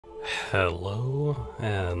Hello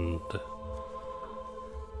and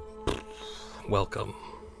welcome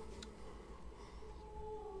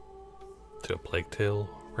to A Plague Tale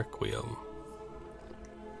Requiem.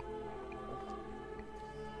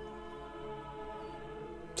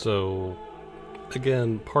 So,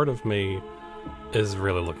 again, part of me is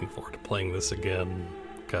really looking forward to playing this again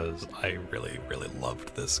because I really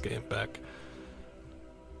loved this game back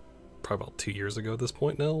probably about 2 years ago at this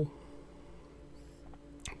point now.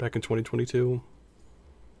 Back in 2022.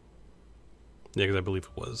 Yeah, because I believe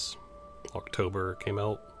it was October it came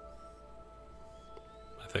out,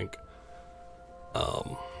 I think.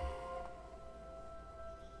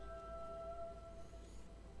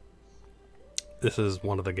 This is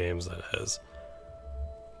one of the games that has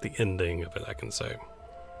the ending of it, I can say,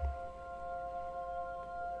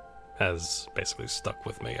 has basically stuck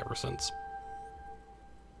with me ever since.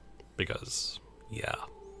 Because, yeah.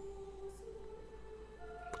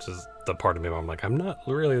 Which is the part of me where I'm like, I'm not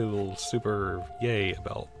really super yay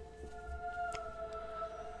about.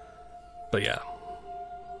 But yeah.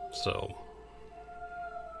 So.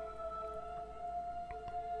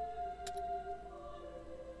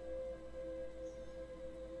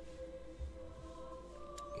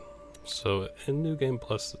 So in New Game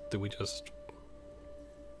Plus, do we just...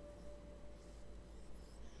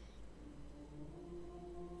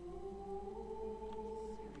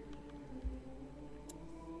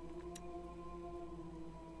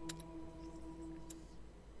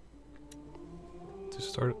 to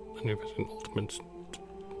start a new Vision Ultimate...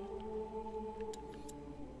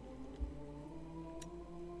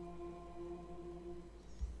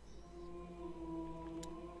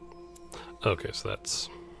 Okay, so that's...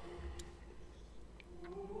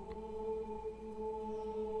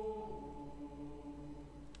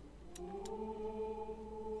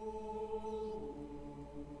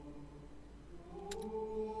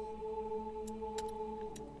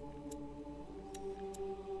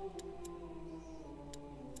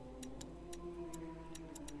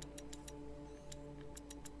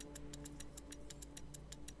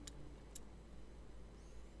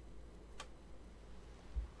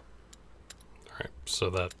 Alright, so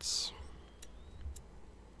that's...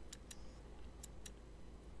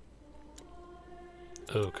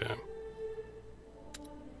 Okay.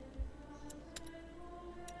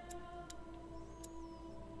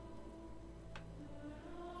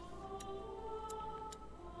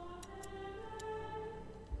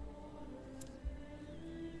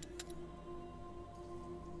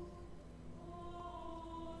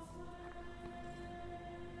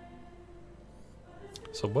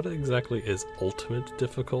 So what exactly is ultimate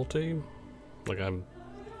difficulty? Like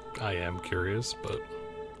I am curious, but...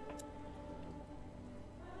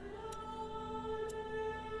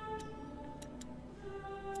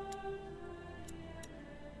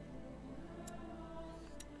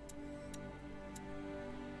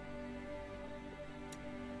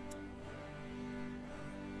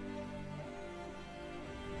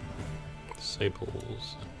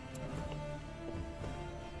 Disables...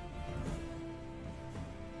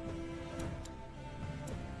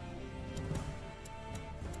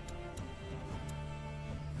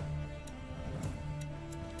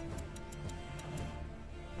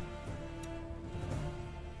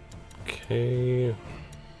 Okay...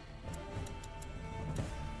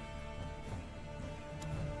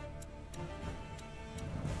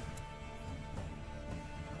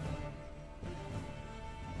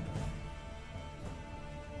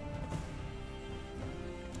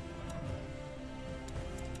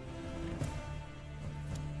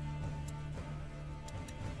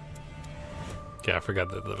 Yeah, I forgot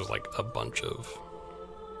that there was like a bunch of...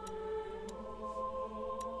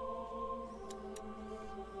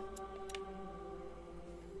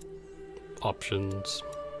 options.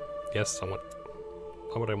 Yes, I want...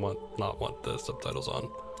 Why would I not want the subtitles on?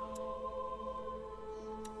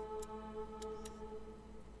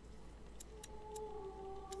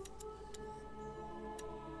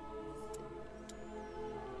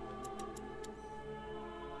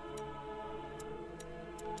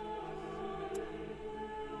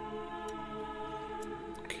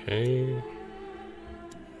 Okay...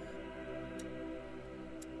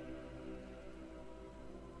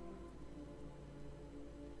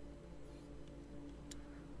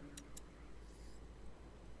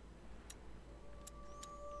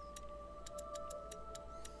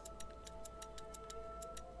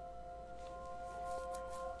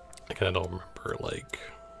 I kind of don't remember, like...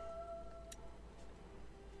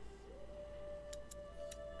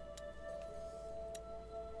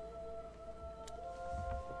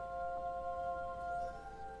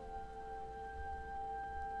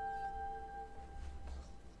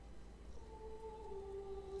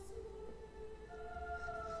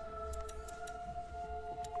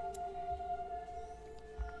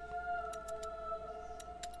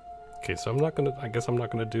 Okay, so I guess I'm not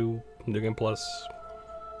gonna do New Game Plus.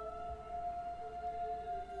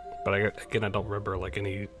 But again, I don't remember like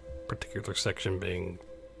any particular section being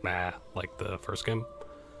meh like the first game.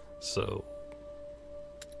 So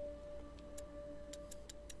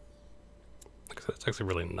it's actually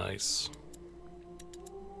really nice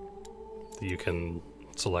that you can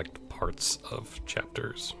select parts of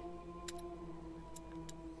chapters.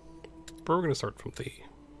 But we're gonna start from the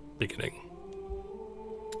beginning,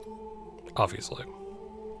 obviously.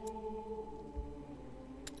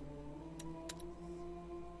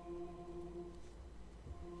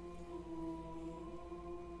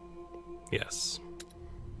 Yes.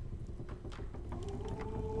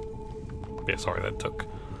 Yeah, sorry that took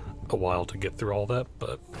a while to get through all that,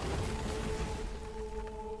 but...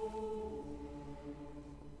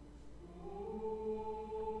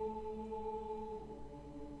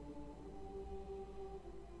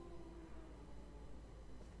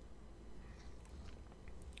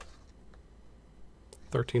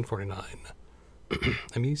 (1349)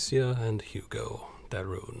 Amicia and Hugo de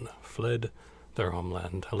Rune fled their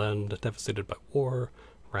homeland, a land devastated by war,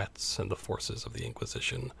 rats, and the forces of the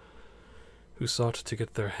Inquisition, who sought to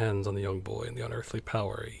get their hands on the young boy and the unearthly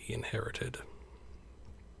power he inherited.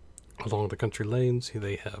 Along the country lanes,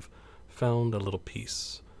 they have found a little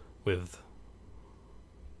peace with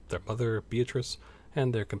their mother, Beatrice,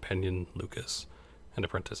 and their companion, Lucas, an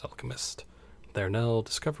apprentice alchemist. They are now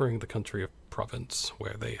discovering the country of Provence,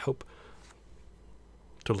 where they hope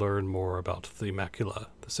to learn more about the macula,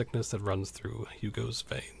 the sickness that runs through Hugo's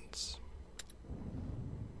veins.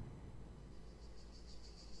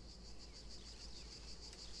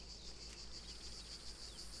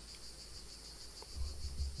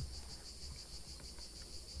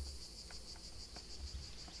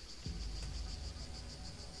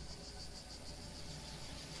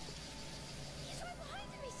 He's right behind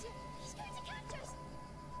Amicia! He's going to catch us!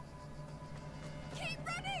 Keep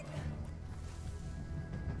running!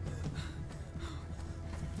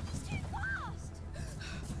 He's too fast!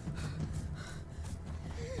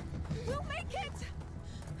 We'll make it!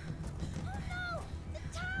 Oh no! The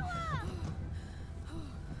tower!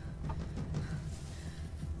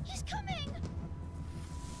 He's coming!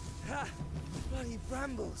 Ha! Bloody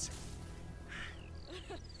brambles!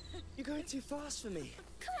 You're going too fast for me.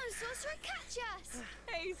 Come on, sorcerer, catch us!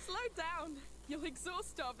 Hey, slow down. You'll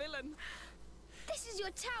exhaust our villain. This is your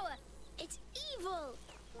tower. It's evil.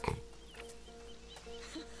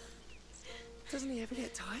 Doesn't he ever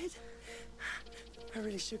get tired? I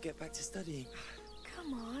really should get back to studying.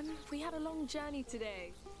 Come on, we had a long journey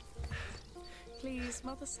today. Please,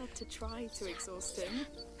 Mother said to try to exhaust him.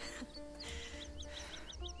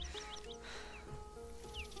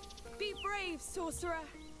 Be brave, sorcerer.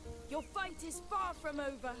 Your fight is far from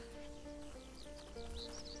over.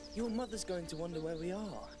 Your mother's going to wonder where we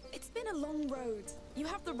are. It's been a long road. You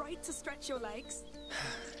have the right to stretch your legs.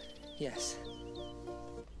 Yes.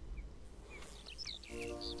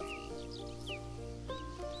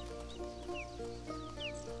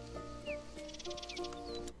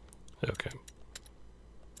 Okay.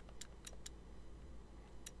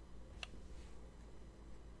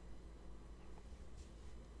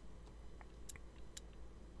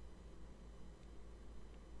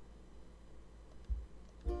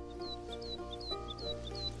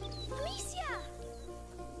 Amicia!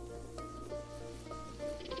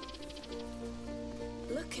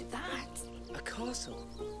 Look at that. A castle.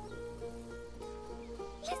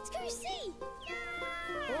 Let's go see!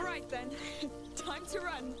 All right then, time to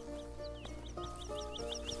run.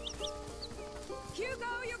 Hugo,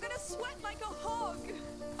 you're gonna sweat like a hog.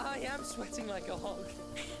 I am sweating like a hog.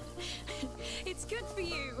 It's good for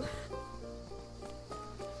you.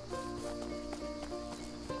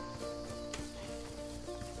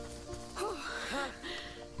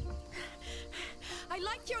 I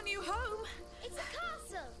like your new home. It's a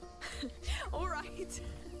castle! All right.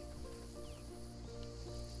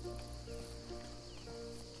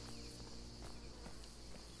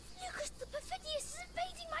 Lucas the Perfidious is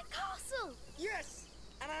invading my castle! Yes!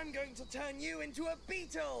 And I'm going to turn you into a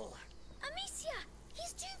beetle! Amicia!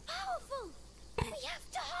 He's too powerful! We have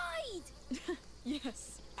to hide!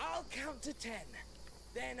 Yes. I'll count to 10.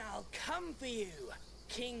 Then I'll come for you,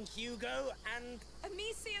 King Hugo and...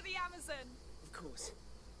 Amicia the Amazon. Of course.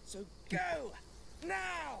 So go!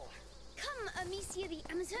 Now! Come, Amicia the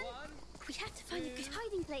Amazon! 1, We have to find a good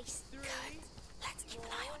hiding place. 3, Let's keep an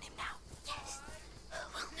eye on him now. Yes.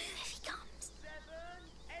 We'll move if he comes. 7,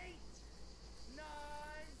 8, 9,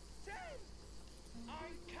 10!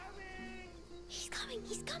 I'm coming! He's coming,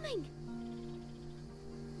 he's coming!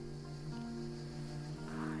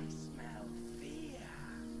 I smell fear.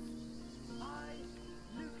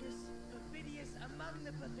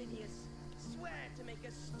 never, Phineas. Swear to make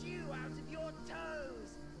a stew out of your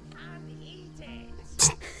toes and eat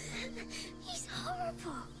it. He's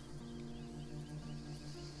horrible.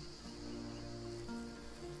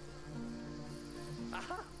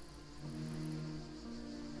 Aha!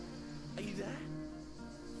 Are you there?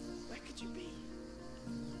 Where could you be?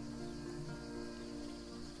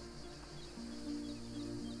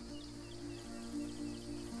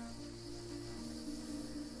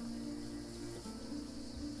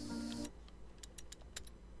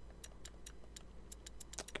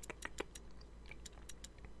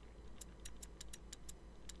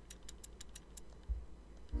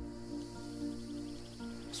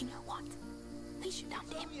 You know what? They should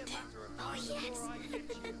hunt him too. Oh, yes.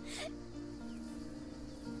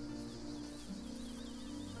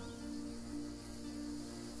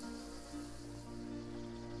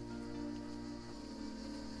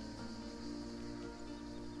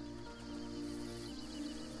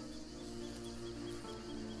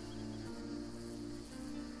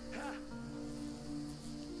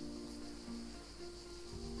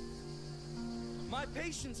 My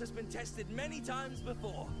patience has been tested many times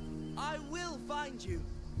before. I will find you.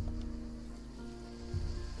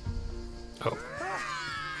 Oh.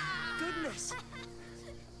 Goodness.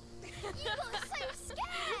 You got so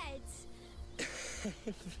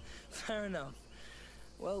scared. Fair enough.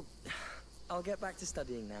 Well, I'll get back to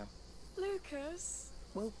studying now. Lucas.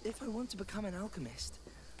 Well, if I want to become an alchemist,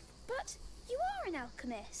 But you are an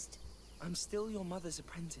alchemist. I'm still your mother's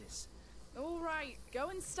apprentice. All right, go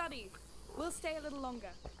and study. We'll stay a little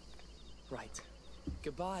longer. Right.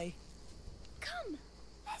 Goodbye. Come,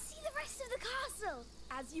 let's see the rest of the castle.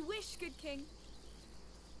 As you wish, good king.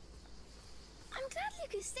 I'm glad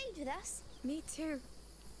Lucas stayed with us. Me too.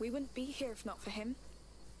 We wouldn't be here if not for him.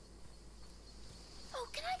 Oh,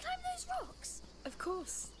 can I climb those rocks? Of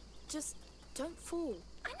course. Just don't fall.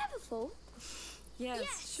 I never fall. Yes,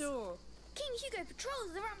 Yes. sure. King Hugo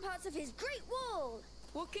patrols the ramparts of his great wall.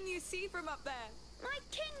 What can you see from up there? My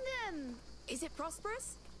kingdom. Is it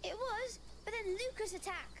prosperous? It was, but then Lucas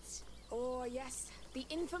attacked. Oh, yes. The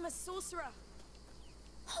infamous sorcerer.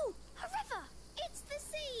 Oh, a river. It's the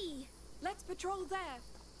sea. Let's patrol there.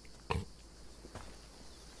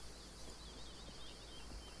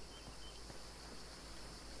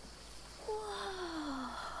 Whoa.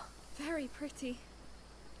 Very pretty.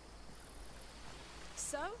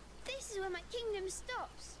 So, This is where my kingdom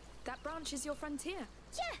stops. that branch is your frontier.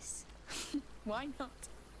 Yes. Why not?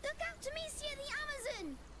 Look out, Amicia the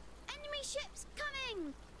Amazon. Enemy ships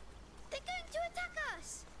coming. They're going to attack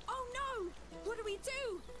us. Oh no! What do we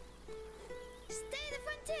do? Stay at the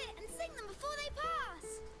frontier and sink them before they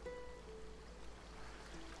pass.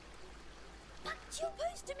 Back to your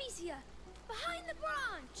post, Amicia. Behind the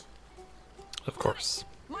branch. Of course.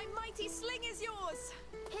 My mighty sling is yours.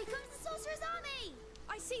 Here comes the sorcerer's army.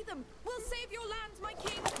 I see them. We'll save your land, my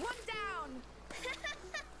king. One down.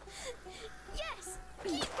 Yes.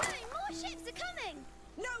 Keep going. More ships are coming.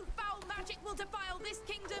 No foul magic will defile this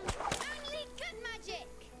kingdom. Only good magic.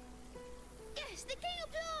 Yes, the king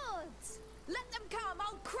applauds. Let them come.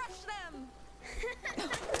 I'll crush them.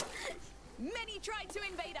 Many tried to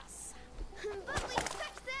invade us. But we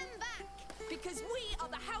fetched them back. Because we are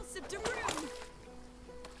the House of Rune.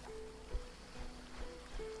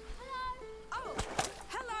 Hello. Oh,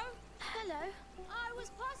 hello. Hello. I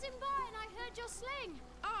was passing by and I heard your sling.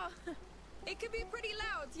 Oh, it can be pretty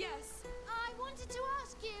loud, yes. I wanted to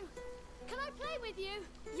ask you, can I play with you?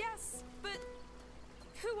 Yes, but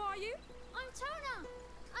who are you? I'm Tona.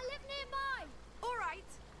 I live nearby. All right.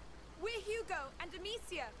 We're Hugo and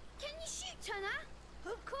Amicia. Can you shoot, Tona?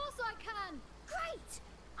 Of course I can. Great.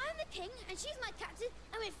 I'm the king and she's my captain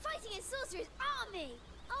and we're fighting a sorcerer's army.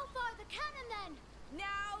 I'll fire the cannon then.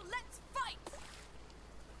 Now let's fight.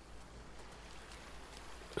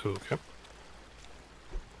 Okay.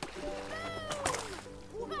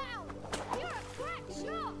 Boom! Wow. You're a crack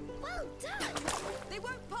shot. Well done. They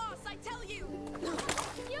won't pass, I tell you.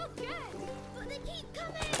 You're good. But they keep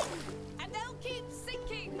coming. And they'll keep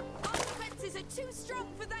sinking. Our defenses are too strong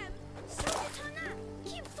for them. So, Tona,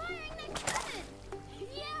 keep firing that cannon.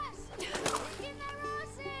 Yes. In their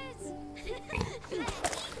asses. Their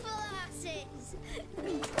evil asses.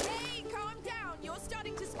 Hey, calm down. You're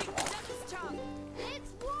starting to speak the devil's tongue.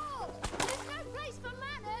 It's war. There's no place for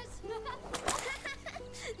manners.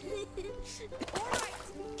 All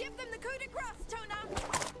right. Give them the coup de grace, Tona.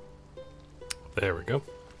 There we go.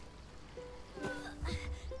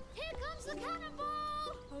 Here comes the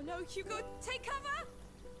cannonball. Oh no, Hugo, take cover.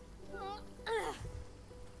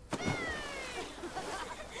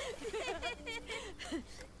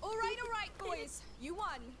 All right, boys. You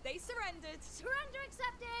won. They surrendered. Surrender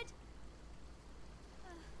accepted!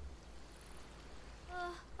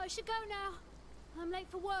 I should go now. I'm late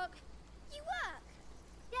for work. You work?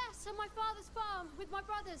 Yes, on my father's farm with my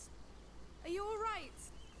brothers. Are you all right?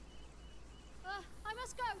 I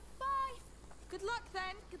must go. Bye! Good luck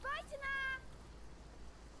then. Goodbye, Tana!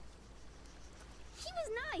 She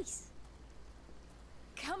was nice.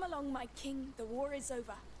 Come along, my king. The war is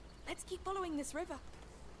over. Let's keep following this river.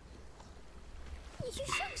 You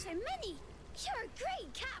showed so many. You're a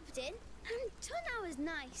great captain. And Tana was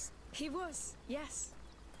nice. He was, yes.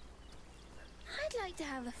 I'd like to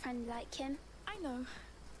have a friend like him. I know.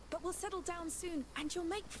 But we'll settle down soon, and you'll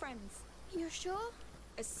make friends. You're sure?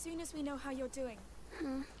 As soon as we know how you're doing.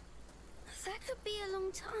 That could be a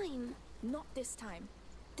long time. Not this time.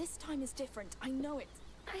 This time is different. I know it.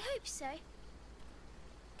 I hope so.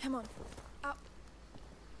 Come on. Up.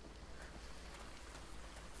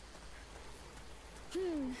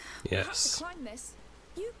 We'll have to Yes. climb this.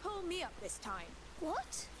 You pull me up this time.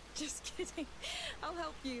 What? Just kidding. I'll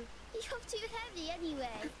help you. You're too heavy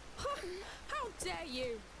anyway. How dare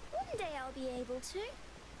you? One day I'll be able to.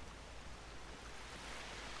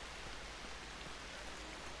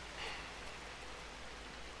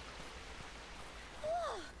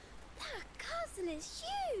 Whoa! That castle is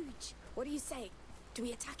huge! What do you say? Do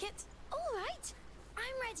we attack it? All right,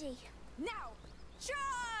 I'm ready. Now!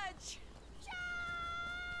 Charge! Charge!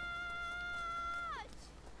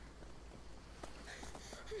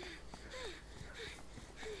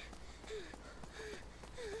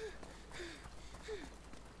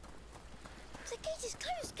 The gate is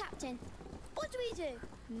closed, Captain. What do we do?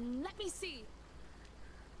 Let me see.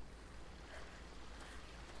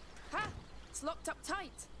 Ha! It's locked up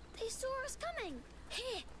tight. They saw us coming.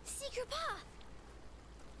 Here, secret path.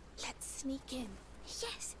 Let's sneak in.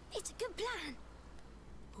 Yes, it's a good plan.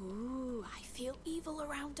 Ooh, I feel evil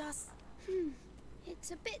around us.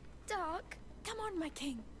 It's a bit dark. Come on, my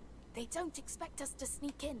king. They don't expect us to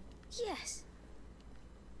sneak in. Yes.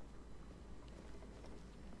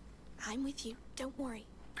 I'm with you. Don't worry.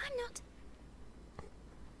 I'm not.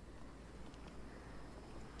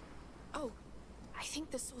 Oh, I think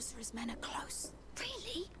the sorcerer's men are close.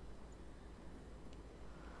 Really?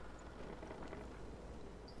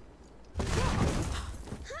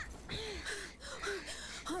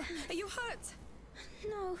 Are you hurt?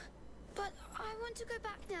 No, but I want to go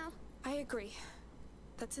back now. I agree.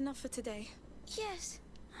 That's enough for today. Yes,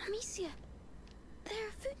 Amicia. There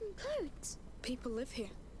are food and clothes. People live here.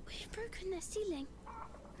 We've broken their ceiling.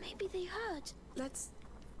 Maybe they heard. Let's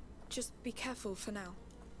just be careful for now.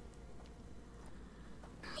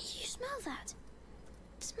 You smell that?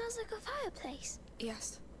 It smells like a fireplace.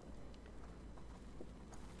 Yes.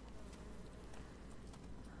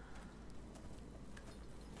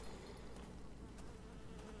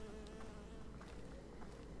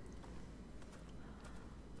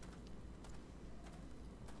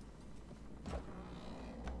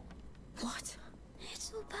 What?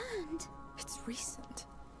 It's all burned. It's recent.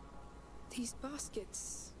 These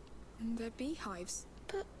baskets, they're beehives.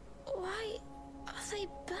 But why are they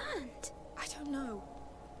burned? I don't know.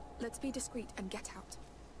 Let's be discreet and get out.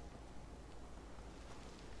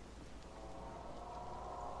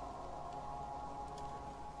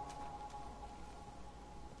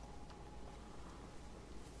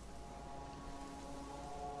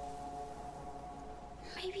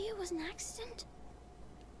 Maybe it was an accident?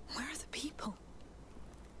 Where are the people?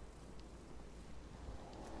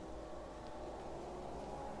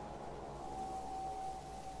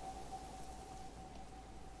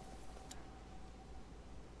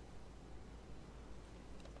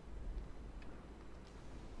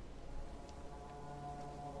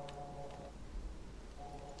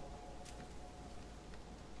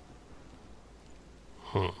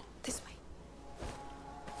 This way.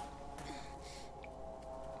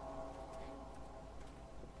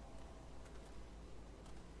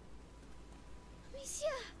 Amicia!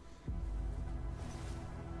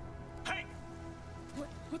 Hey!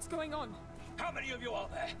 What's going on? How many of you are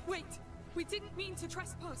there? Wait! We didn't mean to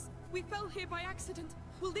trespass. We fell here by accident.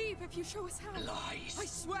 We'll leave if you show us how. Lies! I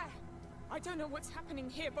swear! I don't know what's happening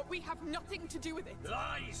here, but we have nothing to do with it.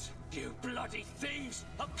 Lies! You bloody thieves!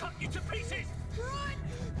 I'll cut you to pieces! Run!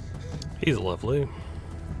 He's lovely.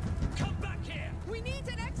 Come back here! We need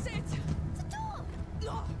an exit! The door!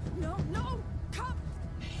 No! No! No! Come!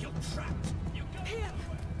 You're trapped! You go Here!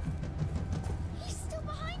 He's still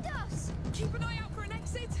behind us! Keep an eye out for an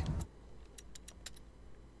exit!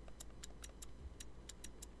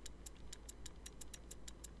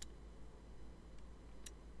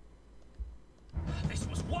 This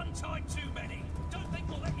was one time too many! Don't think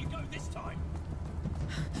we'll let you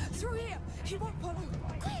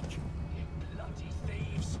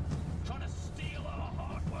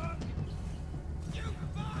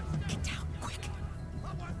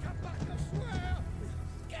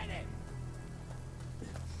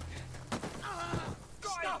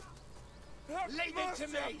Leave it to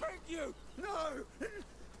me. I beg you. No.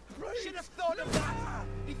 Please. Should have thought of that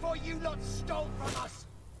before you lot stole from us.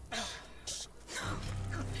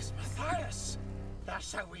 Goodness, Matthias.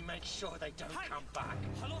 That's how we make sure they don't come back.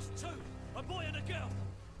 I lost two, a boy and a girl.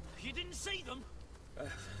 You didn't see them?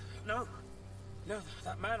 No. No,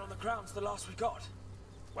 that man on the ground's the last we got.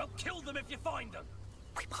 Well, kill them if you find them.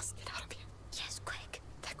 We must get out of here. Yes, quick.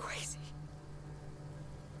 They're crazy.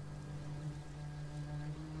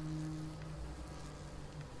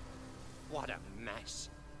 What a mess.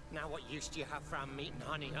 Now what use do you have for our meat and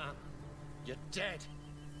honey, huh? You're dead.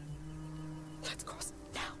 Let's cross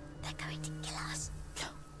now. They're going to kill us. No,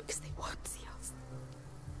 because they won't see us.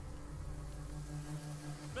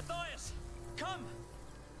 Matthias, come!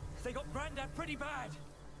 They got Grandad pretty bad.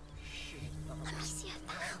 Amicia,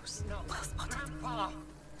 the house. No, Grandpa!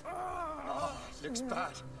 Oh, looks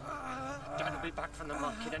bad. Dad will be back from the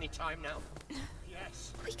market any time now.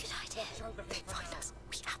 Yes. We could hide here. It's over They here. find us.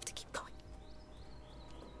 We have to keep going.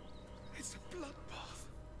 It's a bloodbath.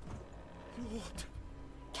 Lord.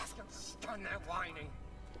 Don't stand there whining.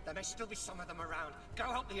 There may still be some of them around. Go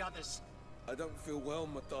help the others. I don't feel well,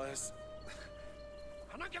 Matthias.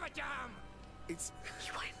 I don't give a damn. It's...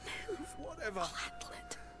 You won't move. whatever. I'll handle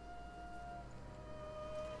it.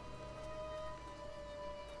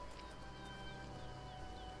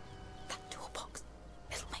 That toolbox.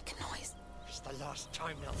 It'll make a noise. It's the last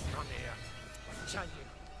time they'll come here. I tell you.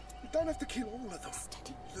 You don't have to kill all of them.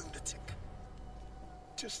 Steady. Lunatic.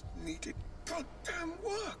 Just needed goddamn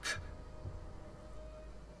work.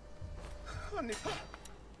 Honey.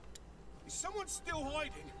 Is someone still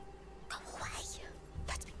hiding? Go away.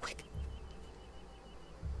 Let's be quick.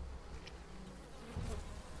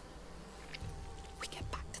 We get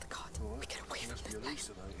back to the cart. We get away from this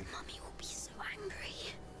place. Mummy will be so angry.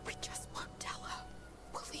 We just won't tell her.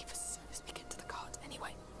 We'll leave as soon as we get to the cart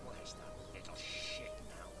anyway. Where's that little shit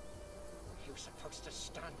now? He was supposed to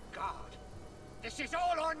stand guard. This is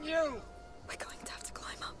all on you! We're going to have to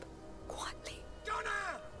climb up. Quietly.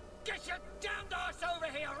 Donna! Get your damned ass over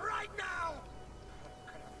here right now!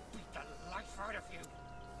 I'm gonna beat the life out of you.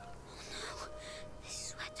 No, this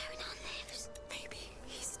is where Tonar lives. Maybe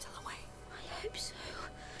he's still away. I hope so.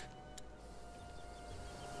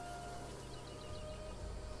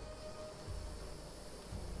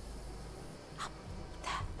 Up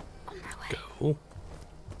there. On my way. Go.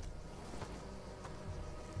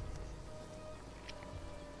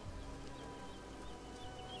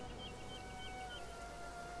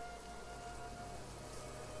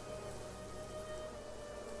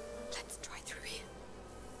 Let's try through here.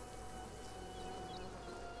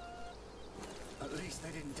 At least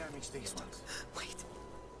they didn't damage these ones. Wait.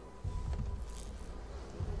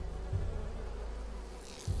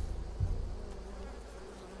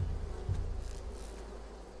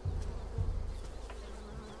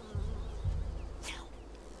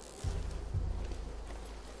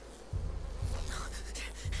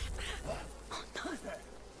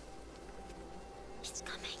 It's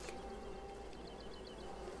coming.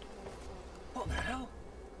 What the hell?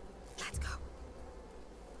 Let's go.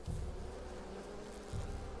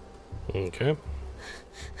 Okay.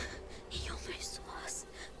 He almost saw us.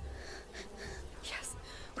 Yes,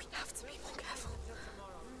 we have to be more careful.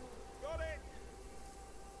 Got it!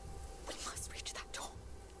 We must reach that door.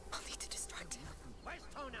 I'll need to distract him. Where's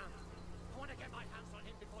Tonar? I want to get my hands on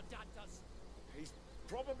him before Dad does. He's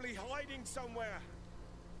probably hiding somewhere.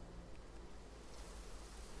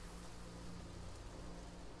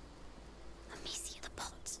 Amicia, the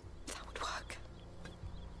pot. That would work.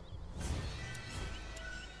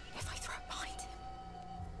 If I throw it behind him.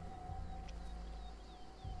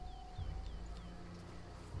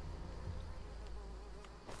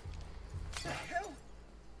 The hell?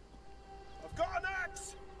 I've got an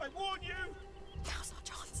axe! I warn you! Now's our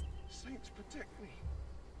chance. Saints protect me.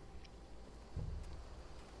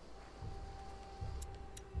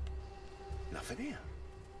 Nothing here.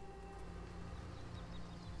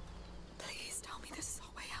 Please tell me this is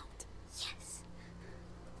our way out. Yes.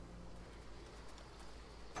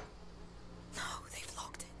 No, they've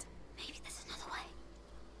locked it. Maybe there's another way.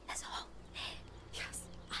 There's a hole here. Yes.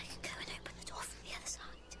 I can go and open the door from the other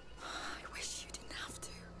side. I wish you didn't have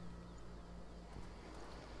to.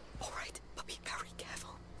 All right, but be very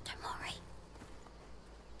careful. Don't worry.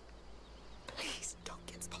 Please don't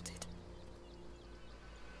get spotted.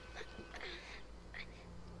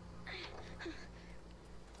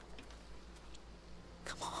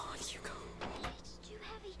 Come on, Hugo. It's too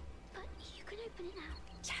heavy, but you can open it now.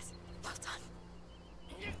 Yes, well done.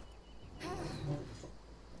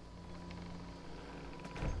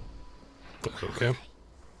 Okay.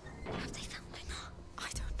 Have they found Tonar? I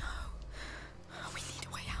don't know.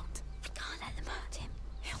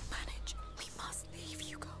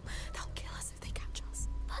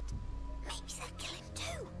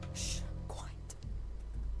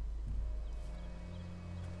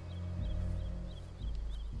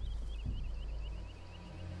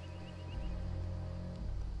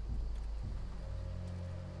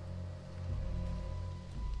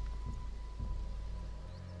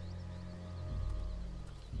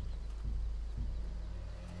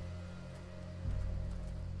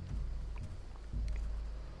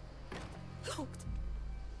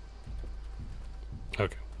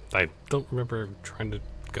 I don't remember trying to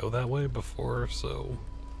go that way before, so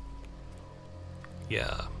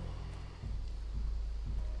yeah.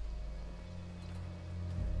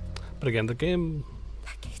 But again, the game...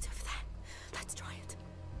 That gate over there. Let's try it.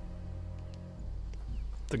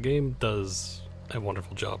 The game does a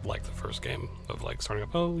wonderful job, like the first game, of like starting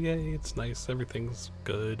off, oh yay, it's nice, everything's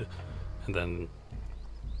good, and then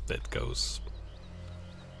it goes,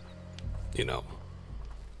 you know.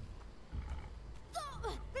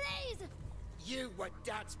 Stop, please! You were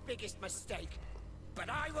Dad's biggest mistake, but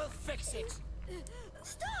I will fix it.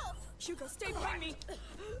 Stop! Hugo, stay behind me.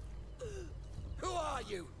 Who are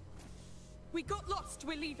you? We got lost.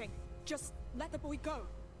 We're leaving. Just let the boy go.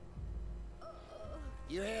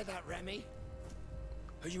 You hear that, Remy?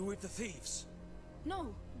 Are you with the thieves?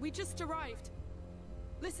 No, we just arrived.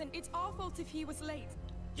 Listen, it's our fault if he was late.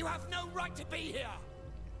 You have no right to be here!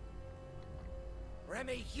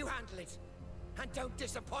 Remy, you handle it. And don't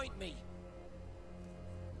disappoint me.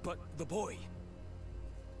 But the boy,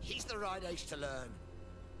 He's the right age to learn.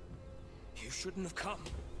 you shouldn't have come.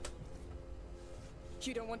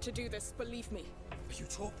 You don't want to do this, believe me. You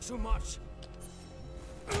talk too much.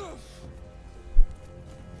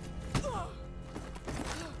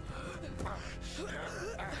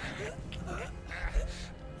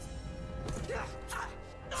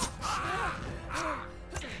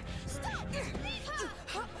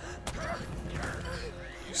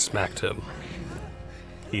 You smacked him.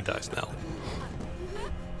 He dies now.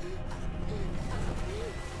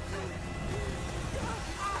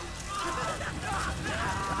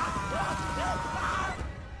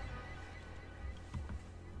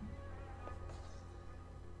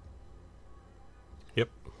 Yep.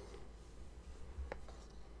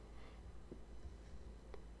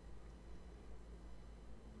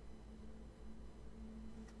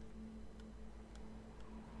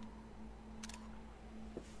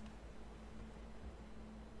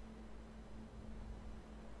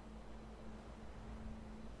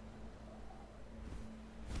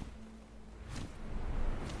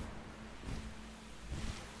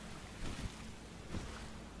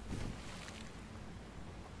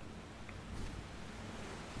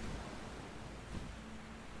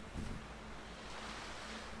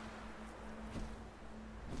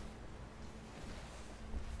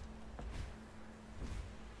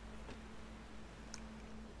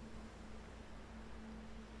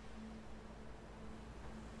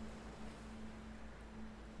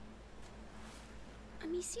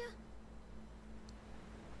 Amicia?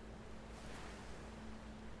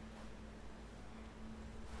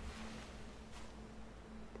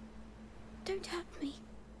 Don't hurt me.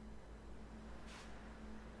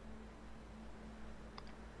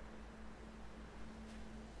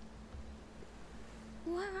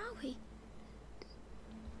 Where are we?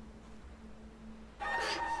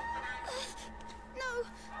 No!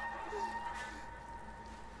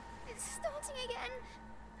 It's starting again.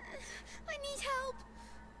 I need help.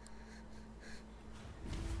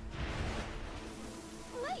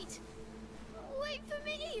 Wait! Wait for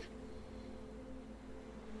me!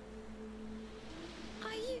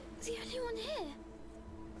 Are you the only one here?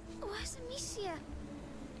 Where's Amicia?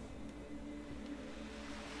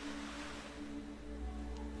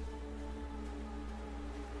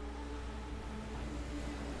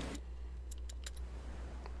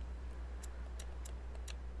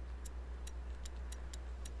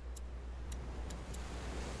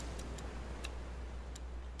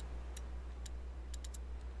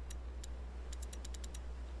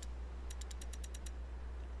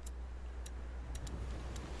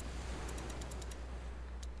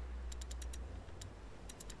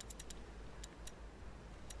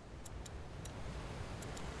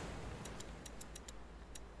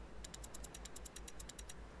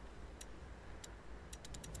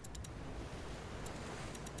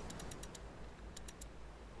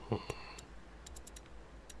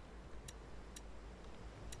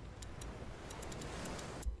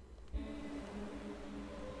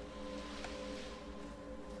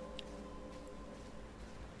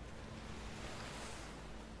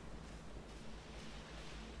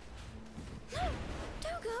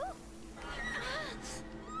 Don't go!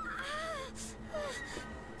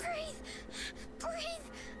 Breathe! Breathe!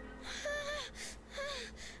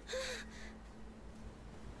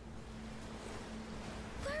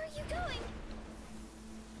 Where are you going?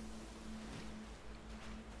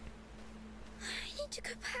 I need to go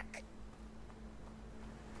back.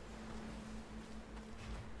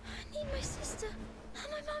 I need my sister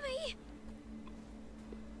and my mummy.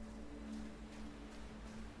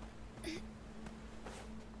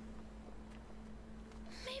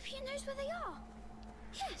 Maybe he knows where they are.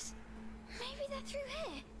 Yes, maybe they're through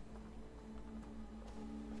here.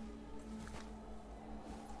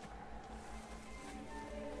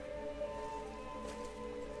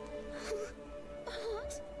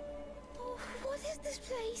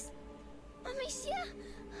 Please. Amicia?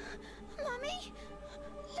 Mummy?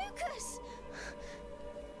 Lucas?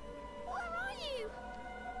 Where are you?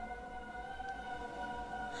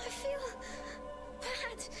 I feel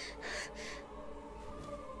bad.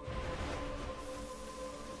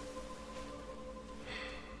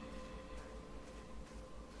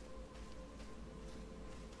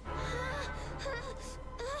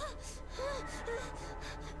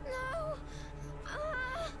 No.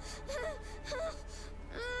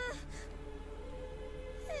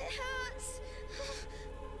 It hurts.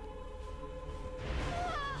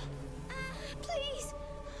 Please.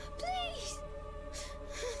 Please.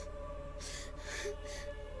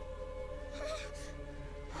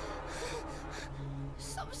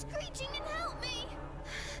 Stop screeching and help me.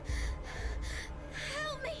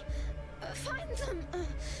 Help me. Find them.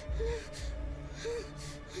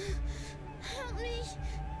 Help me.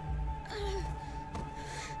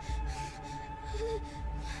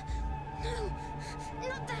 No,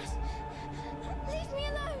 not that. Leave me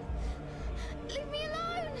alone. Leave me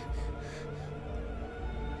alone.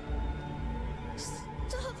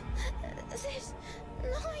 Stop this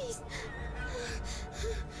noise.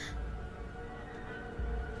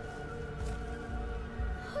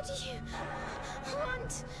 What do you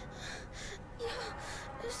want?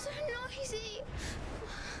 You're so noisy.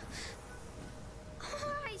 All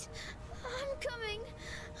right, I'm coming.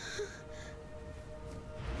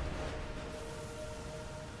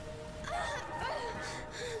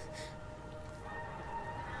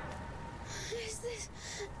 Is this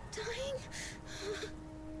dying?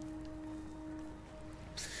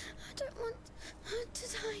 I don't want to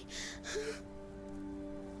die.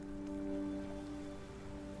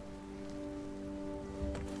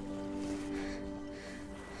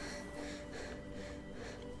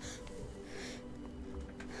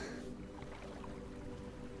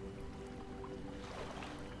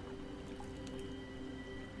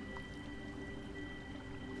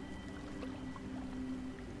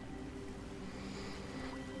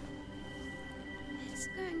 It's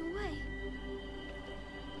going away.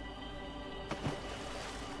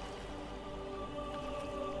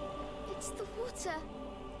 It's the water.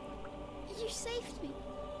 You saved me.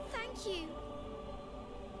 Thank you.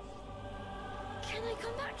 Can I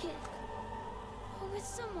come back here? Or with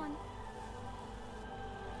someone?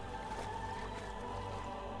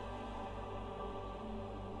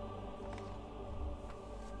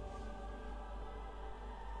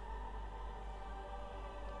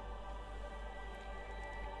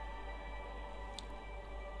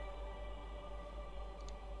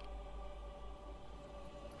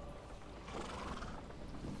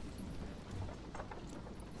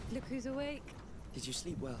 Look who's awake. Did you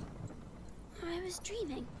sleep well? I was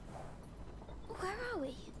dreaming. Where are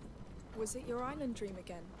we? Was it your island dream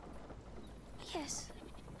again? Yes,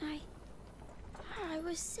 I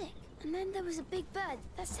was sick, and then there was a big bird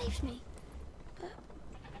that saved me. But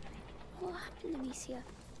what happened, Amicia?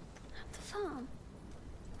 At the farm?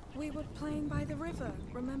 We were playing by the river,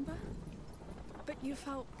 remember? But you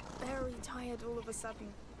felt very tired all of a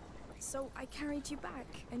sudden. So I carried you back,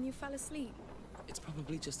 and you fell asleep. It's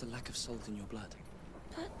probably just a lack of salt in your blood.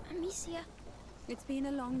 But Amicia... It's been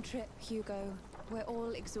a long trip, Hugo. We're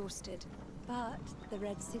all exhausted. But the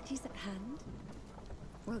Red City's at hand.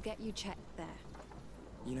 We'll get you checked there.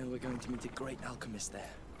 You know, we're going to meet a great alchemist there.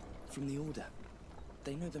 From the Order.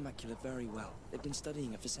 They know the macula very well. They've been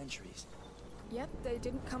studying it for centuries. Yet they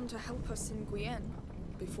didn't come to help us in Requiem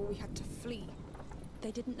before we had to flee.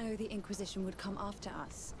 They didn't know the Inquisition would come after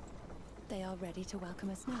us. They are ready to welcome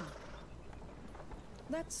us now.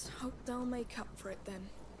 Let's hope they'll make up for it then.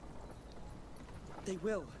 They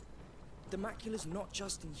will. The macula's not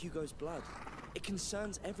just in Hugo's blood. It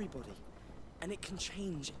concerns everybody. And it can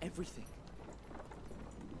change everything.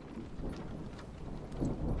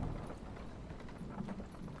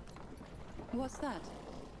 What's that?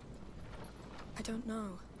 I don't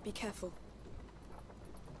know. Be careful.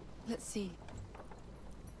 Let's see.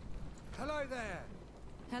 Hello there!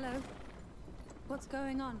 Hello? What's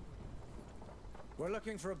going on? We're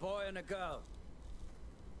looking for a boy and a girl.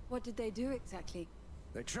 What did they do exactly?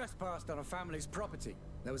 They trespassed on a family's property.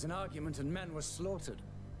 There was an argument and men were slaughtered.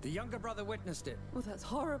 The younger brother witnessed it. Oh, that's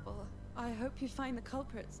horrible. I hope you find the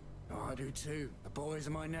culprits. Oh, I do too. The boys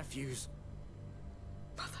are my nephews.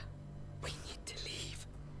 Mother, we need to leave.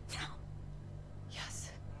 Now.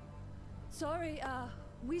 Yes. Sorry,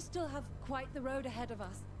 we still have quite the road ahead of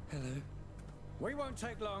us. Hello. We won't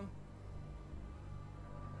take long.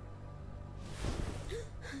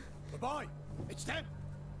 The boy! It's them!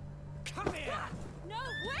 Come here! No,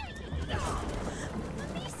 wait!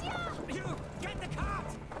 Amicia! You! Get the cart!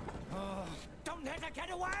 Oh, don't let her get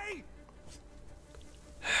away!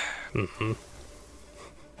 Mm-hmm.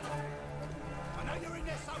 I know you're in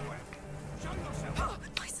there somewhere. Show yourself.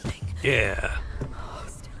 My sling. Yeah. Oh,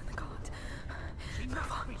 still in the guard. She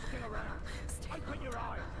must be still around. Open your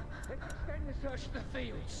eyes. Let's extend the search to the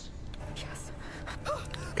fields. Yes.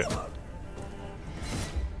 Good. I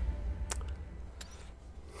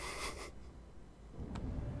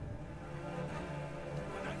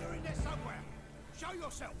know you're in there somewhere. Show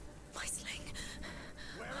yourself. My sling.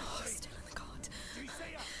 Where Oh, is she? still in the guard. Do you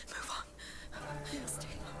see her? Move on. Stay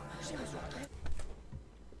low. She was right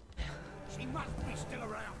there. She must be still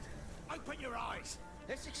around. Open your eyes.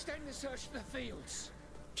 Let's extend the search to the fields.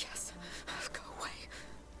 Yes. Go away.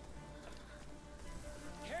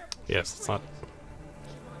 Careful. Yes, let's not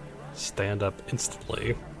stand up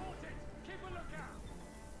instantly. Keep a lookout.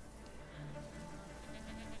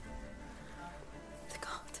 The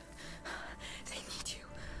guard. They need you.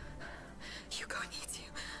 Hugo needs you.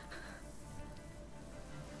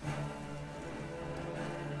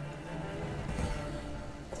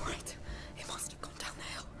 All right. It must have gone down the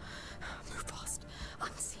hill. Move fast.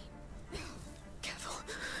 Unseen. Careful.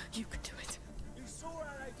 You can do it. You saw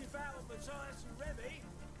how they devoured Matthias and Remy.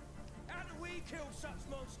 How do we kill such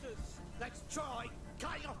monsters? Let's try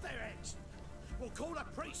cutting off their heads. We'll call a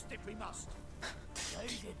priest if we must.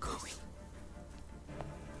 Keep going.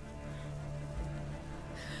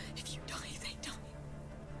 If you die, they die.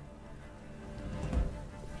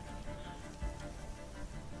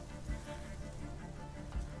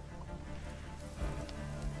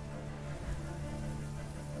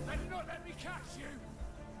 They did not let me catch you.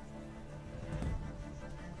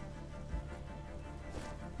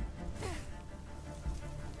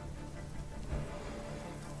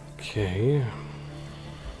 Okay.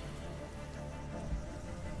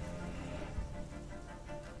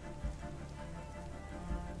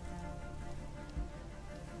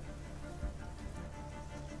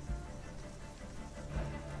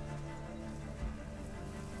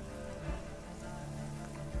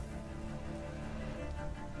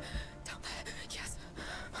 Down there. Yes.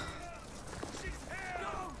 She's here.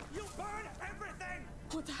 No, you burn everything.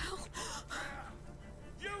 What the hell?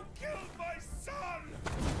 You killed my son.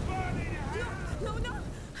 Burning hell. No, no!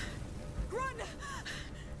 Run!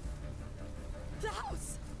 The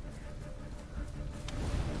house!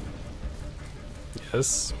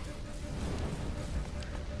 Yes.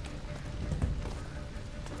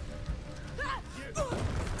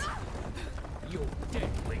 You're dead,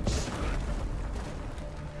 witch.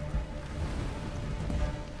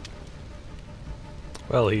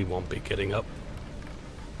 Well, he won't be getting up.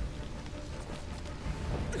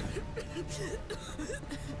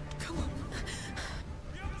 Come on.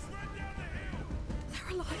 The others ran down the hill. They're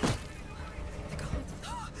alive. The guard.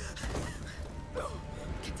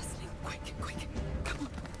 Get the sling. Quick, quick. Come on.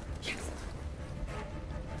 Yes.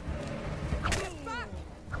 Get back!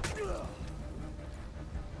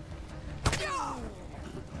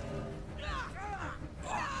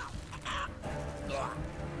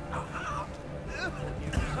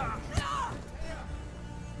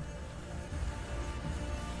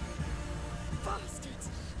 Bastards!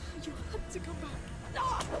 You had to come back.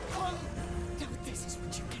 Now this is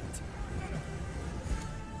what you get.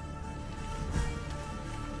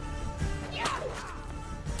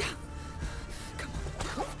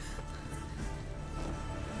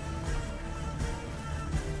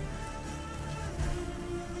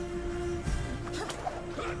 Come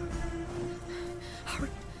on. Hurry.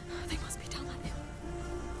 They must be down that hill.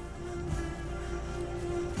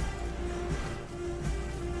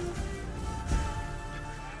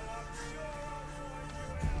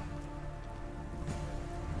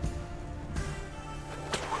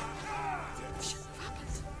 Shouldn't have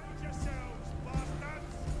happened. Yourselves,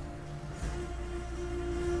 bastards.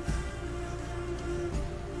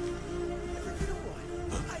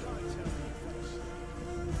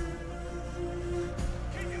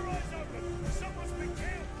 Keep your eyes open. Someone's been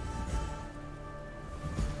killed.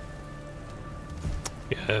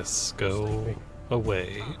 Yes, go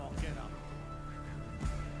away. Come on, get up.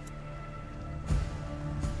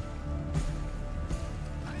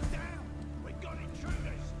 Man down. We got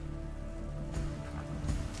intruders.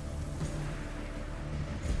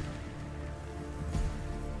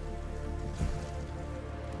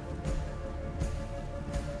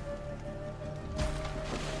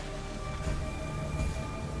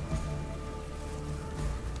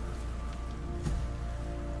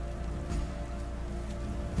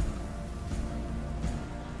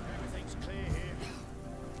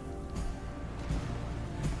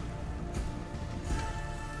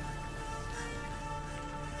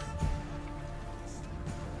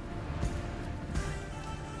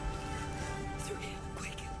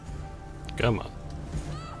 Come on.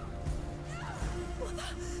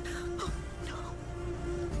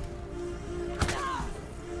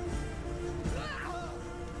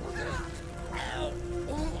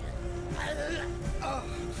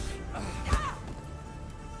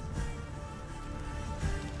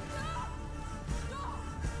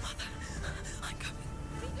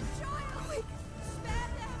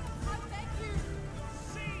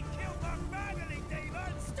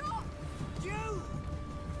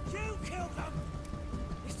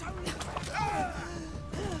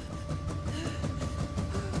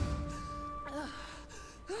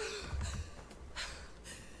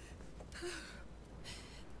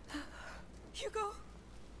 Hugo!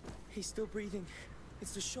 He's still breathing.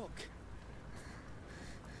 It's the shock.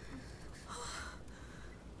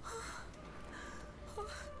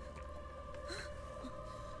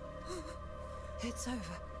 It's over.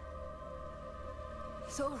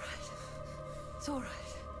 It's all right. It's all right.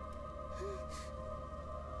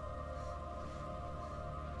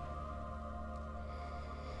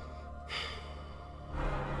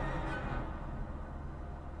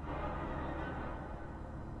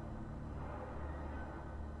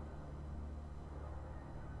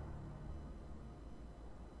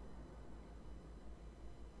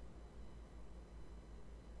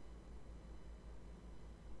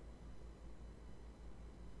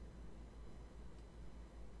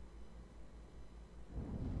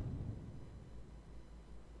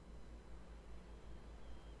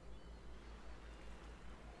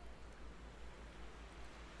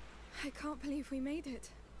 I can't believe we made it.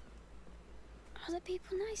 Are the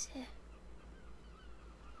people nice here?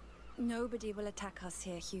 Nobody will attack us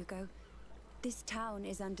here, Hugo. This town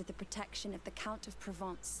is under the protection of the Count of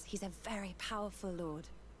Provence. He's a very powerful lord.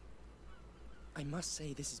 I must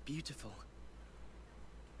say, this is beautiful.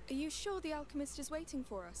 Are you sure the alchemist is waiting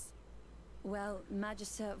for us? Well,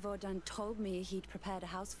 Magister Vaudin told me he'd prepared a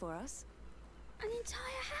house for us. An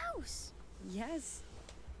entire house? Yes.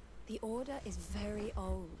 The Order is very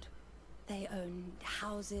old. They own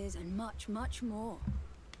houses and much, much more.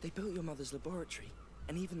 They built your mother's laboratory,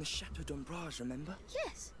 and even the Chateau d'Ombrage, remember?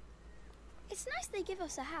 Yes. It's nice they give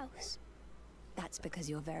us a house. That's because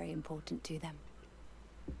you're very important to them.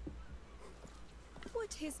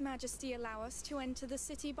 Would His Majesty allow us to enter the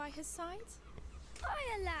city by his side?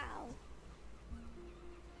 I allow.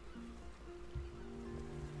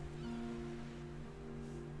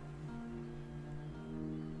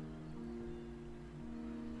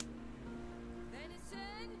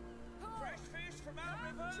 Fresh fish from our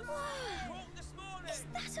rivers. Whoa! Caught this morning. Is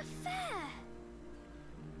that a fair?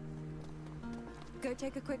 Go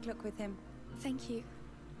take a quick look with him. Thank you.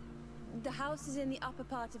 The house is in the upper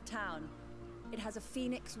part of town. It has a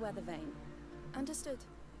phoenix weather vane. Understood.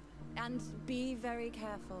 And be very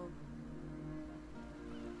careful.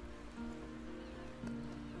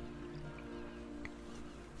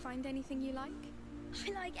 Find anything you like?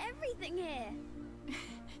 I like everything here.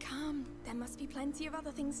 Come, there must be plenty of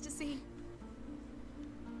other things to see.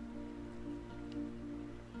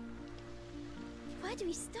 Where do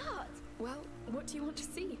we start? Well, what do you want to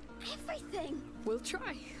see? Everything. We'll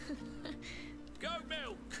try. Goat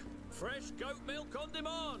milk. Fresh goat milk on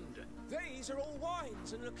demand. These are all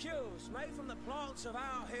wines and liqueurs made from the plants of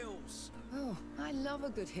our hills. Oh, I love a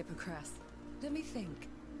good hippocras. Let me think.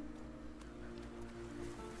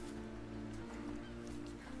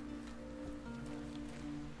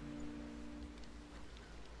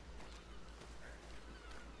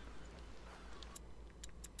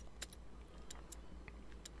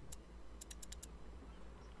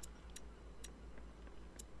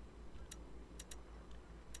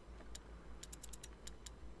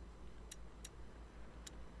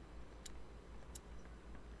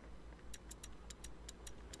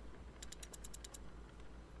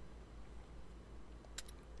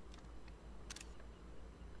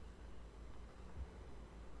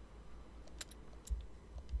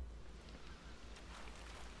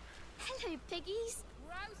 Hello, piggies.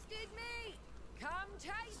 Roasted meat! Come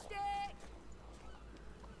taste it!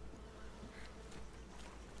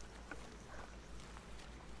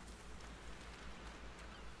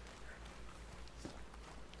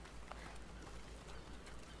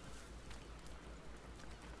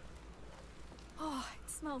 Oh,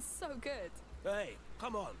 it smells so good. Hey,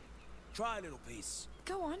 come on. Try a little piece.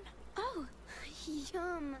 Go on. Oh,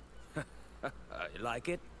 yum. You like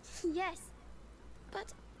it? Yes.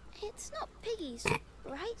 But it's not piggies,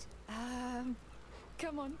 right?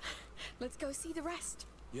 Come on. Let's go see the rest.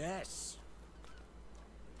 Yes.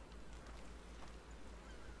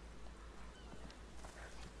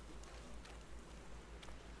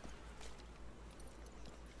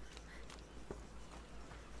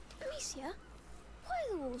 Amicia, why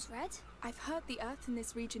are the walls red? I've heard the earth in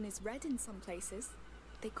this region is red in some places.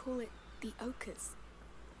 They call it the ochres.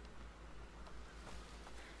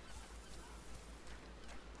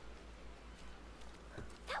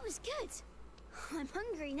 That was good. I'm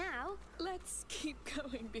hungry now. Let's keep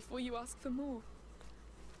going before you ask for more.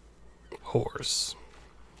 Horse.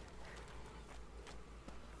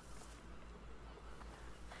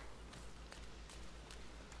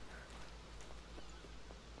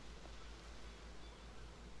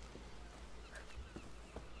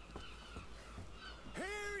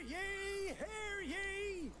 Hear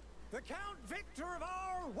ye! The Count Victor of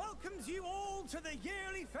Arles welcomes you all to the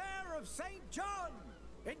yearly fair of St. John.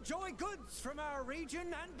 Enjoy goods from our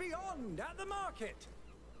region and beyond at the market.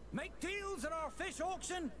 Make deals at our fish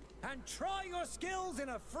auction and try your skills in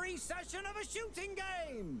a free session of a shooting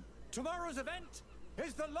game. Tomorrow's event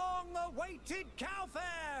is the long-awaited Cow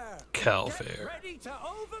Fair. Cow Get Fair. ready to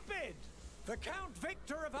overbid. The Count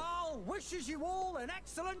Victor of Arles wishes you all an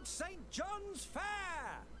excellent St. John's Fair.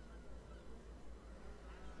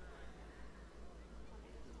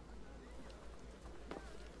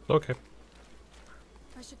 Okay.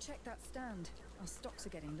 I should check that stand. Our stocks are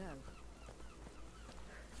getting low.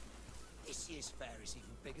 This year's fair is even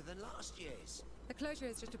bigger than last year's. The closure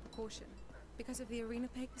is just a precaution. Because of the arena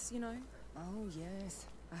pigs, you know? Oh, yes.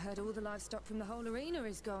 I heard all the livestock from the whole arena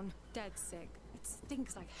is gone. Dead sick. It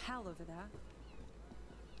stinks like hell over there.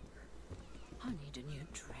 I need a new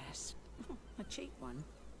dress. A cheap one.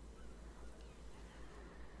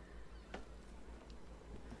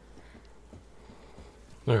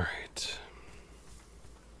 All right.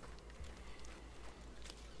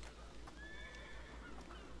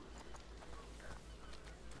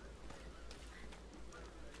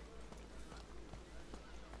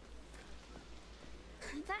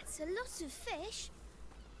 That's a lot of fish.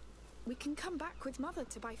 We can come back with Mother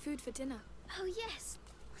to buy food for dinner. Oh yes,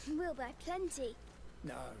 we'll buy plenty.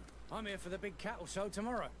 No, I'm here for the big cattle show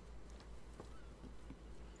tomorrow.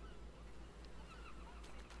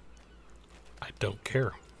 I don't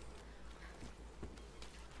care.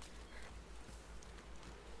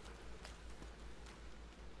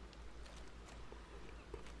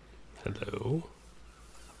 Hello.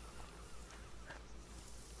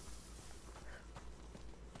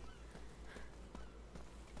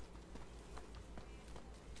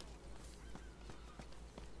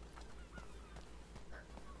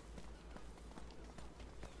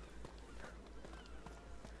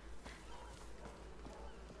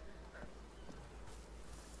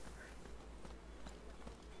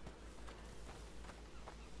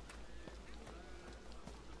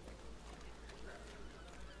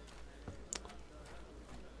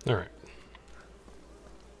 All right.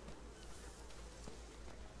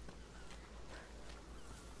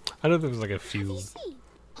 I know there was like a few See,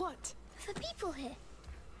 What? the people here.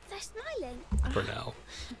 They're smiling. for now.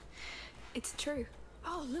 It's true.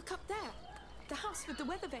 Oh, look up there. The house with the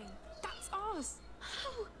weather vane. That's ours.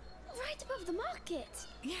 Oh, right above the market.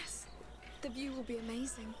 Yes. The view will be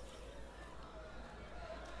amazing.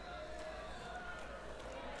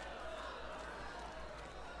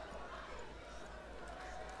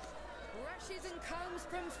 Brushes and combs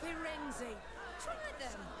from Firenze. Try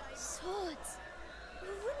them. Swords.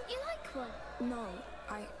 Wouldn't you like one? No,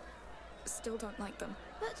 I still don't like them.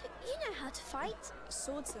 But you know how to fight.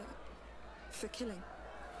 Swords are for killing.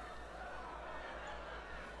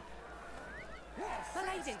 The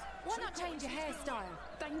lady, why not change your hairstyle?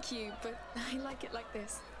 Thank you, but I like it like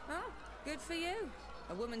this. Oh, good for you.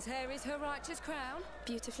 A woman's hair is her righteous crown.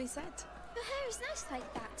 Beautifully said. Your hair is nice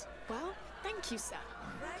like that. Well, thank you, sir.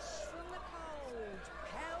 Fresh from the cold,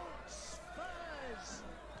 pelts, furs.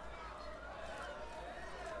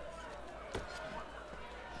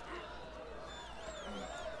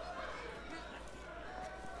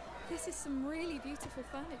 This is some really beautiful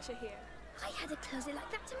furniture here. I had a closet like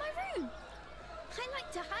that in my room. I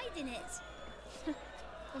like to hide in it.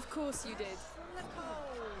 Of course you did. From the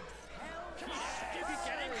cold, pelts, Did we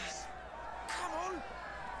get it? Come on!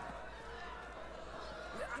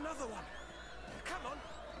 Another one. Come on.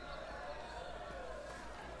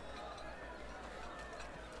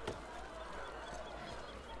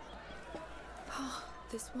 Oh,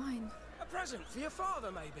 this wine. A present for your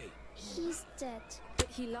father, maybe? He's dead. But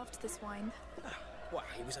he loved this wine. Well,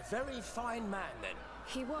 he was a very fine man then.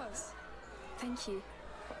 He was. Thank you.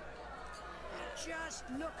 Just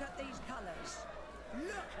look at these colours.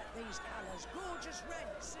 Look at these colours. Gorgeous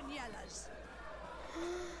reds and yellows.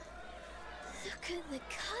 Look at the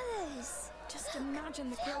colours. Just imagine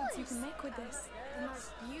the clothes you can make with this. The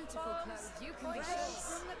most beautiful clothes you can be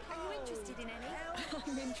shown. Are you interested in any?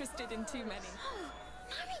 I'm interested in too many.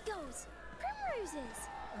 Marigolds! Primroses!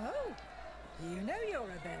 Oh, you know you're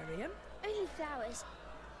a herbarium. Only flowers.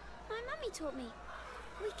 My mummy taught me.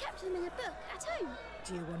 We kept them in a book at home.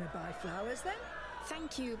 Do you want to buy flowers then?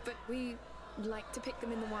 Thank you, but we like to pick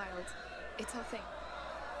them in the wild. It's our thing.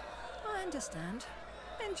 I understand.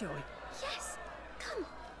 Enjoy. Yes! Come,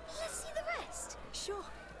 let's see the rest. Sure.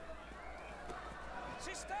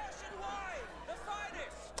 Cistercian wine, the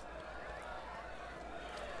finest.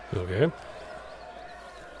 Okay.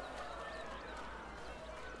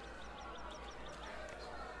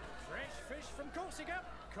 Fresh fish from Corsica,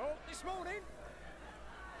 caught this morning.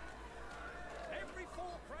 Every 4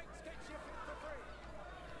 crates gets you for free.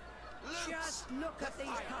 Just look at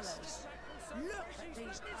these colours. Look at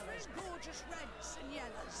these colours. Gorgeous reds and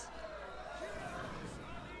yellows.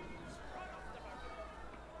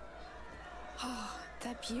 Oh,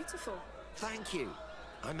 they're beautiful. Thank you.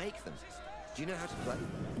 I make them. Do you know how to play?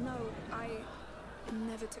 No, I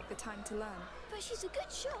never took the time to learn. But she's a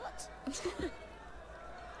good shot.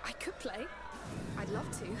 I could play. I'd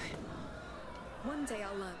love to. One day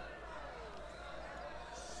I'll learn.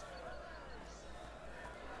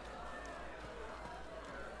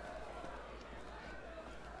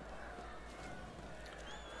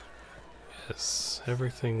 Yes,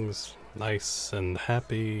 everything's nice and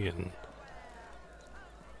happy and...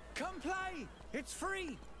 Come play! It's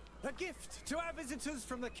free! A gift to our visitors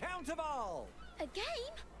from the Count of Arl. A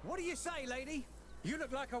game? What do you say, lady? You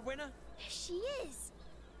look like a winner. She is.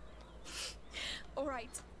 All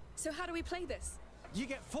right. So how do we play this? You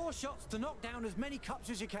get 4 shots to knock down as many cups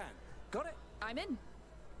as you can. Got it? I'm in.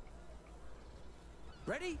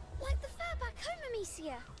 Ready? Like the fair back home,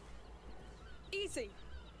 Amicia. Easy.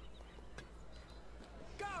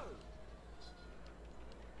 Go!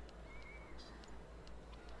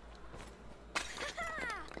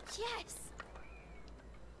 Yes!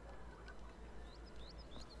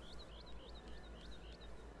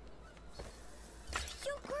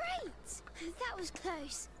 You're great! That was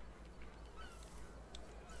close.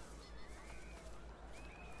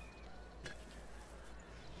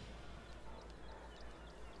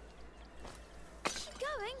 Keep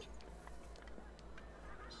going.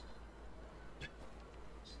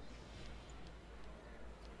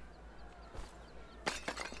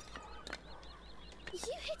 You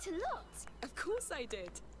hit a lot. Of course I did.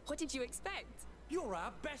 What did you expect? You're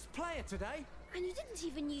our best player today. And you didn't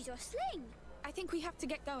even use your sling. I think we have to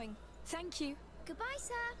get going. Thank you. Goodbye,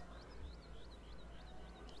 sir.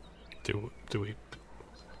 Do we...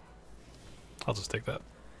 I'll just take that.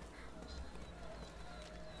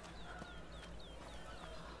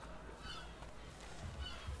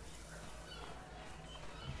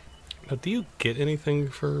 Now, do you get anything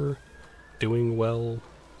for doing well?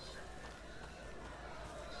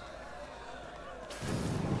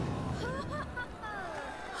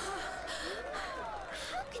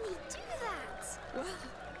 How can he do that? Well,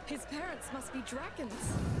 his parents must be dragons.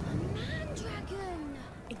 A man dragon.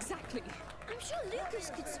 Exactly. I'm sure Lucas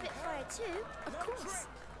could spit fire too. Of course.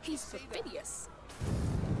 He's perfidious.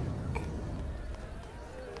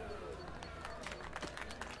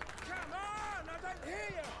 Come on, I don't hear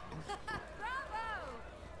you. Bravo!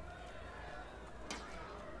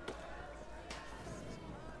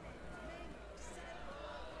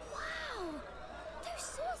 Wow! Those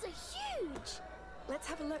swords are huge! Let's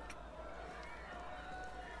have a look.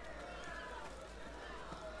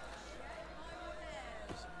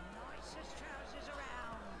 Nicest trousers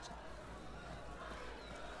around.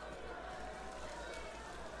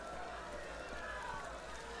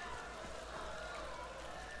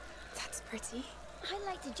 That's pretty. I'd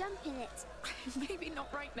like to jump in it. Maybe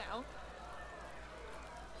not right now.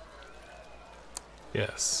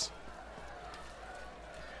 Yes.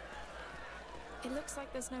 It looks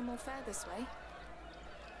like there's no more fair this way.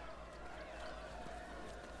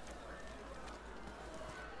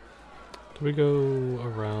 Do we go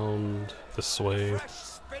around this way? Fresh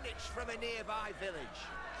spinach from a nearby village.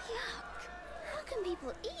 Yuck! How can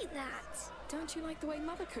people eat that? Don't you like the way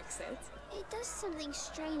Mother cooks it? It does something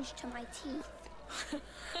strange to my teeth.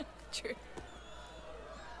 True.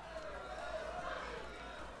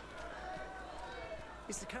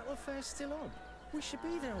 Is the cattle fair still on? We should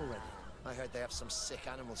be there already. I heard they have some sick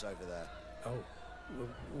animals over there. Oh, well,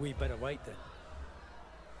 we better wait then.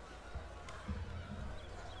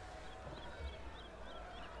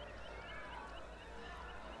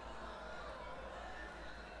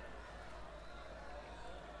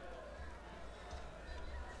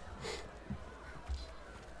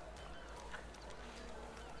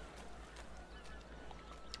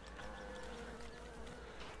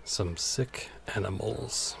 Some sick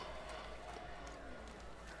animals.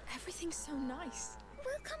 Everything's so nice.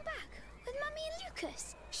 come back with Mummy and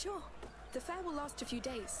Lucas? Sure. The fair will last a few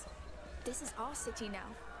days. This is our city now.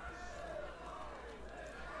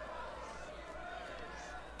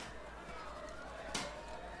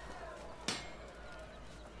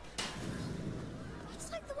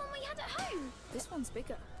 It's like the one we had at home. This one's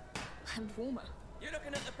bigger and warmer. You're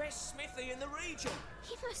looking at the best smithy in the region.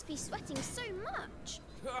 He must be sweating so much.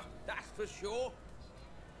 That's for sure.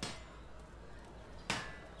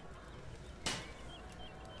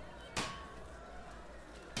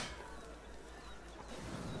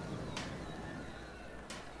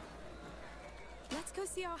 Let's go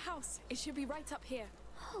see our house. It should be right up here.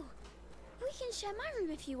 Oh, we can share my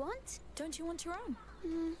room if you want. Don't you want your own?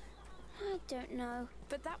 I don't know.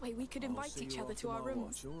 But that way we could invite each other to our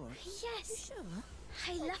rooms. Yes.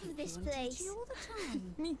 I love this place. All the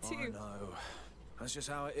time. Me too. I know. That's just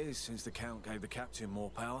how it is since the Count gave the Captain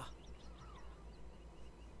more power.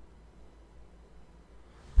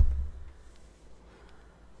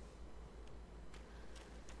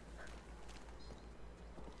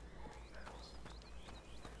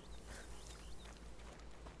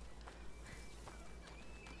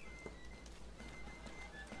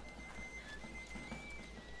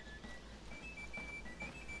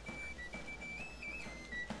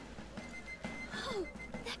 Oh,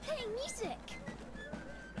 they're playing music.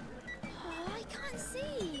 Oh, I can't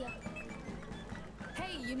see.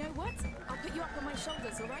 Hey, you know what? I'll put you up on my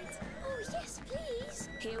shoulders, all right? Oh, yes, please.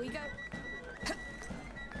 Here we go.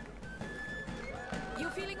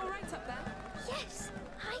 You're feeling all right up there? Yes,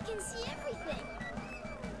 I can see everything.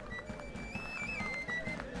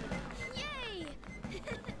 Yay!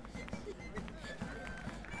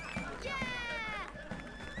 Yeah!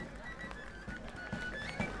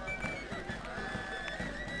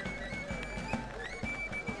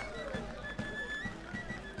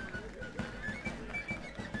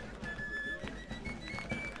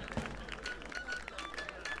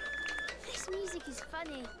 This music is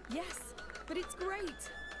funny. Yes, but it's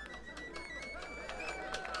great.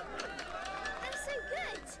 They're so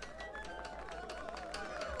good.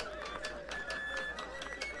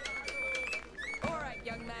 All right,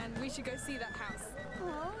 young man, we should go see that house.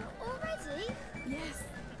 Oh, already? Yes,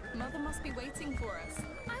 Mother must be waiting for us.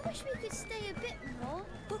 I wish we could stay a bit more.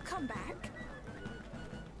 We'll come back.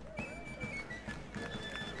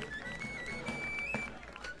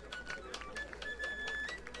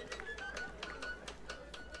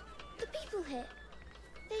 The people here,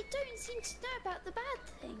 they don't seem to know about the bad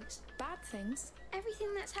things. Bad things?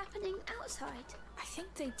 Everything that's happening outside. I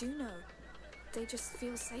think they do know. They just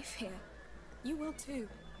feel safe here. You will too.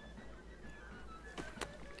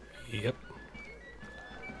 Yep.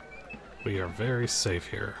 We are very safe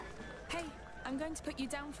here. Hey, I'm going to put you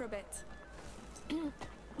down for a bit.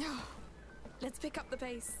 Let's pick up the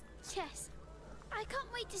pace. Yes, I can't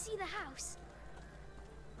wait to see the house.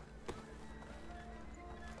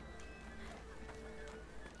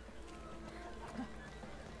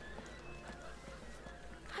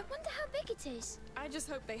 I wonder how big it is. I just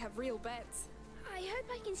hope they have real beds. I hope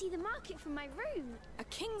I can see the market from my room. A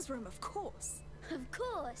king's room, of course. Of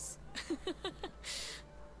course.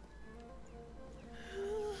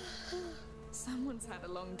 Someone's had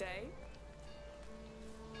a long day.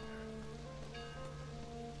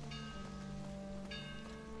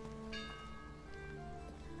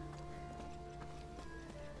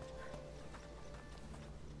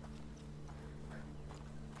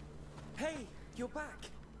 Hey, you're back.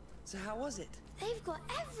 So how was it? They've got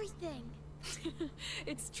everything.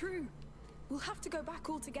 It's true. We'll have to go back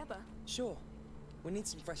all together. Sure. We need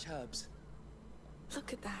some fresh herbs.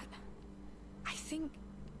 Look at that. I think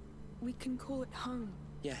we can call it home.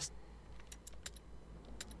 Yes.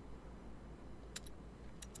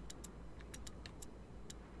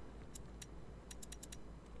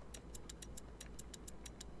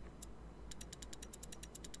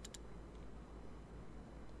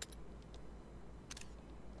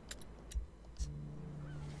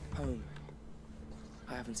 Home.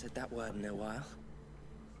 I haven't said that word in a while.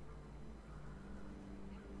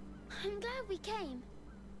 I'm glad we came.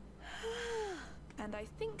 And I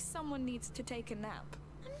think someone needs to take a nap.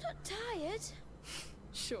 I'm not tired.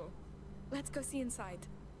 Sure. Let's go see inside.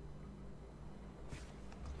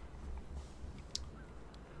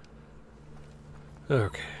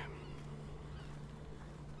 Okay.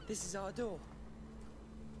 This is our door.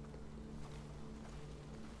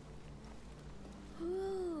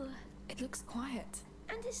 Ooh. It looks quiet.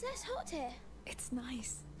 And it's less hot here. It's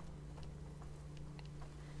nice.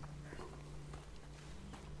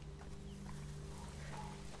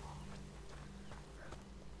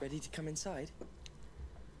 Ready to come inside?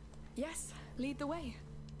 Yes, lead the way.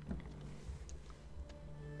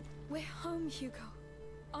 We're home, Hugo.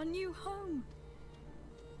 Our new home.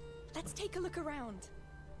 Let's take a look around.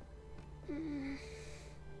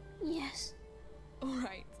 Yes. All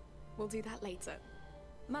right. We'll do that later.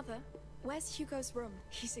 Mother, where's Hugo's room?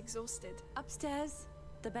 He's exhausted. Upstairs.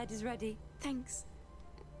 The bed is ready. Thanks.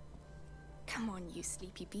 Come on, you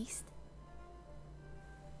sleepy beast.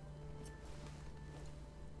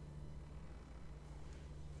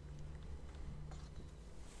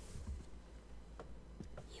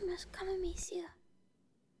 You must come, Amicia.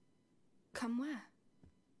 Come where?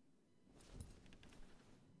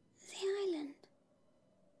 The island.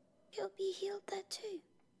 You'll be healed there too.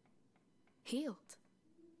 Healed?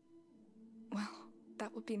 Well,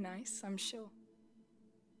 that would be nice, I'm sure.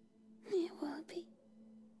 It will be.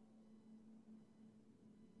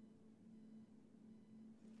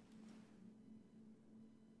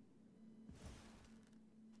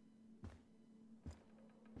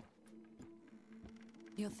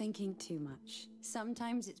 You're thinking too much.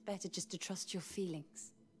 Sometimes it's better just to trust your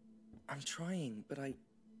feelings. I'm trying, but I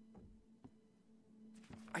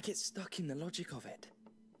get stuck in the logic of it.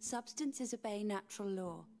 Substances obey natural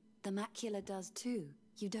law. The macula does too.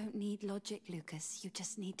 You don't need logic, Lucas. You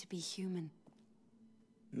just need to be human.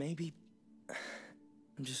 Maybe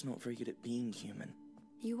I'm just not very good at being human.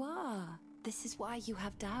 You are. This is why you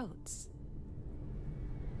have doubts.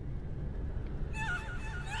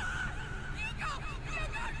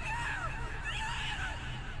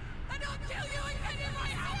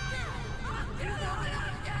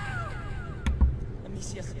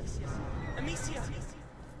 Amicia! Amicia!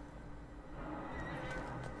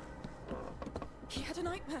 He had a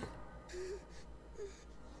nightmare.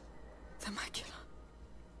 The macula.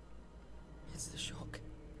 It's the shock.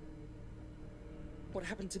 What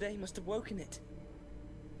happened today must have woken it.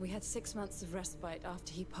 We had 6 months of respite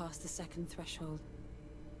after he passed the second threshold.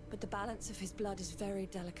 But the balance of his blood is very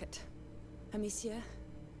delicate. Amicia,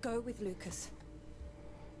 go with Lucas.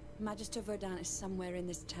 Magister Vaudin is somewhere in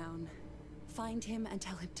this town. Find him and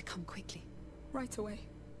tell him to come quickly. Right away.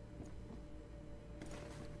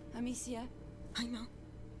 Amicia? I know.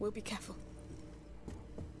 We'll be careful.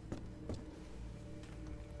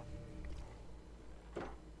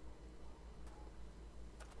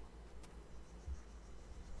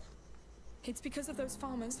 It's because of those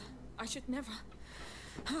farmers. I should never.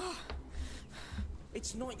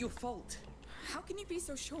 It's not your fault. How can you be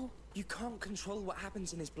so sure? You can't control what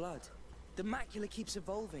happens in his blood. The macula keeps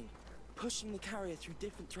evolving, pushing the carrier through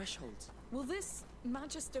different thresholds. Will this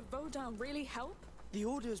Magister Vaudin really help? The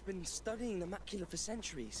Order has been studying the macula for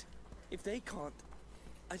centuries. If they can't,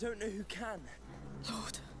 I don't know who can.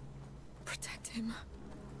 Lord, protect him.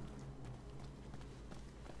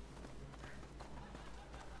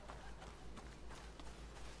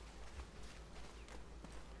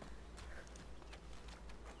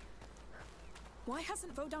 Why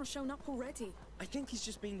hasn't Vaudin shown up already? I think he's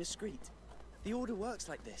just being discreet. The Order works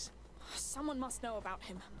like this. Someone must know about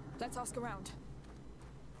him. Let's ask around.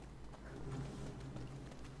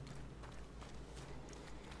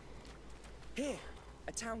 Here,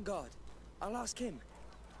 a town guard. I'll ask him.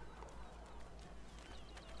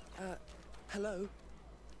 Hello?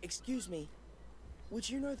 Excuse me. Would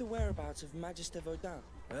you know the whereabouts of Magister Vaudin?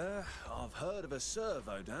 I've heard of a Sir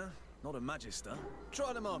Vaudin, not a Magister.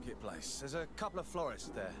 Try the marketplace. There's a couple of florists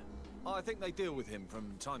there. I think they deal with him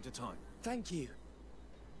from time to time. Thank you.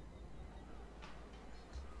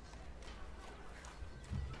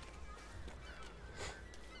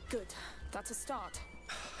 Good. That's a start.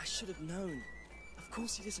 I should have known. Of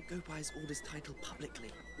course he doesn't go by his order's title publicly.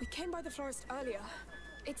 We came by the florist earlier.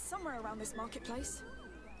 It's somewhere around this marketplace.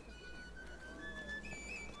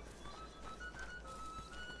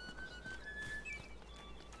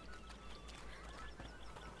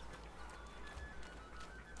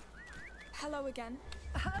 Hello again.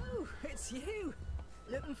 Oh, it's you.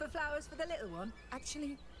 Looking for flowers for the little one?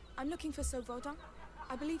 Actually, I'm looking for Sir Vaudin.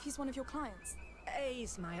 I believe he's one of your clients.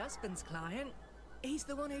 He's my husband's client. He's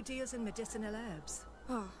the one who deals in medicinal herbs.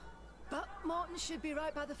 Oh. But Martin should be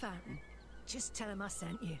right by the fountain. Just tell him I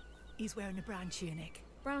sent you. He's wearing a brown tunic.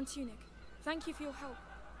 Brown tunic. Thank you for your help.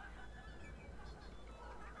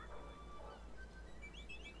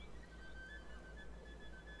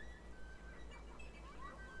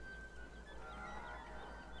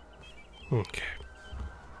 Okay.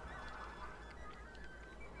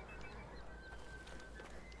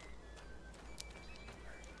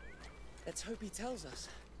 Let's hope he tells us.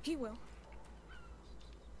 He will.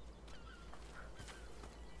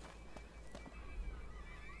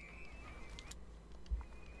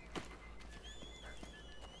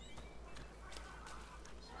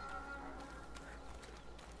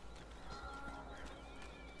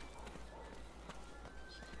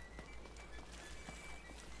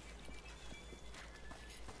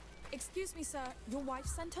 Excuse me, sir. Your wife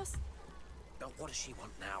sent us? Oh, what does she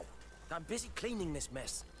want now? I'm busy cleaning this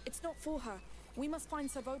mess. It's not for her. We must find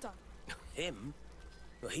Savoda. Him?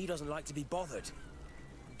 Well, he doesn't like to be bothered.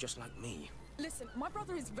 Just like me. Listen, my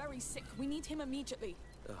brother is very sick. We need him immediately.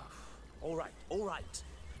 All right, all right.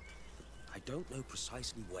 I don't know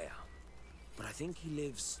precisely where, but I think he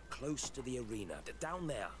lives close to the arena, down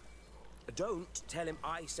there. Don't tell him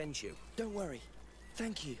I sent you. Don't worry.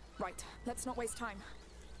 Thank you. Right, let's not waste time.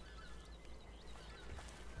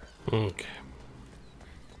 Okay.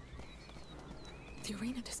 The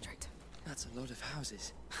arena district. That's a lot of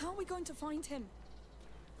houses. How are we going to find him?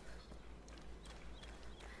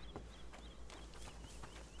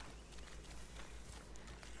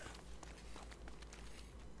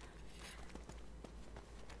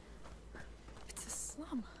 It's a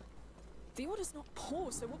slum. The Order's not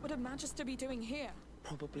poor, so what would a Magister be doing here?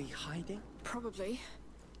 Probably hiding? Probably.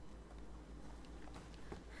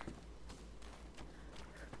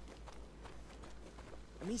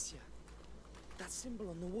 Amicia, that symbol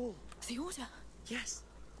on the wall. The Order? Yes,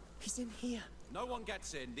 he's in here. No one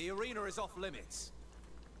gets in. The arena is off limits.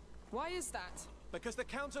 Why is that? Because the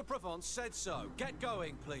Count of Provence said so. Get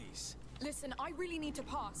going, please. Listen, I really need to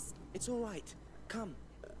pass. It's all right. Come.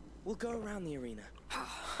 We'll go around the arena.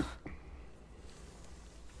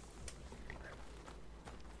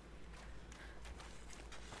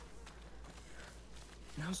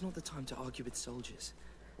 Now's not the time to argue with soldiers.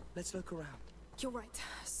 Let's look around. You're right.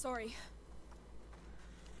 Sorry.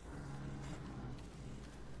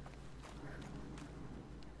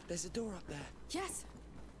 There's a door up there. Yes.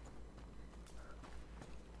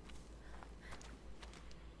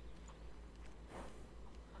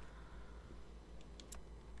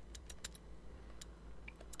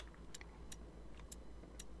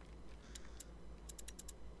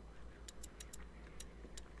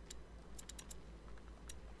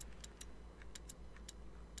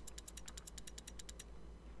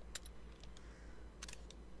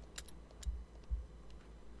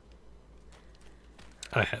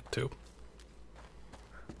 I had to.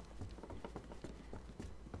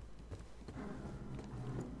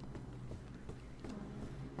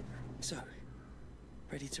 So,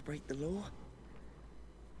 ready to break the law?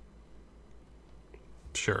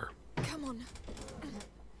 Sure. Come on.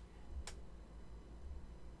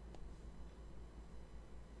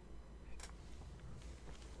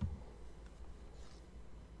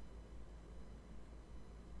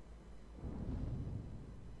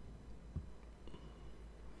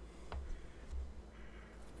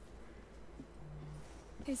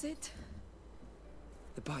 Is it?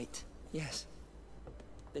 The bite, yes.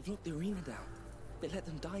 They've locked the arena down. They let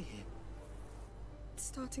them die here. It's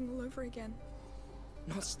starting all over again.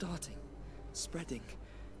 Not starting. Spreading.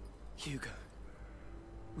 Hugo.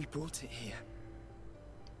 We brought it here.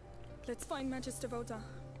 Let's find Magister Voda.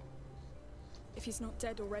 If he's not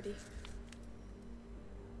dead already.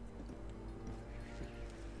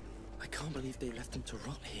 I can't believe they left him to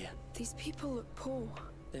rot here. These people look poor.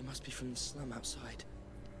 They must be from the slum outside.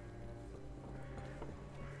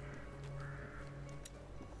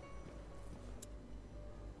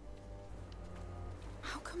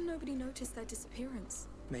 How come nobody noticed their disappearance?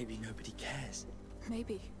 Maybe nobody cares.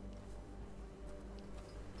 Maybe.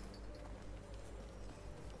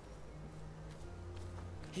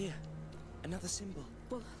 Here, another symbol.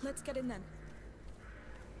 Well, let's get in then.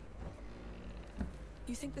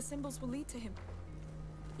 You think the symbols will lead to him?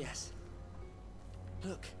 Yes.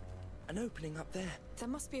 Look, an opening up there. There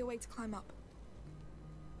must be a way to climb up.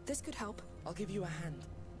 This could help. I'll give you a hand.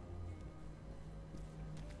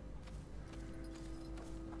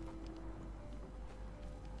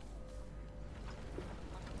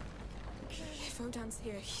 If Odin's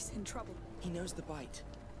here, he's in trouble. He knows the bite.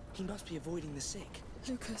 He must be avoiding the sick.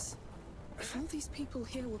 Lucas, if all these people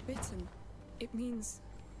here were bitten, it means...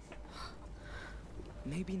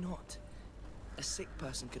 Maybe not. A sick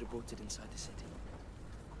person could have brought it inside the city.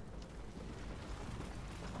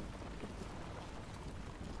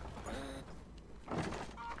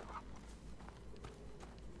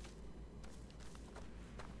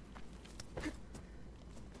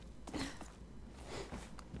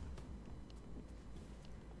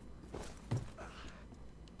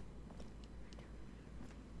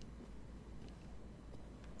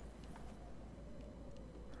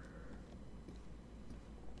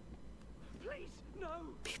 No!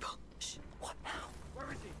 People! Shh! What now?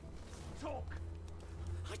 Where is he? Talk!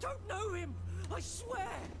 I don't know him! I swear!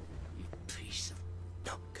 You piece of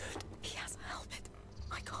not good. He has a helmet.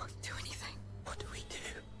 I can't do anything. What do we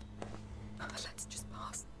do? Let's just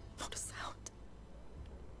pass. Not a sound.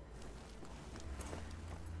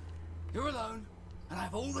 You're alone, and I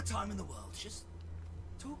have all the time in the world. Just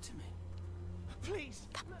talk to me. Please.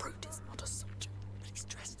 That brute is not a soldier, but he's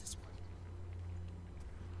dressed as one.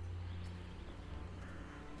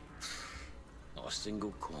 Not a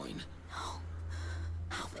single coin. No.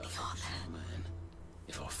 How many are there? Man,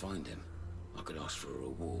 if I find him, I could ask for a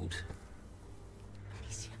reward.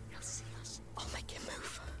 Amicia, he'll see us. I'll make him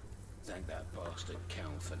move. Thank that bastard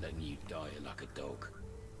Count for letting you die like a dog.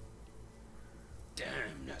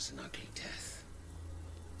 Damn, that's an ugly death.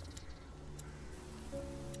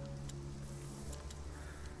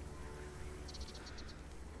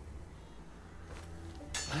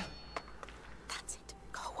 Huh? That's it.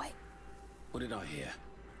 Go away. What did I hear?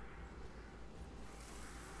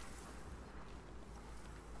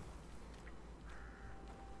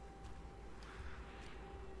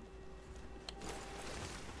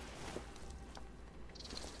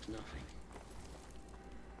 Nothing.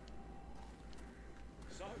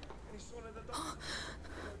 So, any sort of the doctor?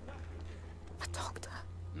 A doctor?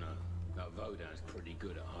 No, that Vodan's pretty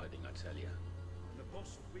good at hiding, I tell you. And the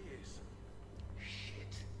boss will be his.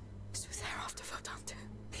 Shit. So they're after Vodan too.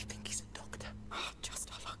 They think he's a doctor. Oh,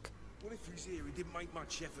 just our luck. What if he's here? He didn't make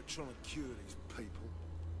much effort trying to cure these people.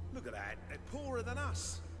 Look at that. They're poorer than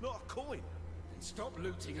us. Not a coin. Then stop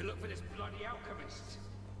looting and look for this bloody alchemist.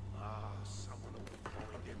 Ah, someone will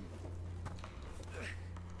find him.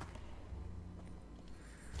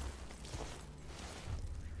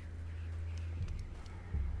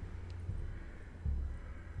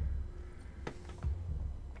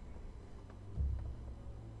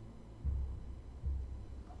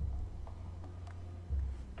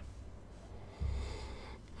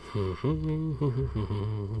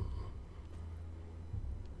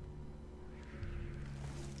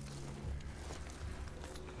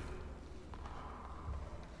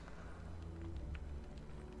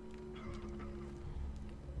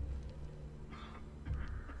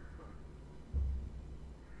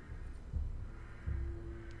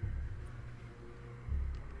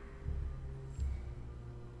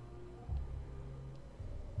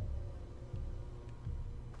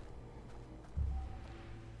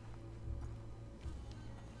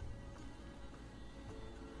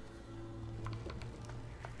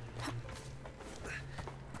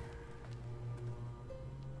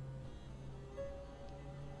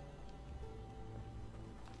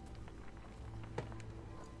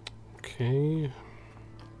 Okay.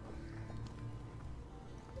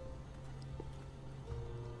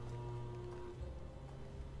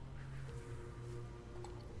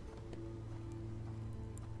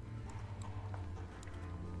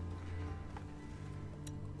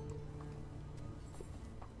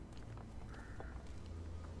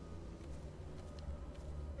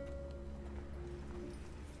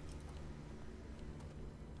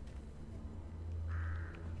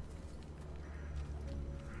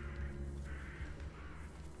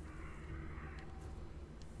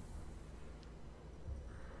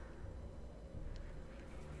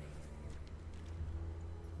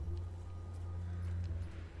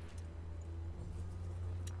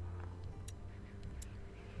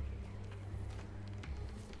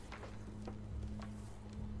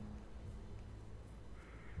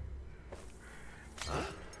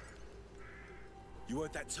 You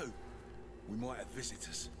heard that too? We might have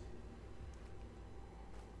visitors.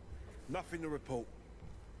 Nothing to report.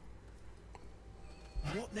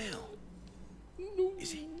 What now?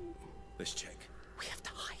 Is he? Let's check. We have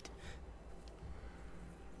to hide.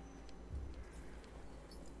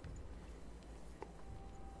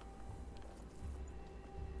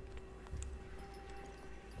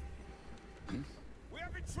 We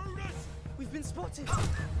have intruders! We've been spotted.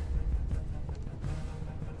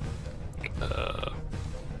 No!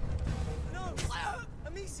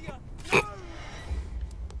 Amicia! No!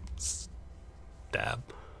 Stab.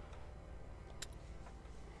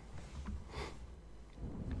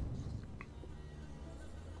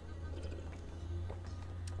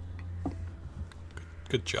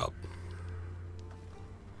 Good job.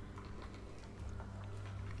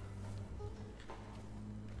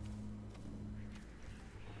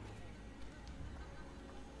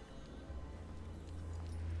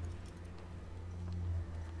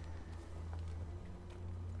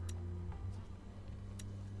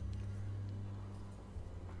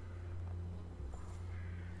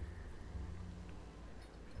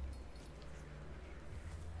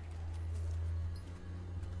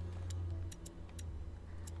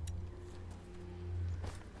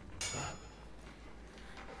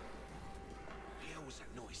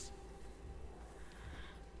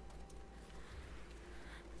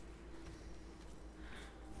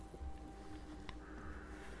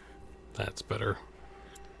 That's better.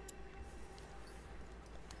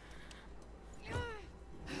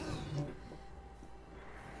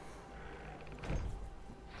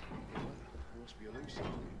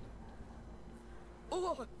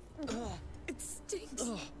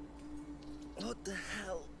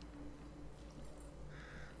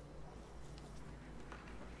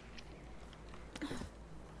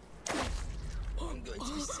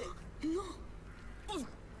 No.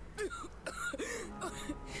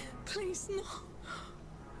 Please, no.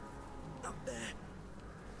 Up there.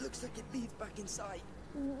 Looks like it leads back inside.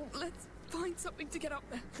 Let's find something to get up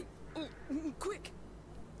there. Oh, quick.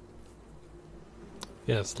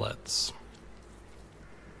 Yes, let's.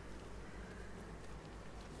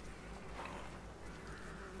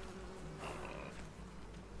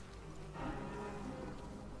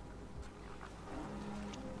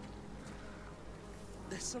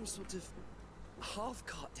 There's some sort of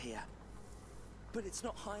half-cart here, but it's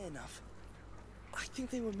not high enough. I think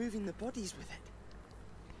they were moving the bodies with it.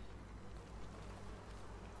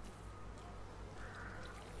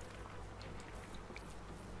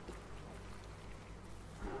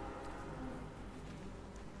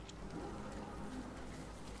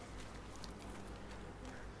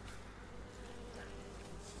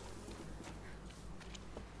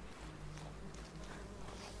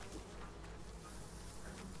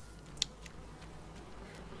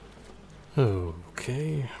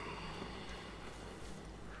 Okay.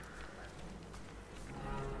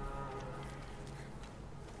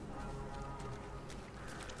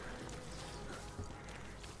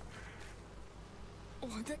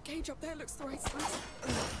 Oh, that cage up there looks the right size.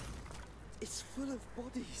 It's full of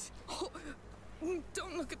bodies. Oh,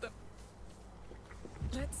 don't look at them.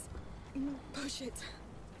 Let's push it.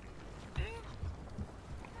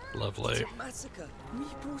 Lovely. It's a massacre. We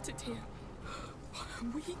brought it here.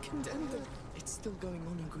 We condemned them. It's still going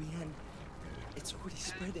on in Grievousgaming. It's already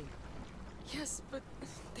spreading. Yes, but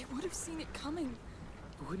they would have seen it coming.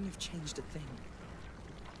 It wouldn't have changed a thing.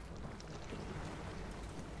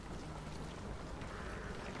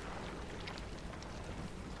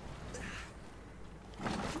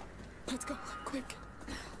 Let's go, quick.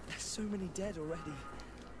 There's so many dead already.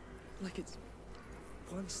 Like it's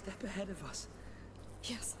one step ahead of us.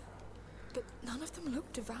 Yes, but none of them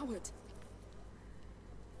look devoured.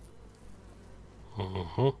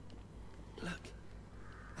 Uh-huh. Look,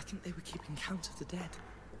 I think they were keeping count of the dead.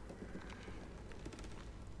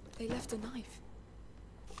 They left a knife.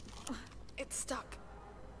 It's stuck.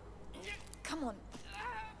 Come on.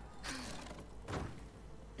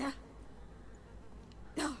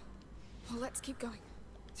 Well, let's keep going.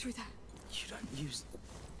 Through there. You don't use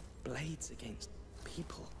blades against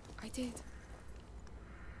people. I did.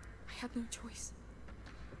 I had no choice.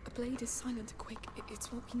 A blade is silent and quick.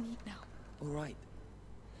 It's what we need now. All right.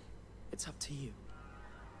 It's up to you.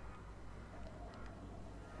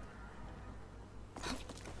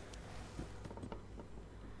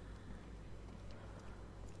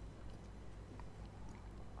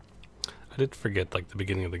 I did forget, like, the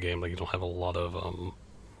beginning of the game, like, you don't have a lot of,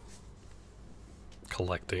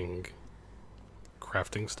 collecting,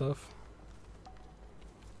 crafting stuff.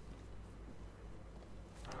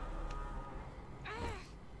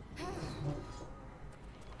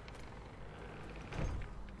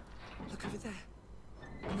 Look over there.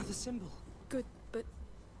 Another symbol. Good, but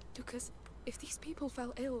Lucas, if these people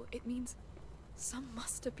fell ill, it means some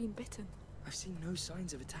must have been bitten. I've seen no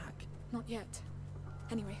signs of attack. Not yet.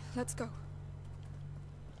 Anyway, let's go.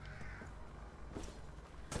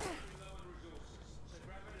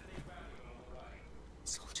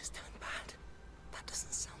 Soldiers turned bad. That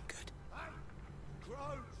doesn't sound good. Hey,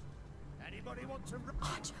 crows! Anybody want to...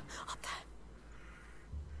 Archer, up there.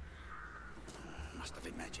 Must have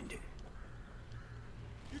imagined it.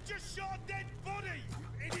 You just shot a dead body,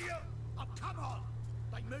 you idiot! Oh, come on!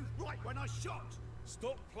 They moved right when I shot!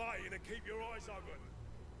 Stop playing and keep your eyes open.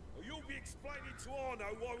 Or you'll be explaining to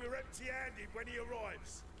Arno why we're empty-handed when he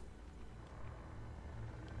arrives.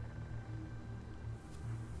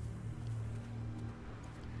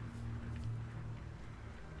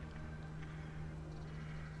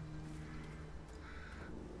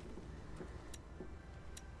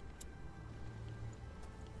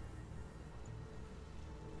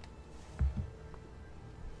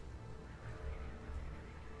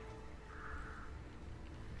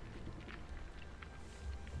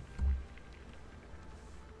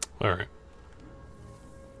 All right.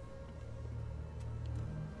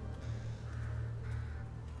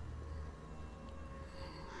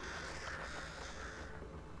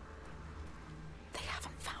 They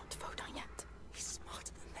haven't found Vodun yet. He's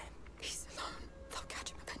smarter than them. He's alone. They'll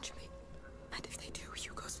catch him eventually. And if they do,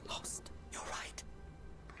 Hugo's lost. You're right.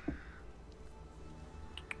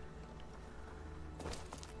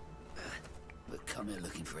 We come here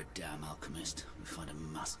looking for a damn alchemist. We find a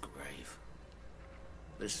mass grave.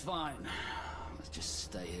 But it's fine. Let's just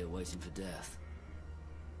stay here waiting for death.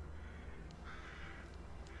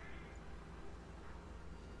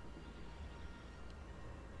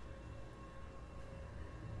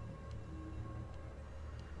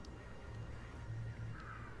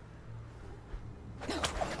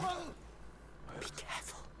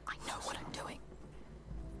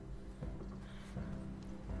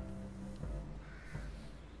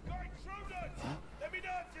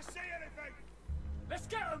 Let's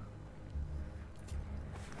get him!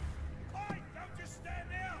 Hey, don't just stand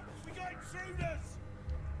there! We got intruders!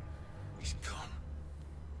 He's gone.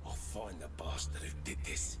 I'll find the bastard who did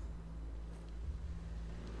this.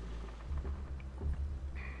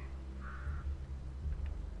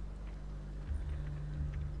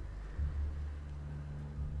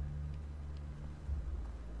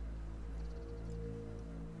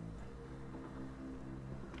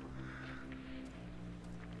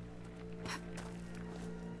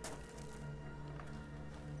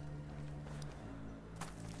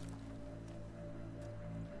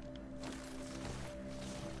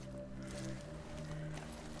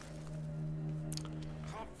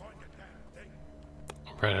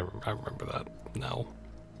 Right, I remember that now.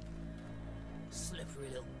 Slippery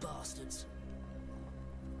little bastards.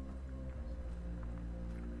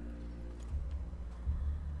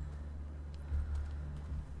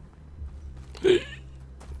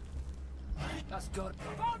 That's good.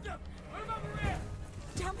 Found him! Move over here!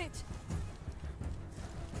 Damn it!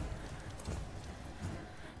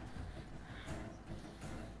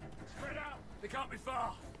 Spread out! They can't be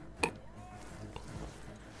far!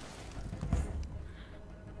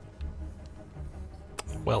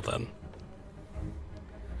 Well then.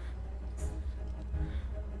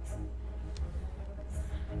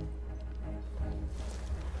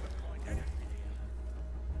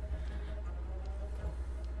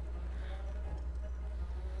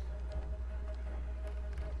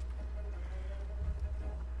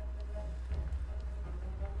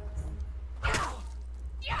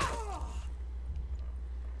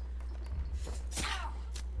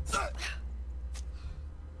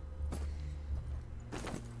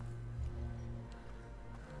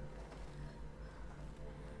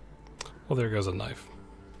 Well, there goes a knife.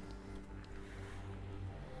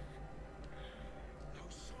 No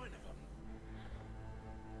sign of him.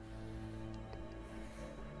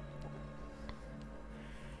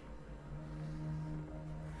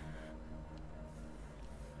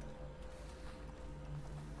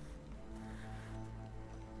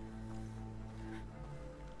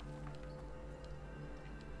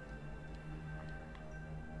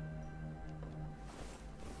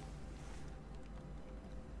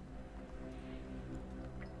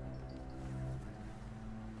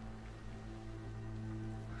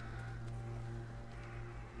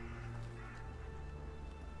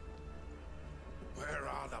 Where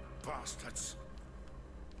are the bastards?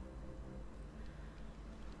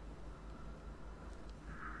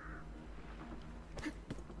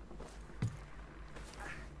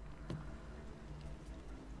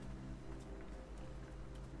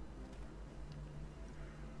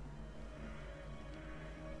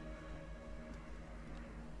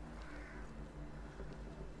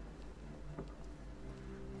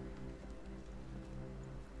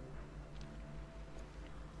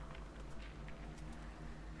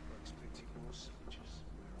 Expecting more soldiers.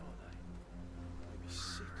 Where are they? Maybe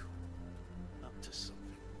sick or up to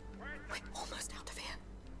something. We're almost out of here.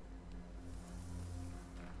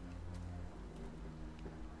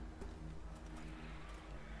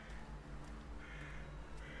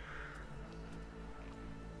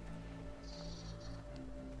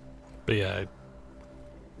 But yeah,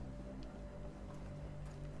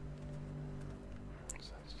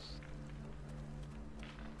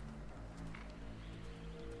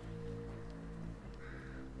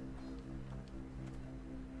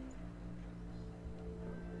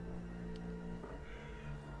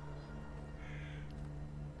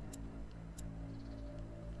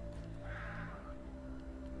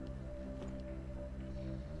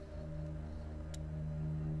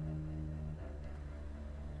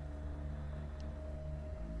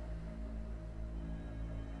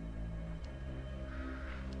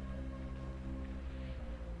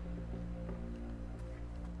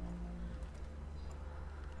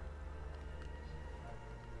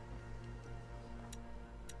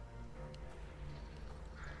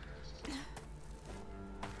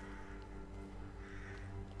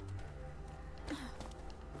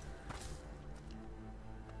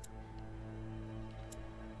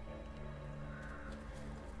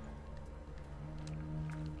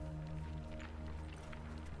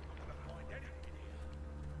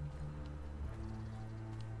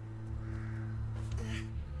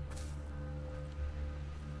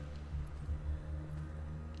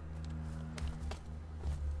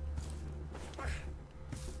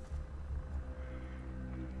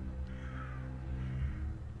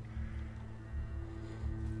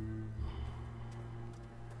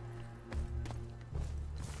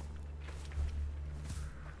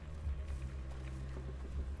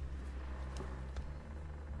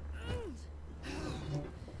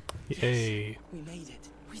 Yay. We made it.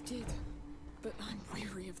 We did. But I'm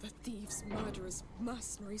weary of the thieves, murderers,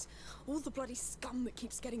 mercenaries, all the bloody scum that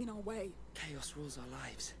keeps getting in our way. Chaos rules our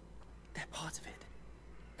lives. They're part of it.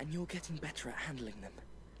 And you're getting better at handling them.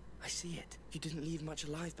 I see it. You didn't leave much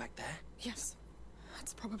alive back there. Yes.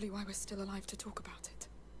 That's probably why we're still alive to talk about it.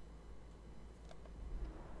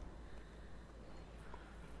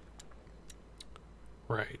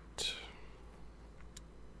 Right.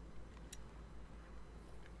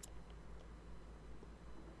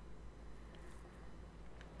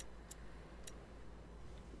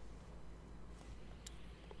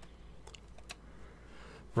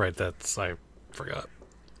 Right, that's, I forgot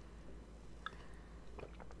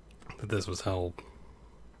that this was how,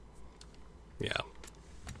 yeah.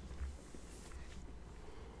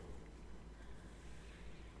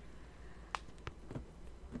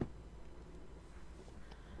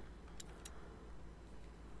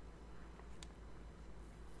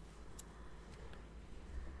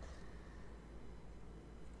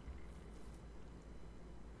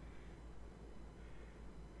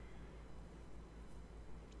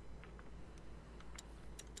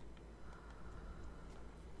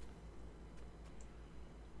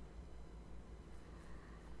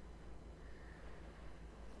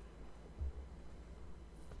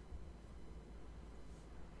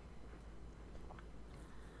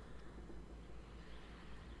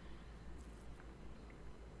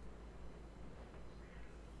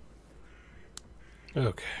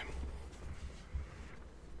 Okay.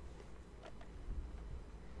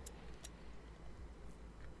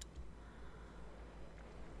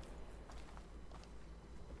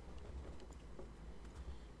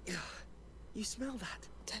 You smell that?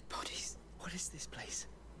 Dead bodies. What is this place?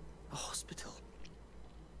 A hospital?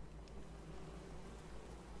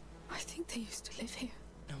 I think they used to live here.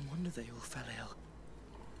 No wonder they all fell ill.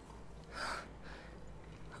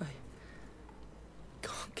 I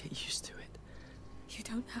can't get used to it. You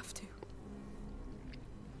don't have to.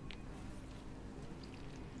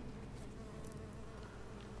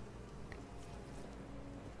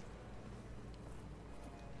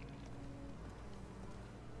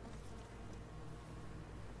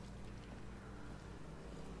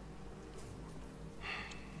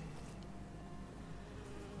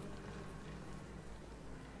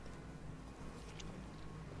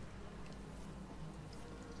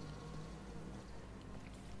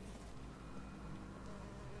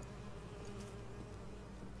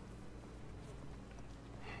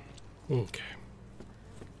 Okay.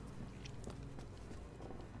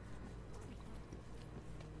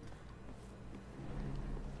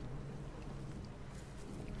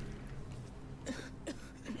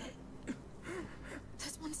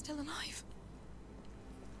 There's one still alive.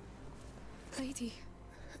 Lady.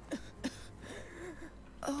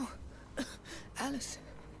 Oh, Alice,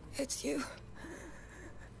 it's you.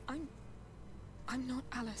 I'm not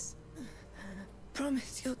Alice.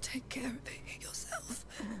 Promise you'll take care of it yourself.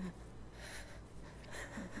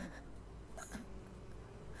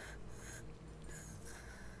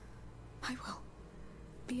 I will.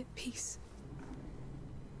 Be at peace.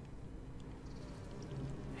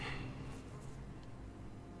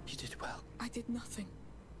 You did well. I did nothing.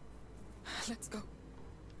 Let's go.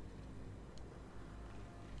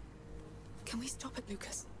 Can we stop it,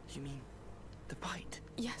 Lucas? You mean the bite?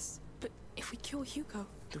 Yes, but if we cure Hugo...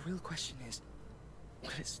 The real question is,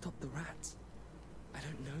 will it stop the rats? I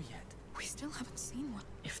don't know yet. We still haven't seen one.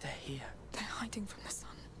 If they're here... They're hiding from the sun.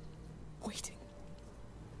 Waiting.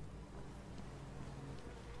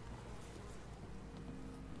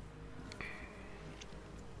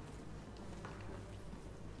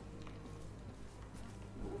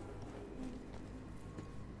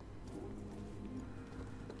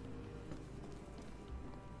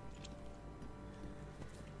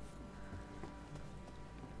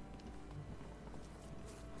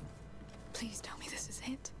 Please tell me this is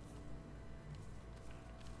it.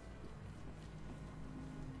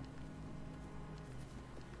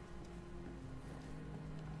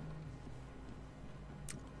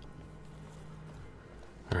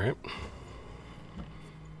 All right.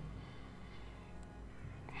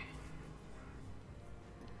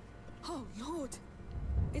 Oh, Lord.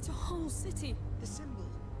 It's a whole city. The symbol.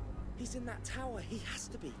 He's in that tower. He has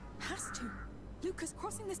to be. Has to. Lucas,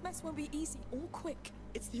 crossing this mess won't be easy or quick.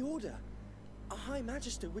 It's the Order. A High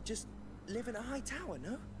Magister would just live in a high tower,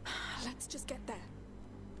 no? Let's just get there.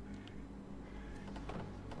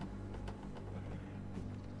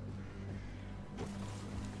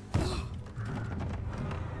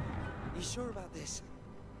 You sure about this?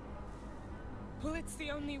 Well, it's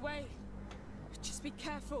the only way. Just be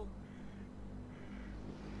careful.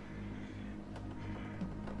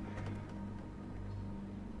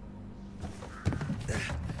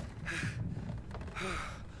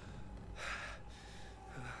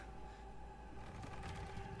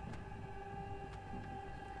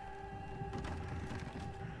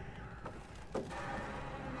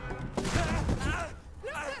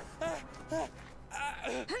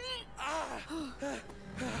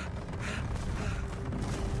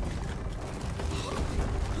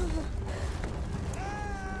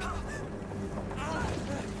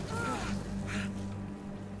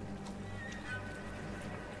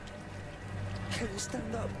 Can you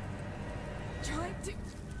stand up? Trying to.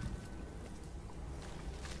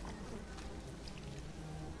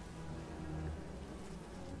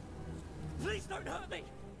 Please don't hurt me!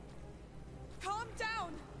 Calm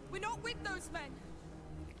down! We're not with those men!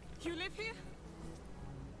 You live here?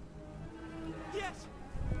 Yes!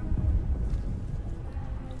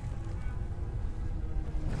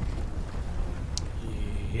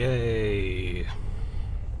 Yay.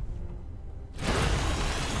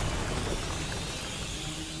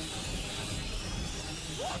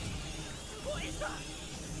 What is that?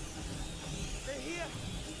 They're here!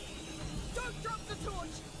 Don't drop the torch!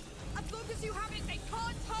 As long as you have it, they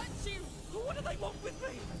can't hurt you! What do they want with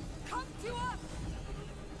me? Come to us!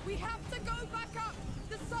 We have to go back up!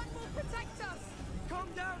 The sun will protect us! Calm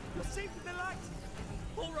down! You're safe with the light!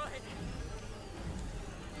 Alright!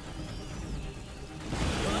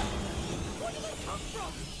 Where do they come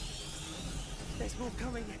from? There's more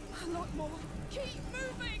coming. A lot more. Keep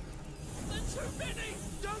moving! There's too many!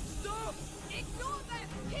 Don't stop! Ignore them!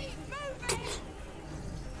 Keep moving!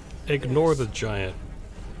 Ignore the giant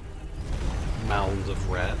mounds of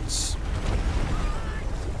rats.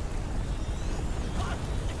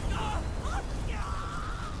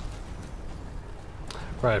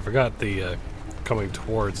 Right, I forgot the coming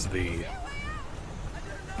towards the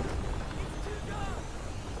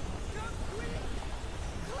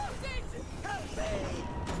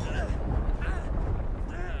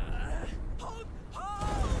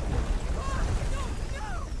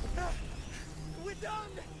We're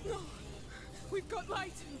done! No! We've got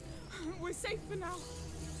light! We're safe for now!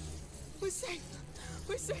 We're safe!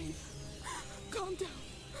 We're safe! Calm down!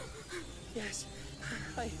 Yes,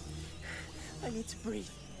 I need to breathe.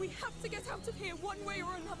 We have to get out of here one way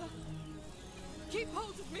or another! Keep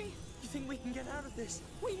hold of me! You think we can get out of this?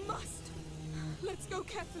 We must! Let's go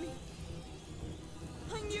carefully.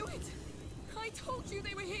 I knew it! I told you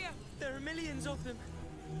they were here! There are millions of them.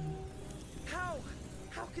 How?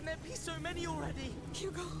 How can there be so many already?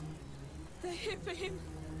 Hugo, they're here for him.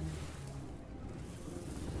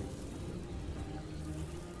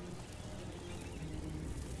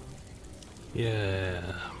 yeah.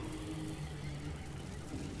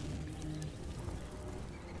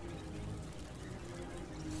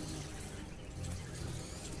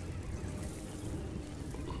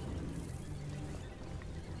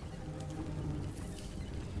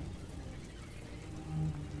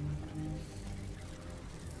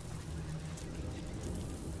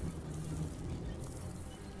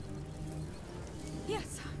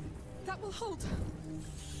 Yes, that will hold.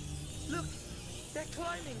 Look, they're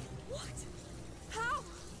climbing. What? How?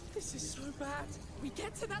 This is so bad. We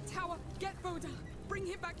get to that tower, get Boda, bring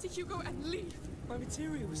him back to Hugo and leave. My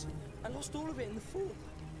materials. I lost all of it in the fall.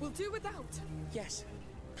 We'll do without. Yes.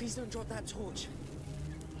 Please don't drop that torch.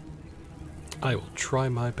 I will try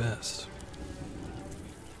my best.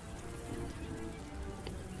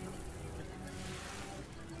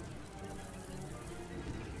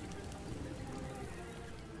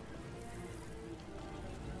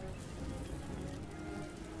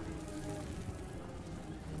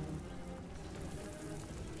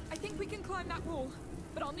 I think we can climb that wall,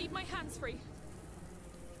 but I'll need my hands free.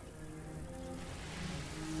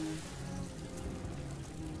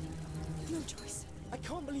 No choice. I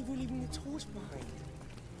can't believe we're leaving the torch behind.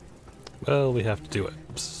 Well, we have to do it,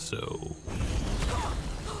 so...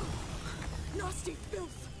 Nasty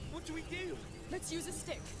filth! What do we do? Let's use a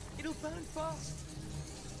stick. It'll burn fast.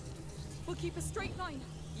 We'll keep a straight line.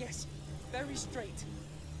 Yes, very straight.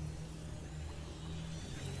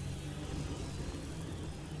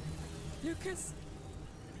 Lucas,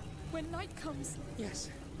 when night comes... Yes.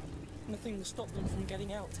 Nothing will stop them from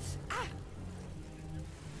getting out. Ah!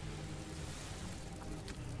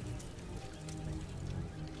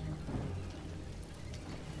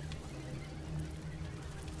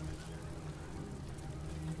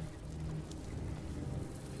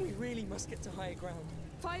 We really must get to higher ground.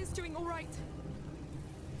 Fire's doing all right.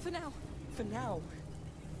 For now. For now.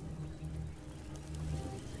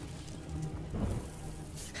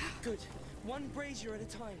 Good. One brazier at a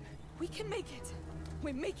time. We can make it.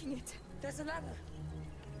 We're making it. There's a ladder.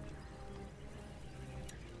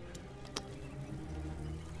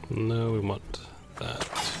 No, we want that.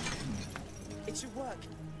 It should work.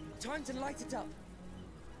 Time to light it up.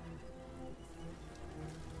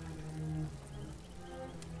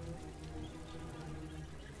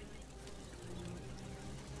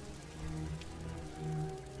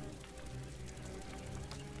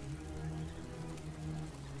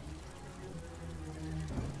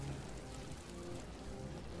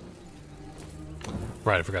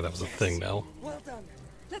 Right, I forgot that was a thing now. Well done.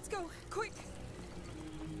 Let's go, quick.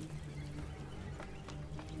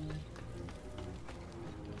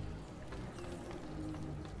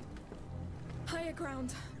 Higher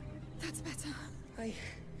ground. That's better. I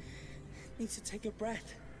need to take a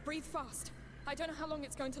breath. Breathe fast. I don't know how long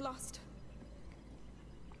it's going to last.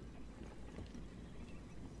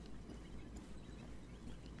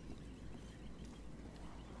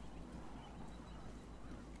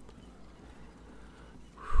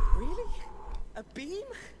 Really? A beam?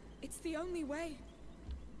 It's the only way.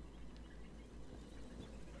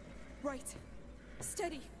 Right.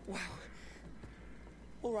 Steady. Wow.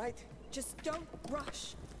 All right. Just don't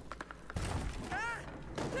rush. Ah!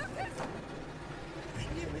 Lucas! I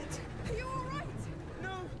knew it. Are you all right?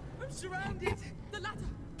 No, I'm surrounded. The ladder.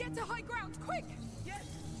 Get to high ground, quick! Yes.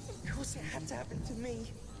 Of course it had to happen to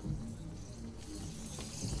me.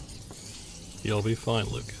 You'll be fine,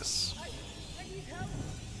 Lucas. I need help.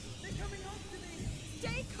 They're coming after me.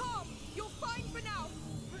 Stay calm. You're fine for now.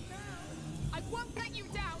 But now... I won't let you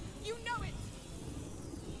down. You know it.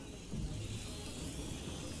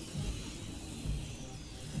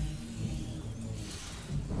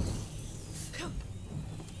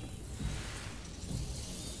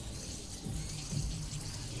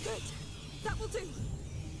 Good. That will do.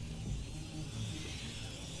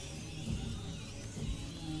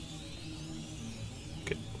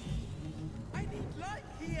 Good. I need light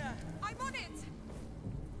here. I'm on it.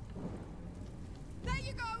 There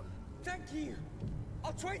you go. Thank you.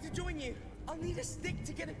 I'll try to join you. I'll need a stick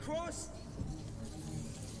to get across.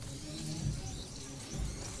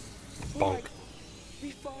 Bonk. All right. Be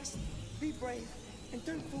fast, be brave, and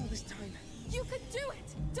don't fall this time. You can do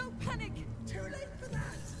it. Don't panic. Too late for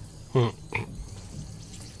that.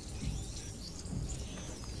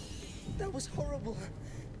 That was horrible.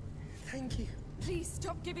 Thank you. Please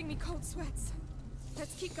stop giving me cold sweats.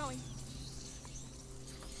 Let's keep going.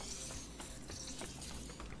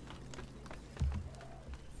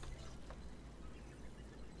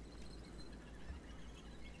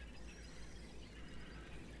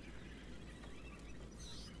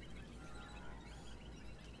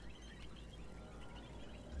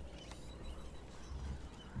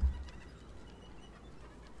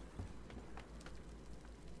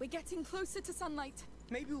 We're getting closer to sunlight.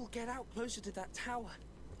 Maybe we'll get out closer to that tower.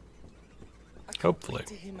 I can't Hopefully. wait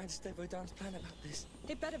to hear Magister Vaudin's plan about this.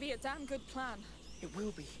 It better be a damn good plan. It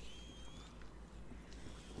will be.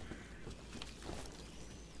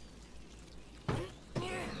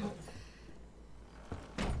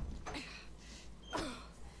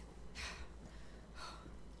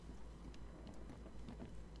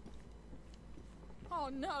 Oh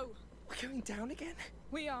no! We're going down again?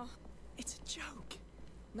 We are. It's a joke.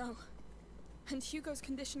 No. And Hugo's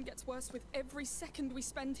condition gets worse with every second we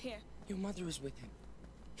spend here. Your mother is with him.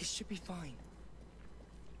 He should be fine.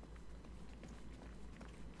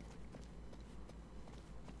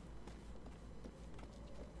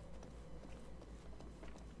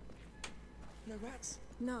 No rats?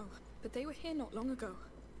 No, but they were here not long ago.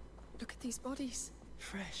 Look at these bodies.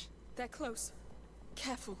 Fresh. They're close.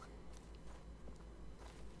 Careful.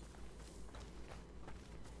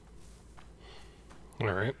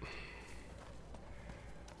 All right.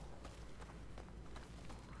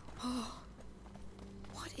 Oh.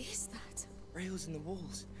 What is that? Rails in the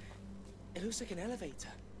walls. It looks like an elevator.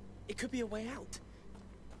 It could be a way out.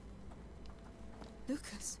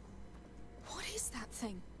 Lucas, what is that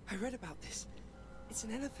thing? I read about this. It's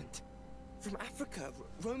an elephant. From Africa.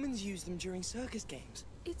 Romans used them during circus games.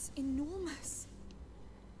 It's enormous.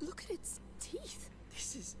 Look at its teeth.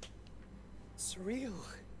 This is... surreal.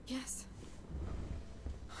 Yes.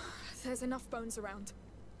 There's enough bones around.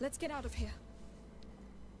 Let's get out of here.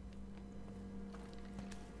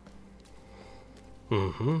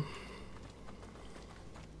 Mm-hmm.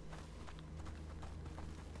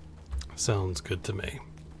 Sounds good to me.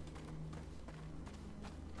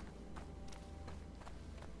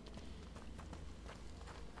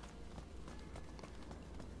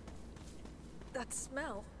 That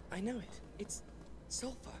smell. I know it. It's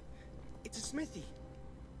sulfur. It's a smithy.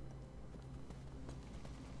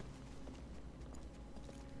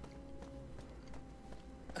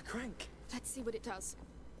 A crank. Let's see what it does.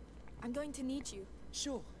 I'm going to need you.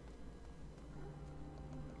 Sure.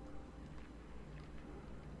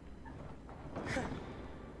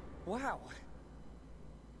 Wow.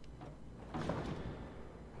 Oh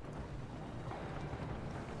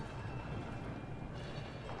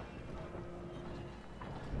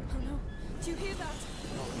no. Do you hear that?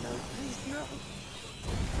 Oh no, please no.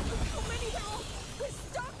 Look how many there are. We're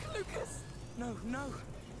stuck, Lucas. No, no.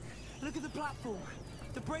 Look at the platform.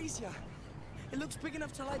 The brazier. It looks big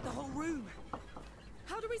enough to light the whole room.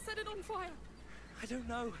 How do we set it on fire? I don't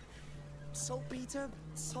know. Saltpeter,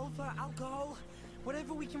 sulfur, alcohol,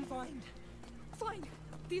 whatever we can find. Fine.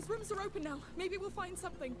 These rooms are open now. Maybe we'll find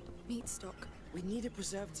something. Meat stock. We need a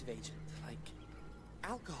preservative agent, like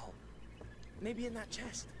alcohol. Maybe in that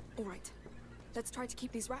chest. All right. Let's try to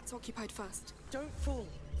keep these rats occupied first. Don't fall.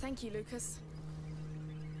 Thank you, Lucas.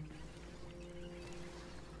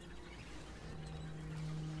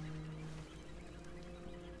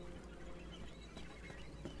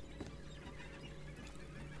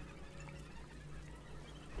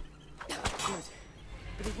 Good.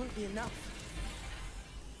 But it won't be enough.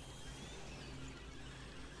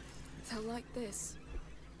 They'll like this.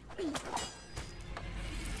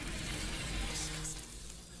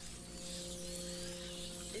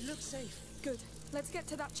 It looks safe. Good. Let's get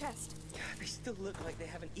to that chest. They still look like they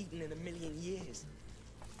haven't eaten in a million years.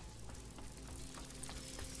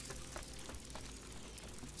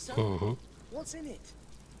 So, what's in it?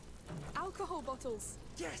 Alcohol bottles.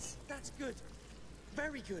 Yes, that's good.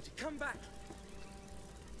 Very good. Come back.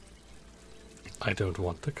 I don't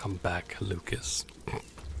want to come back, Lucas.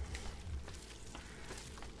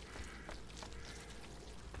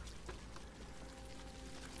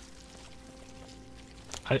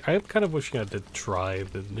 I am kind of wishing I did try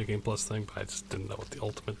the New Game Plus thing, but I just didn't know what the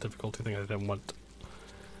ultimate difficulty thing. I didn't want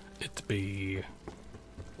it to be...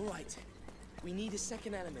 Alright. We need a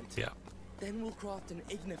second element. Yeah. Then we'll craft an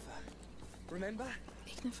ignifer. Remember?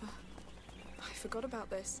 Ignifer. I forgot about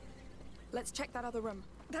this. Let's check that other room.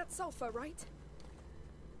 That's sulfur, right?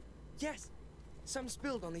 Yes. Some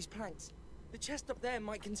spilled on these planks. The chest up there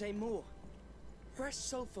might contain more. Fresh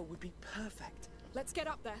sulfur would be perfect. Let's get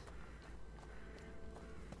up there.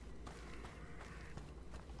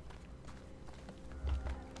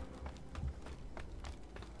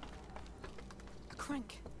 A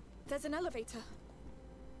crank. There's an elevator.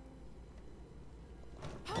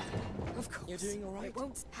 Of course. You're doing all right? It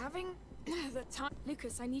won't. Having the time.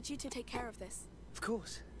 Lucas, I need you to take care of this. Of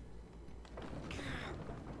course.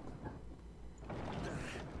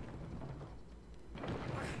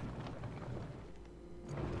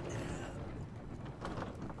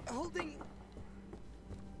 Holding.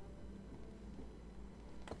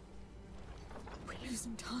 We're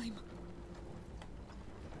losing time.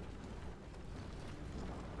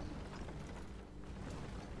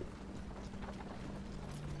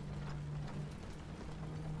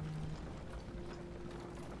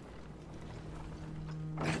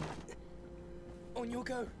 On your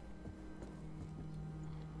go.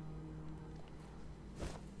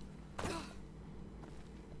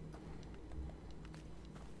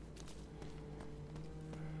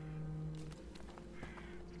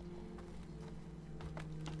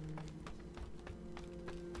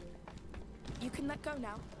 You can let go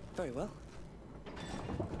now. Very well.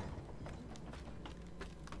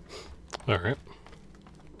 All right.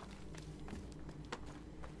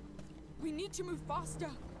 We need to move faster.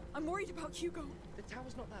 I'm worried about Hugo. The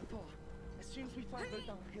tower's not that far. As soon as we find the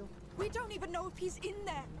downhill. We don't even know if he's in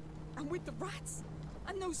there. And with the rats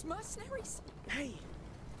and those mercenaries. Hey,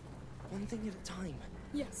 one thing at a time.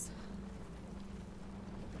 Yes.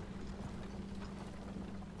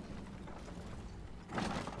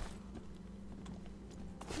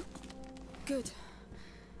 Good.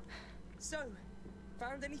 So,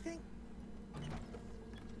 found anything?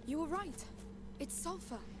 You were right. It's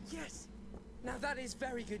sulfur. Yes. Now that is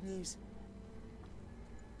very good news.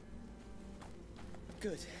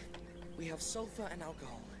 Good. We have sulfur and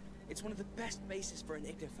alcohol. It's one of the best bases for an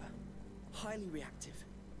ignifer. Highly reactive.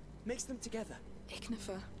 Mix them together.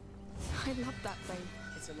 Ignifer. I love that thing.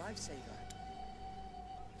 It's a lifesaver.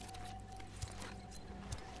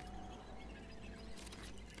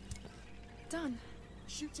 Done.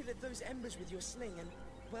 Shoot it at those embers with your sling and,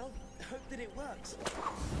 well, hope that it works.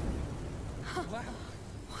 Wow.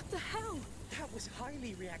 What the hell? That was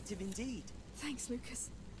highly reactive indeed. Thanks, Lucas.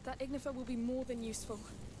 That ignifer will be more than useful.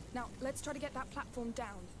 Now, let's try to get that platform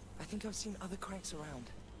down. I think I've seen other cranks around.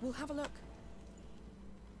 We'll have a look.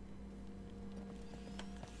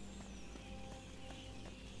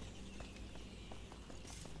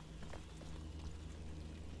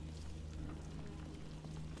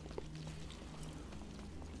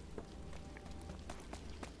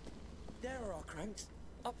 There are our cranks.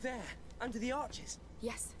 Up there, under the arches.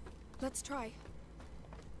 Yes. Let's try.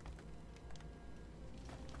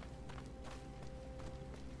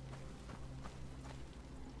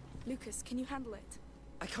 Lucas, can you handle it?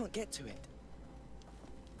 I can't get to it.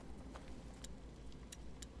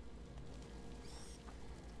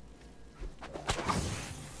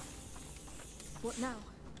 What now?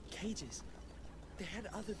 Cages. They had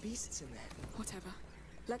other beasts in there. Whatever.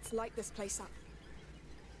 Let's light this place up.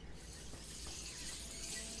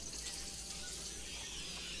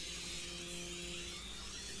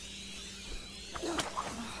 There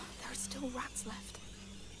are still rats left.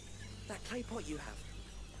 That clay pot you have,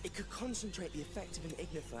 it could concentrate the effect of an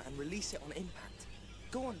ignifer and release it on impact.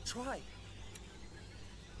 Go on, try.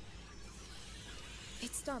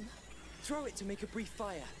 It's done. Throw it to make a brief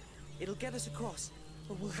fire. It'll get us across,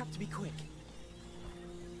 but we'll have to be quick.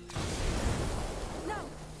 No!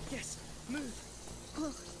 Yes, move.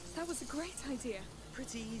 Well, that was a great idea.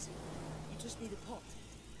 Pretty easy. You just need a pot.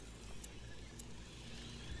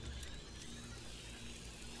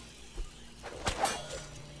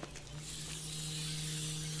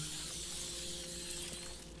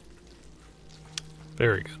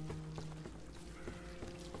 Very good.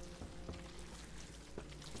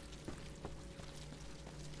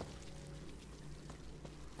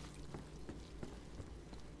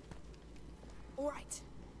 All right,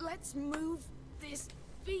 let's move this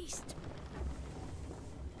beast.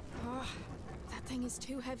 Ah, that thing is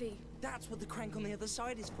too heavy. That's what the crank on the other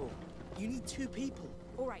side is for. You need 2 people.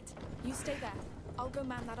 All right, you stay there. I'll go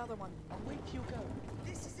man that other one. I'll wait till you go.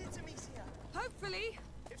 This is it, Amicia. Hopefully.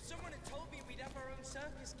 If someone had told me we'd have our own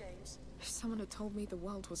circus games. If someone had told me the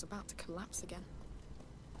world was about to collapse again.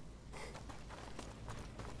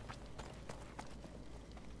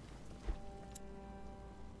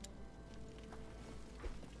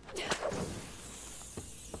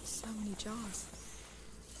 So many jars.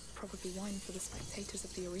 Probably wine for the spectators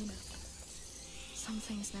of the arena. Some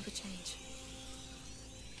things never change.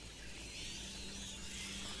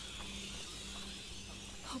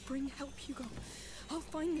 I'll bring help, Hugo. I'll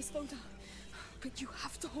find this Voda. But you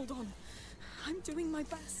have to hold on. I'm doing my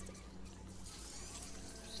best.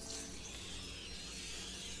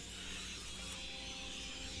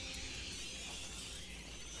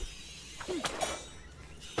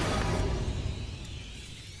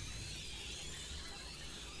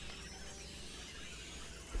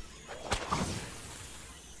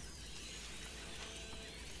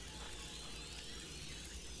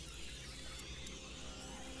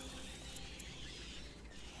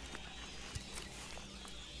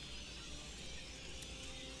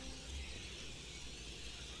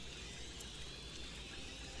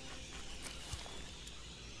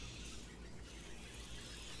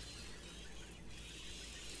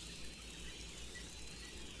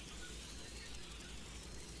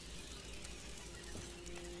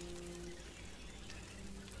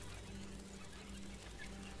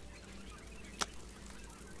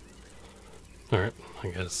 Alright, I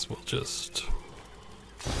guess we'll just...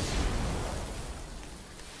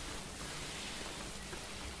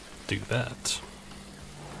 do that.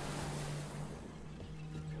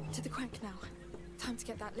 To the crank now. Time to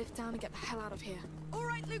get that lift down and get the hell out of here. All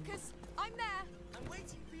right, Lucas. I'm there. I'm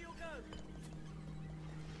waiting for your go.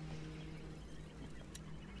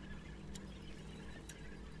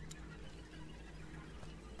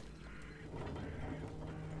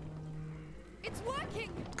 It's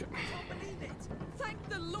working! I can't believe it! Thank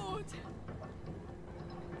the Lord!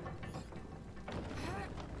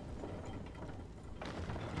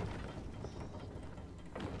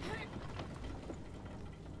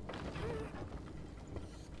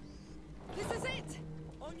 This is it!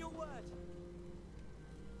 On your word!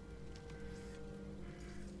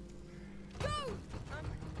 Go!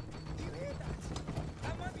 Do you hear that?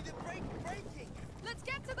 That might be the brake breaking! Let's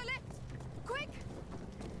get to the lift! Quick!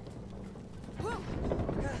 Whoa!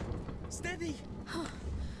 Steady! How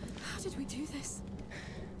did we do this?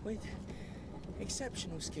 With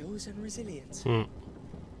exceptional skills and resilience.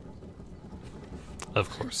 Of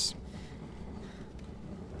course.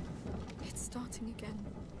 It's starting again.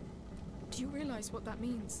 Do you realize what that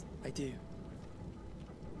means? I do.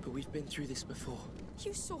 But we've been through this before.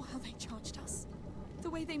 You saw how they charged us. The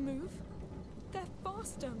way they move. They're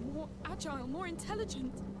faster, more agile, more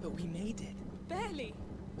intelligent. But we made it. Barely.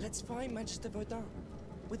 Let's find Magister Vaudin.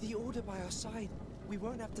 With the Order by our side, we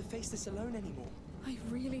won't have to face this alone anymore. I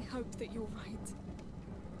really hope that you're right.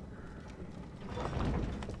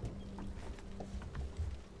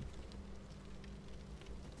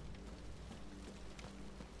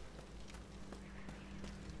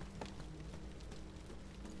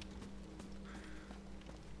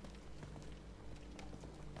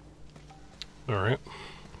 Alright.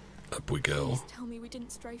 Up we go. Please tell me we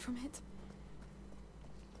didn't stray from it.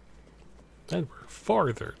 And we're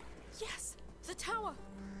farther. Yes! The tower!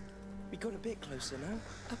 We got a bit closer now.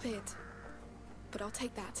 A bit. But I'll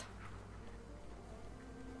take that.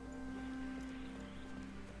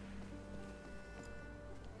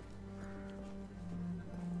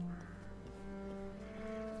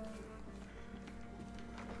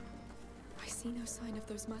 see no sign of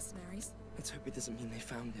those mercenaries. Let's hope it doesn't mean they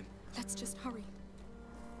found him. Let's just hurry.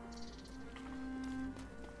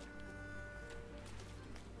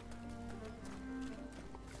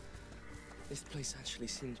 This place actually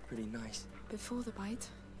seems pretty nice. Before the bite,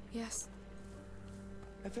 yes.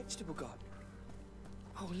 A vegetable garden.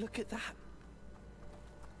 Oh, look at that.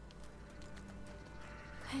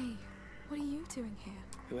 Hey, what are you doing here?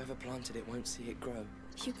 Whoever planted it won't see it grow.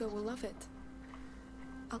 Hugo will love it.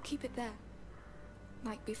 I'll keep it there.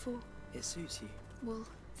 Like before. It suits you. Well,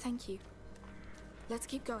 thank you. Let's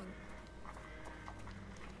keep going.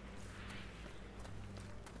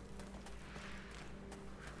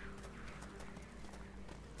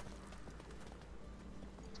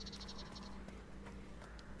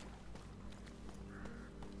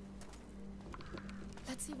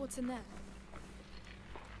 Let's see what's in there.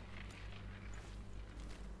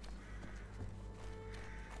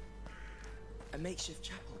 A makeshift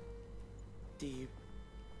chapel. Do you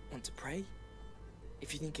want to pray?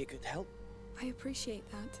 If you think it could help? I appreciate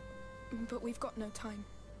that, but we've got no time.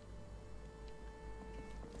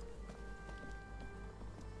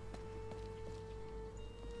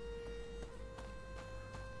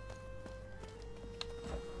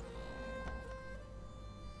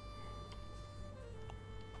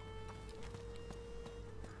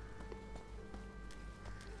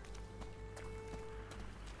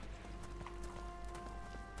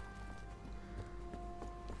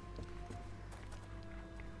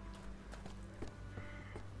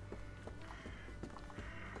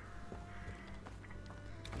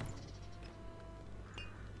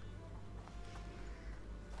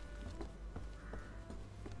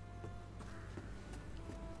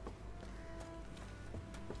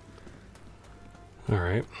 All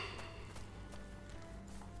right.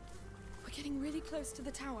 We're getting really close to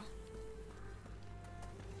the tower.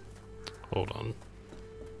 Hold on.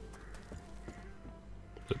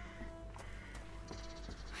 I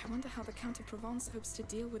wonder how the Count of Provence hopes to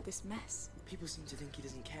deal with this mess. People seem to think he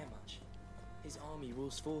doesn't care much. His army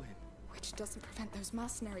rules for him. Which doesn't prevent those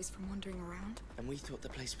mercenaries from wandering around. And we thought the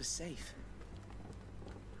place was safe.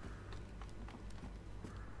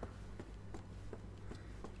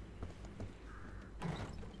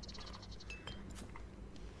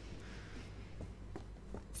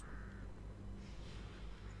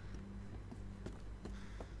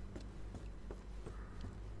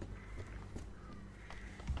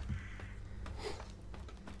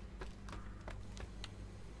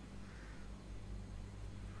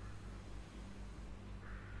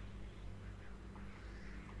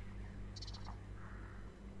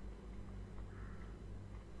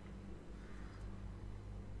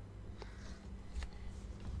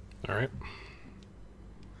 All right.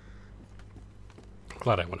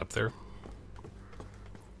 Glad I went up there.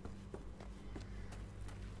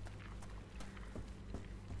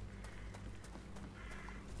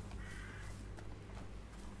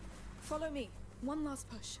 Follow me. One last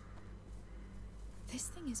push. This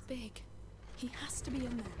thing is big. He has to be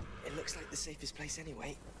in there. It looks like the safest place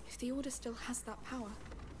anyway. If the Order still has that power,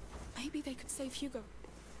 maybe they could save Hugo.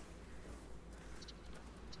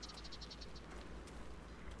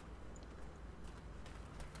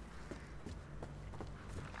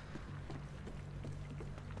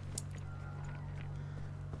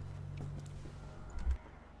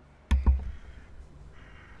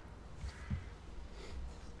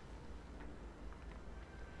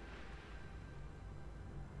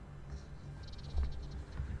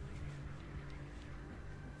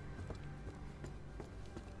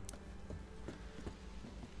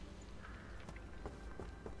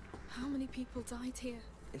 How many people died here?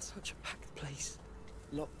 In such a packed place.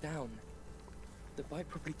 Locked down. The bite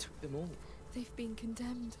probably took them all. They've been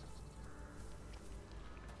condemned.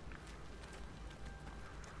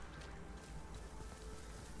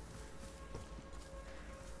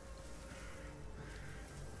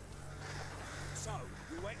 So,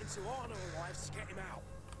 we wait until Arno arrives to get him out.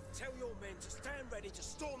 Tell your men to stand ready to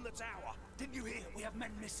storm the tower. Didn't you hear? We have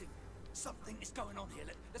men missing. Something is going on here.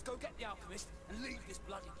 Let's go get the alchemist and leave this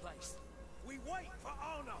bloody place. We wait for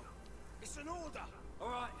Arno. It's an order. All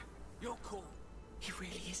right, your call. He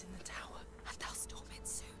really is in the tower. And they'll storm it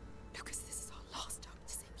soon. Lucas, this is our last hope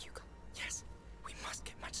to save Hugo. Yes, we must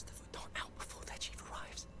get Magister Verdant out before their chief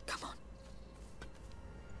arrives. Come on.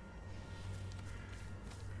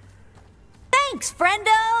 Thanks,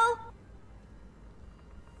 friendo!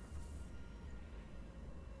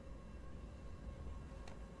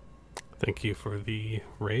 Thank you for the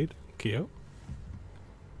raid, Kyo.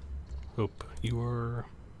 Hope you are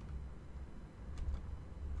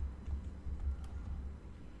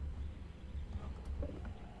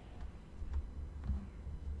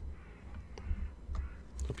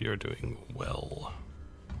Hope you're doing well.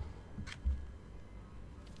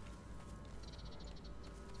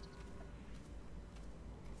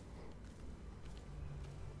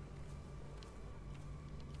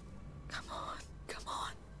 Come on, come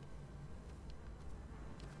on.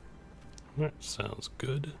 That sounds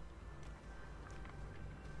good.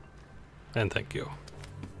 And thank you.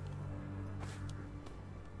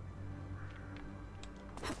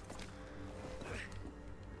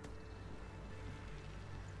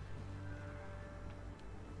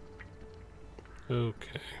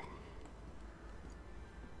 Okay.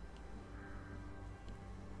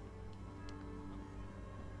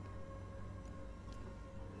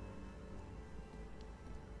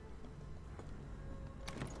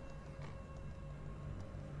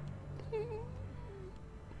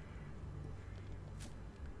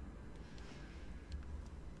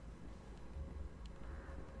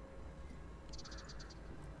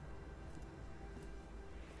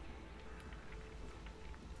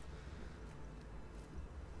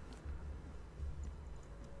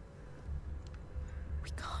 We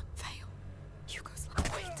can't fail. Hugo's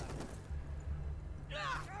like, wait.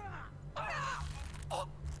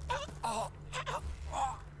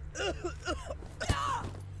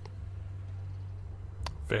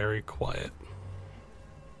 Very quiet.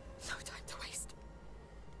 No time to waste.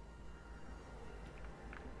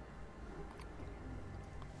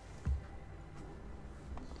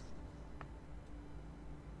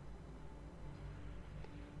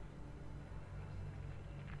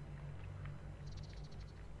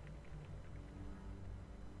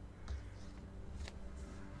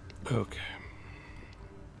 Okay.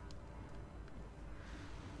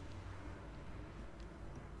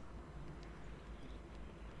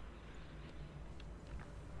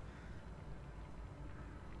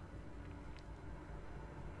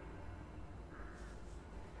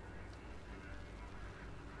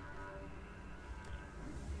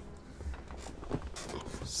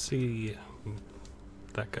 See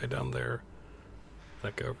that guy down there,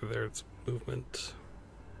 that guy over there, it's movement.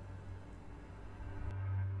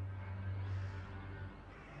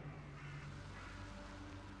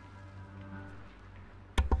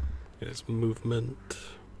 It is movement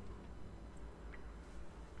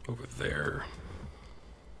over there.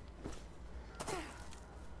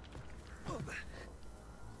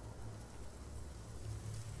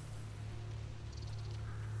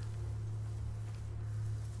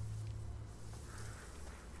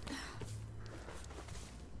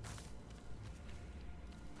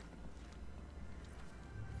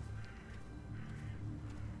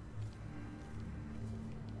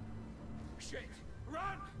 Shit!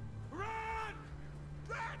 Run! Run!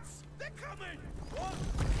 Rats! They're coming! What?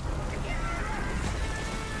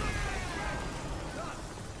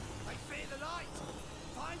 I fear the light!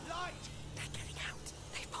 Find light! They're getting out.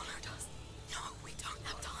 They followed us. No, we don't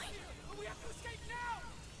have time. We have to escape now!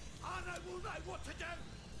 Arno will know what to do!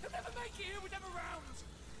 He'll never make it here with them around!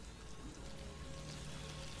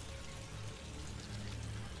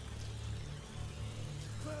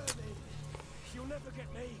 Vermin! You'll never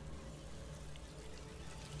get me!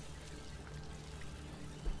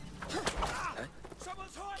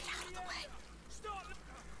 Someone's hiding in the area! Stop!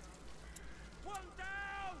 One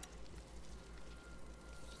down!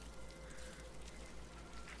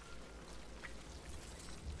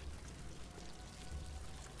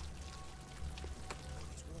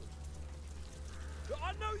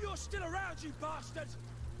 I know you're still around, you bastard!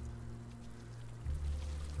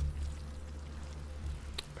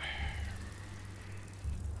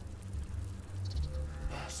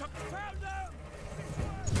 Something found them!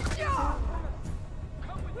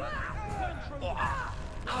 Come with me!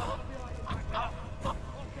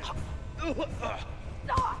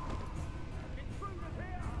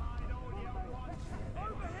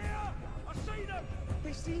 Over here! I see them!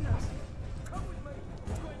 They've seen us! Come with me!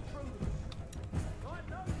 We're going through this! I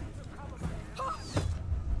know these are coming!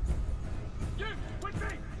 You! With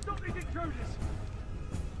me! Stop these intruders!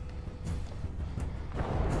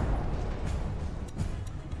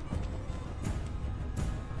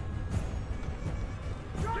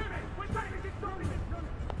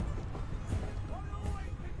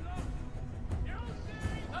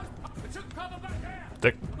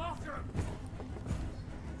 Dick.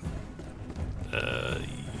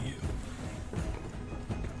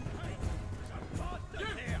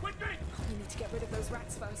 We need to get rid of those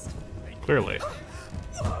rats first. Clearly.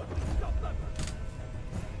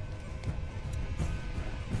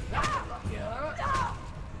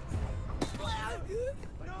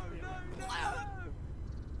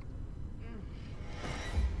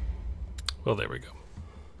 Well, there we go.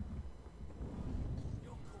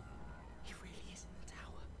 He really is in the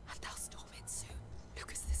tower.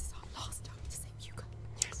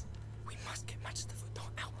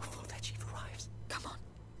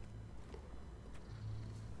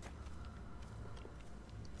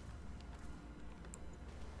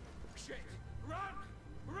 shit! Run!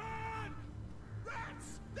 Run!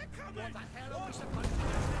 Rats! They're coming! What the hell are we supposed to do?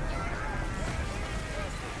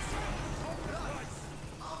 Hold the place!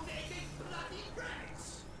 Hold it, you bloody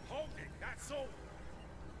rats! Hold it, that's all!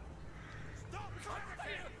 Stop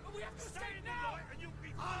attacking! We have to Stay stay in the now! light and you'll be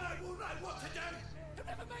I fine! will know what to do! You'll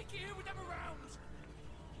never make it here with them around!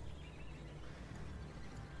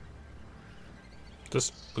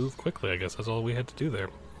 Just move quickly, I guess that's all we had to do there.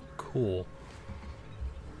 Cool.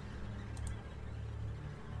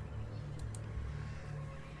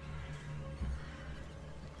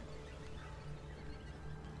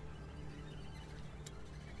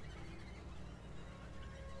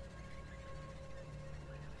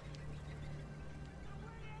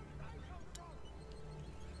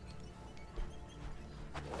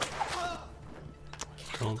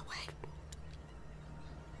 Get out of the way.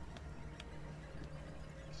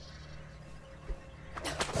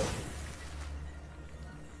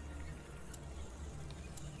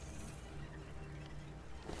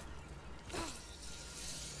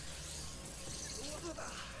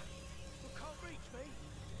 You can't reach me.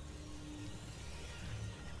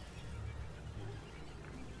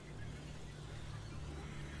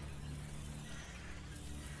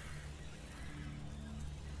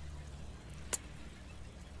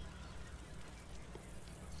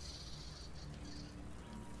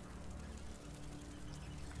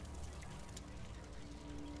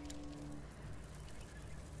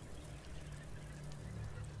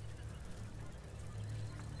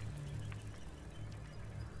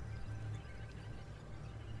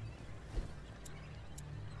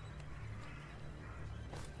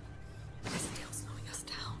 They're still slowing us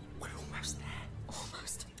down. We're almost there.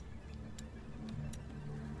 Almost.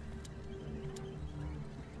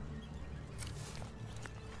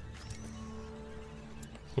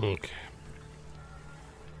 Okay.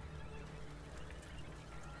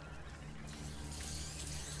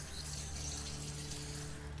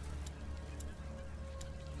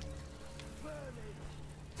 Burning.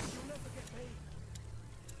 You'll never get me.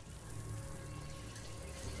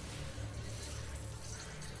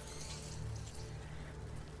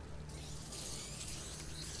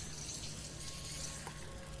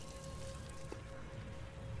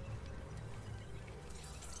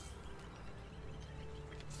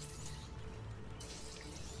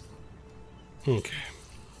 Okay.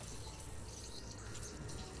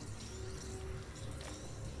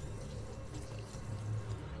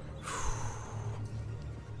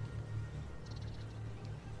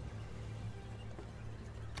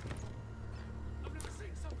 I've never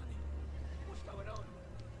seen somebody. What's going on?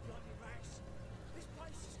 Bloody rats. This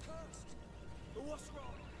place is cursed. But what's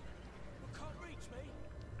wrong? You can't reach me.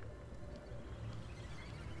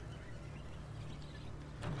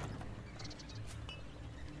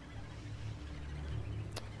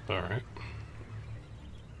 All right.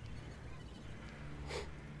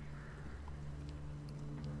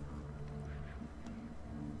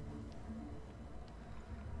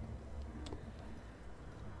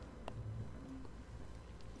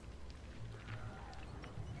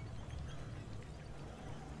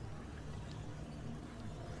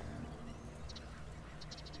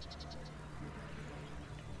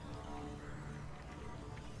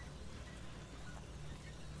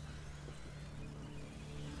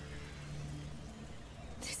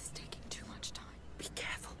 This is taking too much time. Be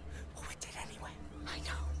careful. What we did anyway. I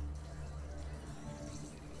know.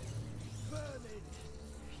 Burning.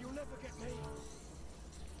 You'll never get me.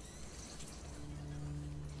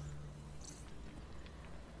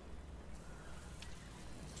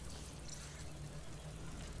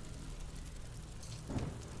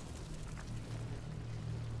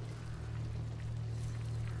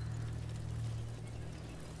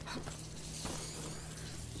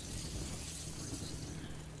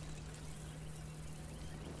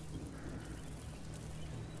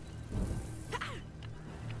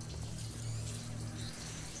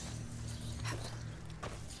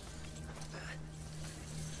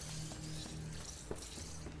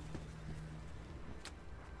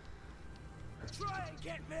 Try and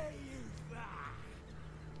get me, you.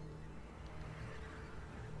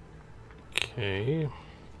 Okay.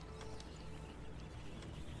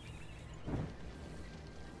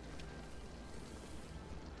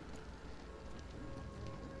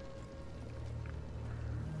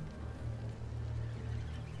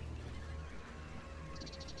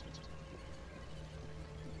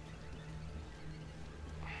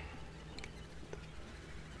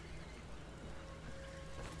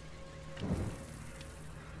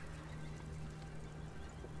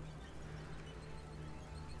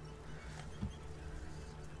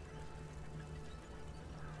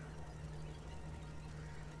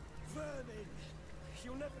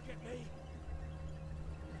 never get me.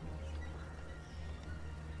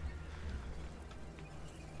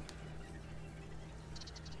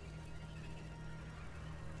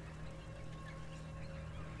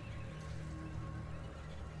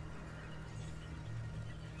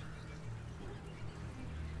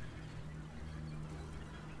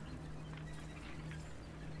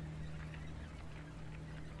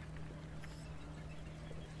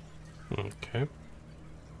 Okay.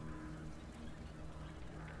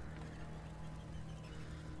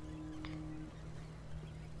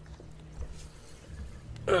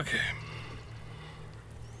 Okay.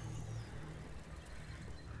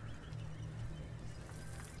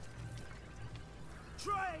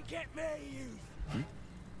 Try and get me, you.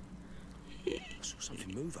 I saw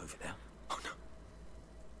something move over there. Oh no.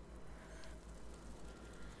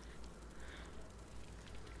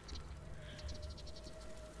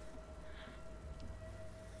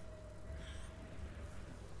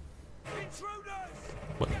 Intruders!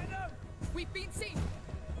 What? Get them! We've been seen.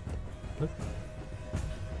 What?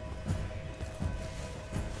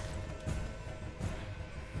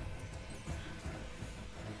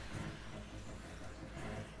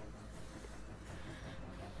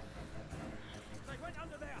 They went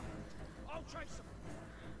under there. I'll trace them.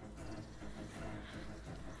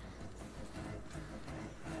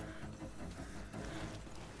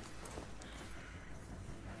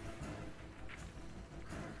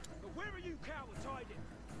 But where are you cowards hiding?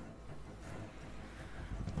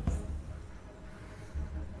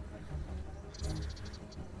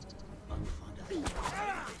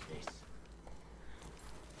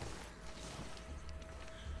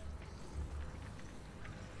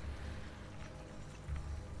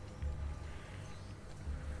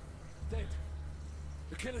 Dead.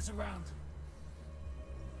 The killer's around.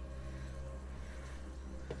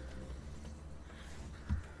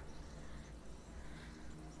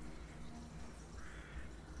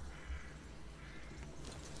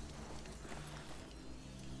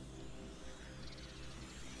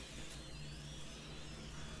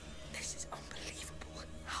 This is unbelievable.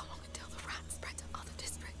 How long until the rats spread to other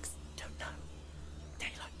districts? Don't know.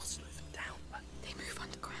 Daylight will slow them down, but They move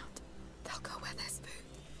underground. They'll go where there's food.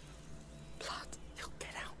 Blood. they'll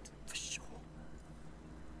get out for sure.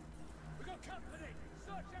 We got company.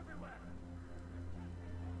 Search everywhere.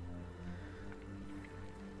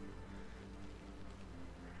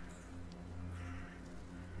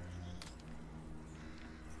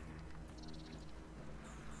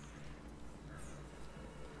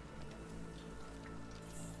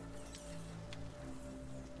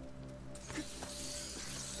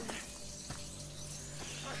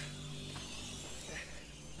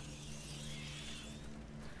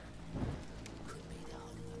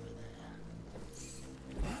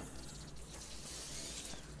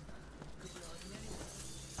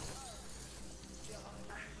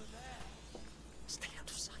 Stay out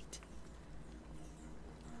of sight.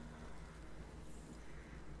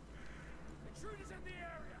 Intruders in the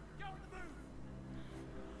area. Go on the move.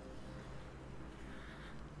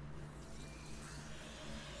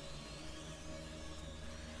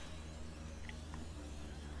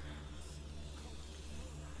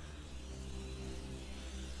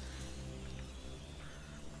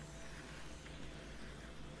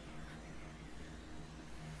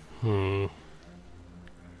 Hmm.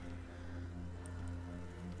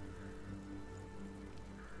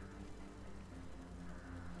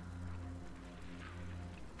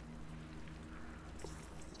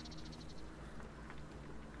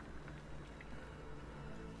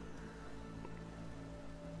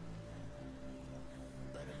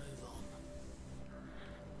 Better move on.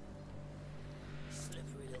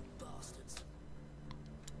 Slippery little bastards.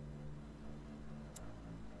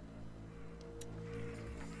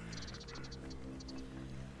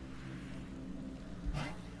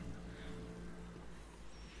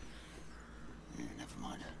 Never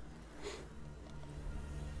mind.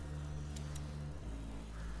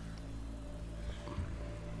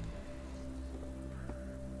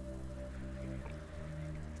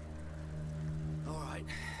 All right,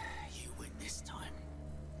 you win this time.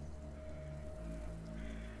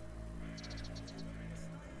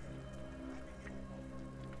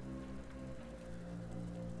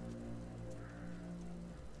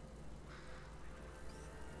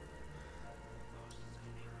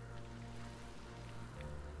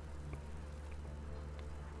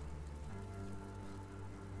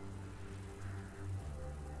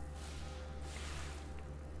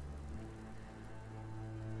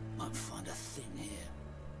 Might find a thing here.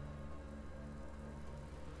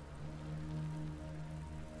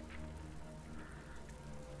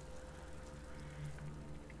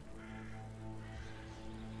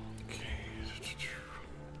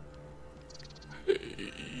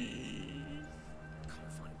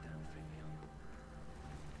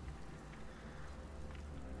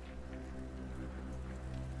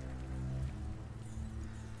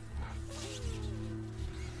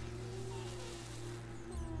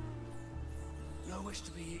 wish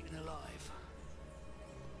to be eaten alive.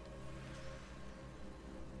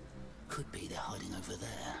 Could be they're hiding over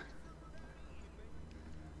there.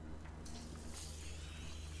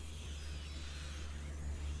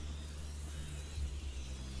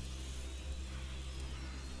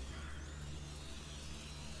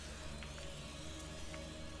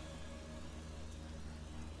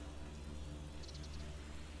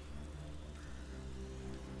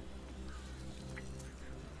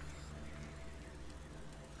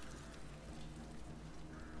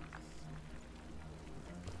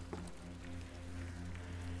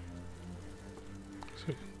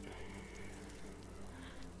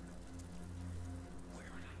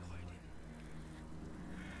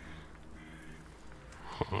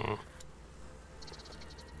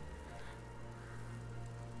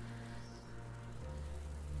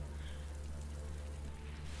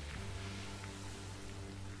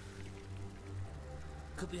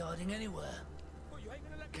 Could be hiding anywhere.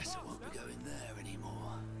 Guess I won't be going there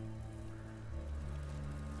anymore.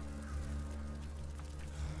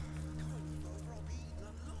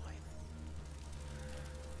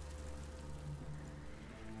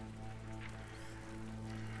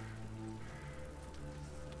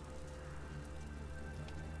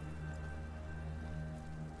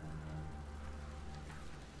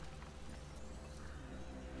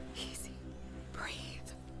 Easy. Breathe.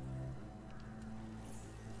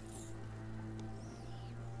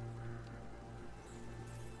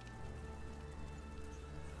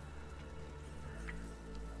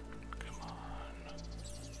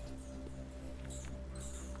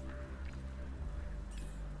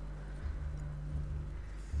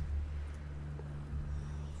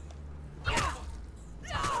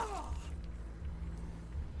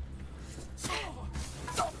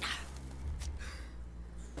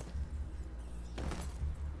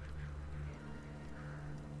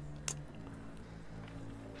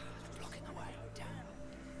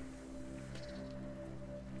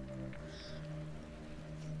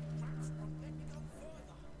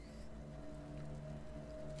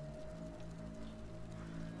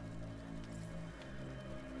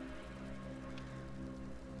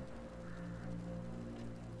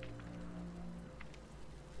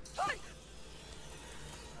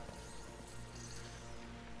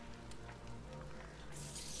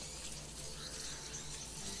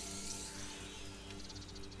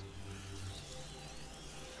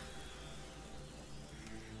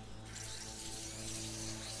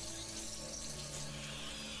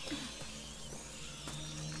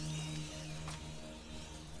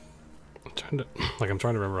 I'm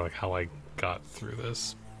trying to remember like how I got through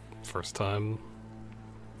this first time,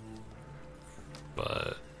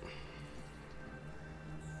 but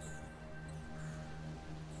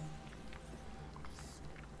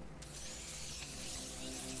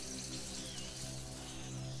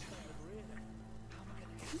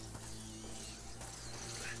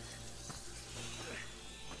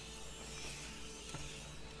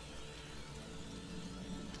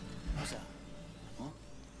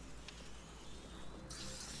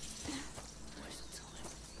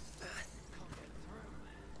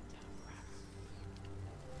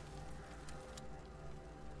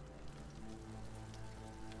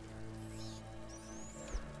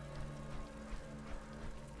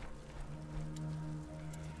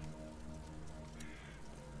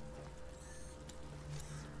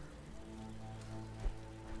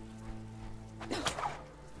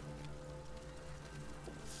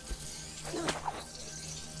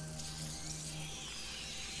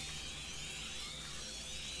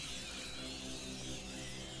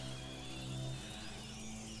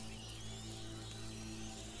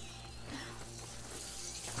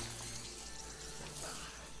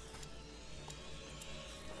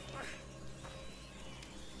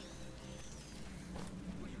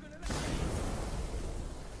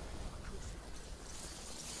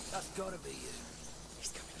That's gotta be you.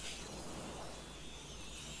 He's coming here.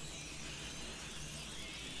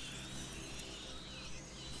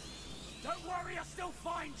 Don't worry, I'll still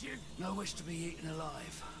find you. No wish to be eaten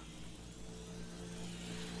alive.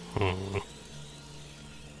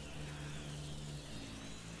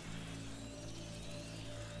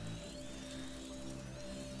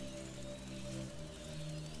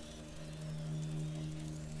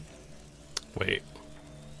 Wait.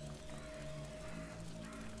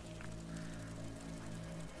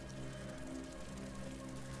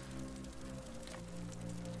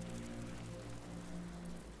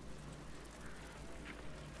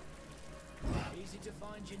 Easy to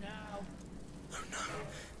find you now. Oh no.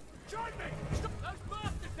 Join me! Stop those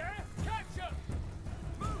bastards there! Catch them!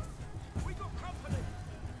 Move! We got company!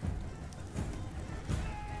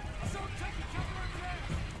 Someone take each other and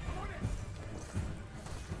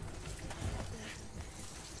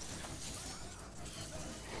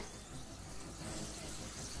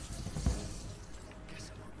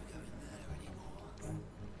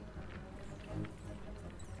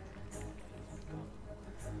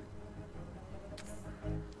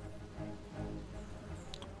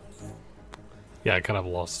Yeah, I kind of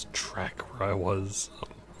lost track where I was.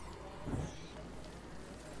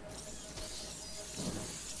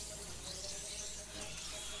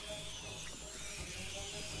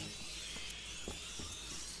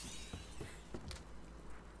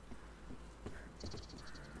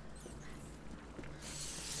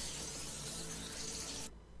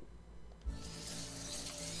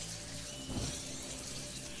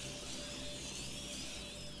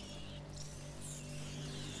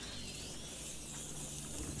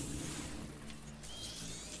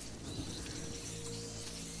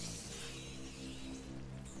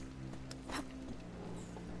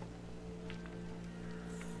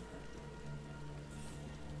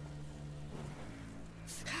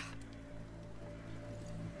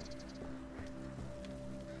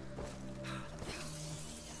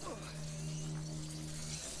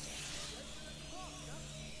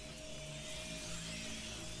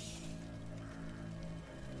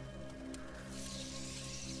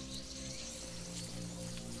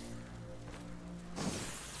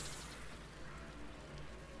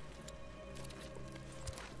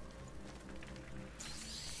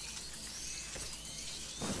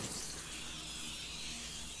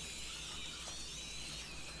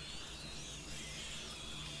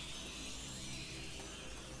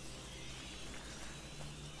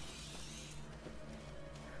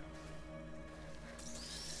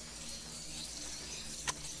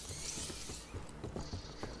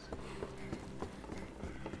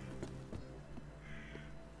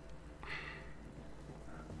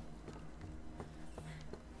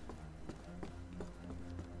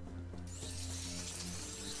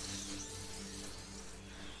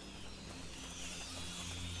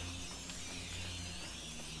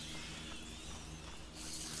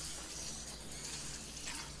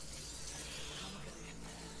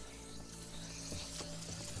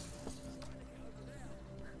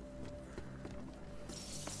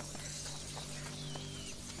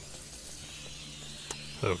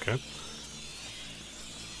 Okay.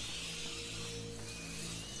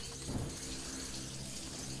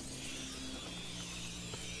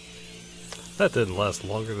 That didn't last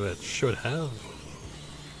longer than it should have.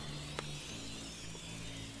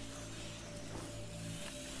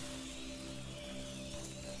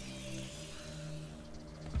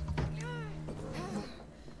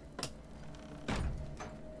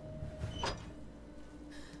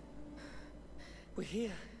 We're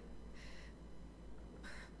here.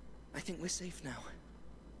 I think we're safe now.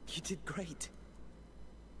 You did great.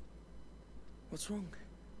 What's wrong?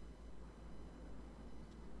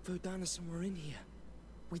 Vodana's somewhere in here.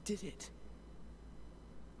 We did it.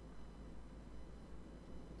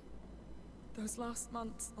 Those last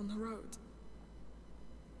months on the road.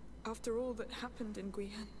 After all that happened in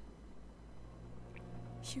Guyenne,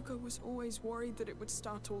 Hugo was always worried that it would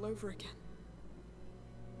start all over again.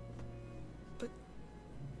 But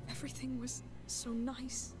everything was so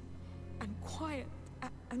nice and quiet,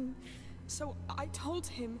 and so I told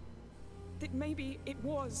him that maybe it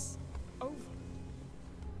was over,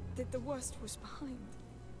 that the worst was behind.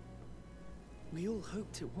 We all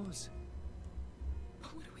hoped it was.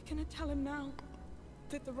 But what are we gonna tell him now?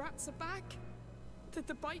 That the rats are back? That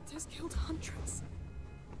the bite has killed hundreds?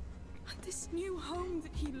 And this new home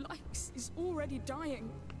that he likes is already dying?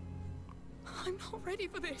 I'm not ready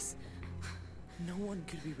for this. No one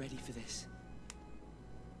could be ready for this.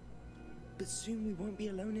 But soon we won't be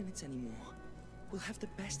alone in it anymore. We'll have the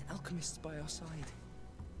best alchemists by our side.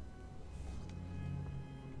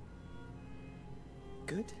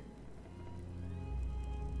 Good?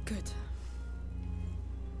 Good.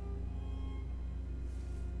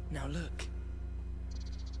 Now look.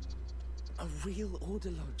 A real Order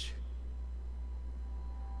Lodge.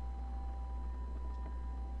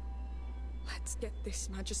 Let's get this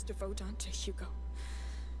Magister Vodan to Hugo.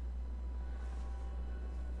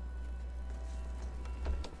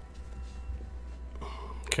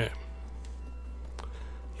 Okay.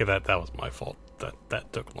 Yeah, that was my fault.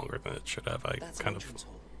 That took longer than it should have. That's kind an of. entrance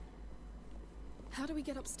hall. How do we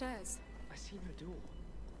get upstairs? I see no door.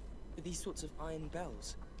 With these sorts of iron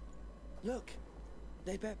bells. Look,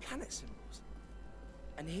 they bear planet symbols.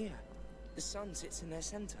 And here, the sun sits in their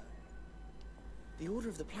center. The order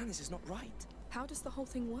of the planets is not right. How does the whole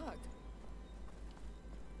thing work?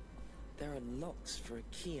 There are locks for a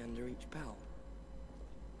key under each bell.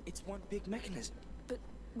 It's one big mechanism. But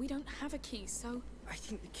we don't have a key, so... I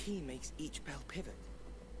think the key makes each bell pivot.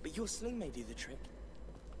 But your sling may do the trick.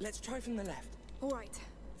 Let's try from the left. All right.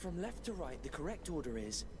 From left to right, the correct order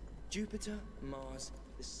is Jupiter, Mars,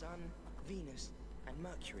 the Sun, Venus, and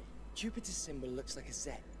Mercury. Jupiter's symbol looks like a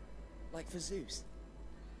Z, like for Zeus.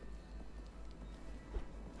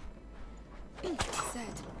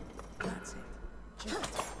 said. That's it.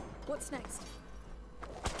 Just What's next?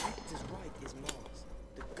 Victor's right is Mars,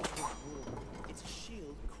 the god of war. It's a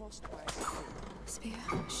shield crossed by a spear. Spear,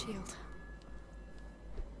 shield.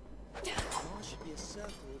 Mars should be a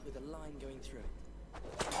circle with a line going through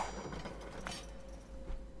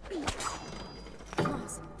it.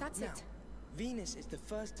 Mars, that's Now, it. Venus is the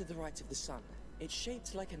first to the right of the sun. It's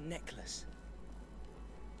shaped like a necklace.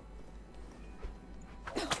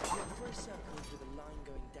 Look for a circle with a line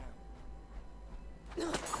going down.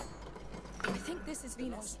 I think this is The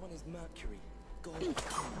Venus. last one is Mercury, god of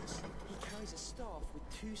commerce. He carries a staff with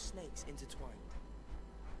 2 snakes intertwined.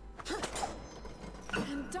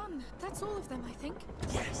 I'm done. That's all of them, I think.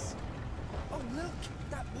 Yes! Oh look!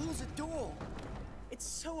 That wall's a door! It's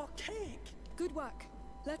so archaic! Good work.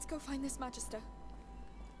 Let's go find this Magister.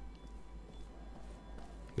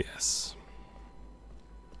 Yes.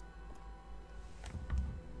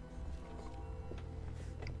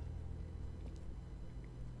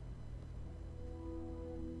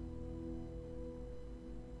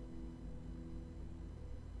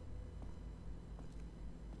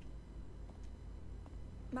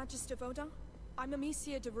 Magister Vaudin, I'm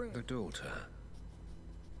Amicia de Rune. The daughter.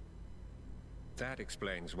 That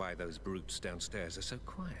explains why those brutes downstairs are so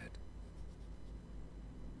quiet.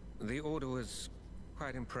 The Order was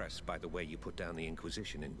quite impressed by the way you put down the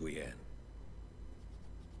Inquisition in Guyenne.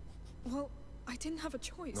 Well, I didn't have a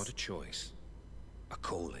choice. Not a choice. A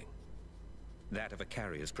calling. That of a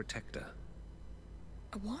carrier's protector.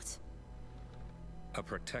 A what? A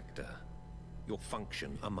protector. Your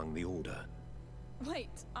function among the Order.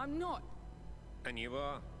 Wait, I'm not. And you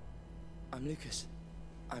are? I'm Lucas.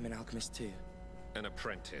 I'm an alchemist too. An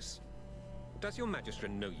apprentice. Does your Magister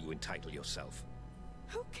know you entitle yourself?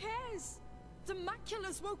 Who cares? The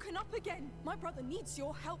macula's woken up again. My brother needs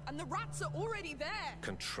your help, and the rats are already there.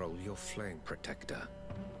 Control your flame, Protector.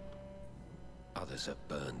 Others are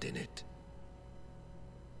burned in it.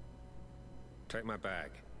 Take my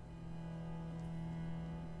bag.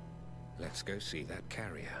 Let's go see that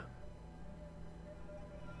carrier.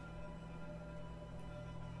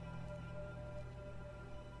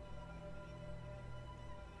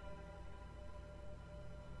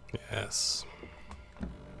 Yes.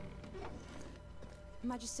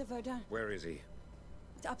 Magister Vaudin. Where is he?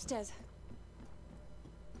 Upstairs.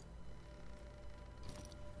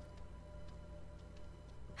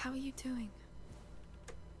 How are you doing?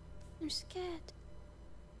 I'm scared.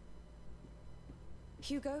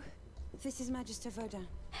 Hugo, this is Magister Vaudin.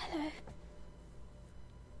 Hello.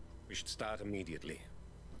 We should start immediately.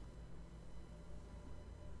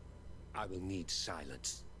 I will need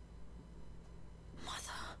silence. Mother.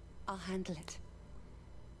 I'll handle it.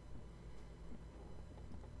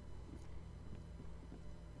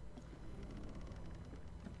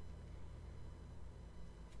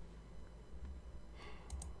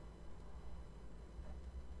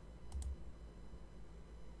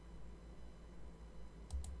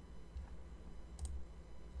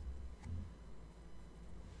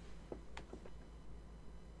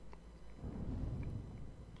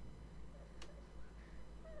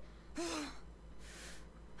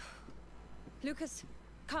 Lucas,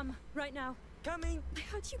 come, right now. Coming! I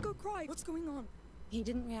heard Hugo cry. What's going on? He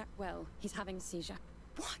didn't react well. He's having a seizure.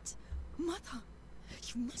 What? Mother!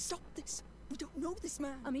 You must stop this. We don't know this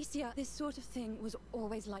man. Amicia, this sort of thing was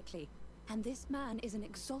always likely. And this man is an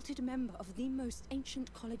exalted member of the most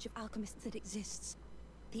ancient college of alchemists that exists.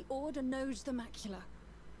 The Order knows the macula.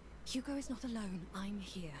 Hugo is not alone. I'm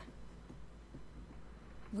here.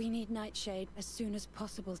 We need Nightshade as soon as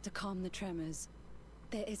possible to calm the tremors.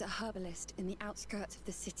 There is a herbalist in the outskirts of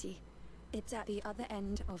the city. It's at the other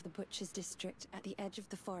end of the Butcher's District, at the edge of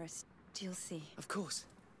the forest. You'll see. Of course.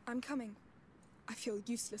 I'm coming. I feel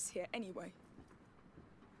useless here anyway.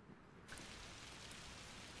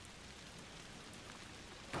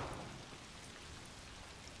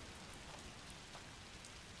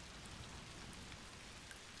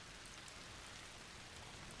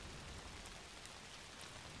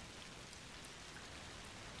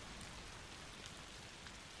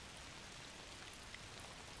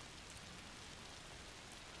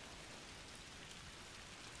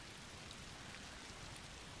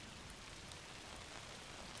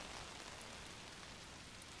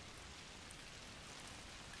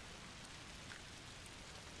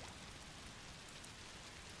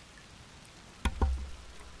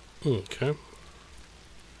 Okay.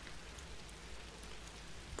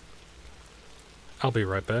 I'll be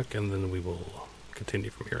right back, and then we will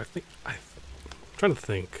continue from here. I'm trying to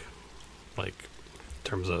think, like, in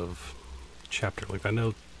terms of chapter length. I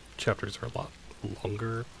know chapters are a lot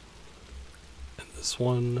longer, and this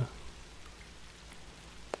one,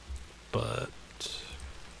 But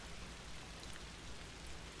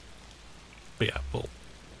yeah, we'll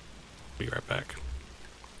be right back.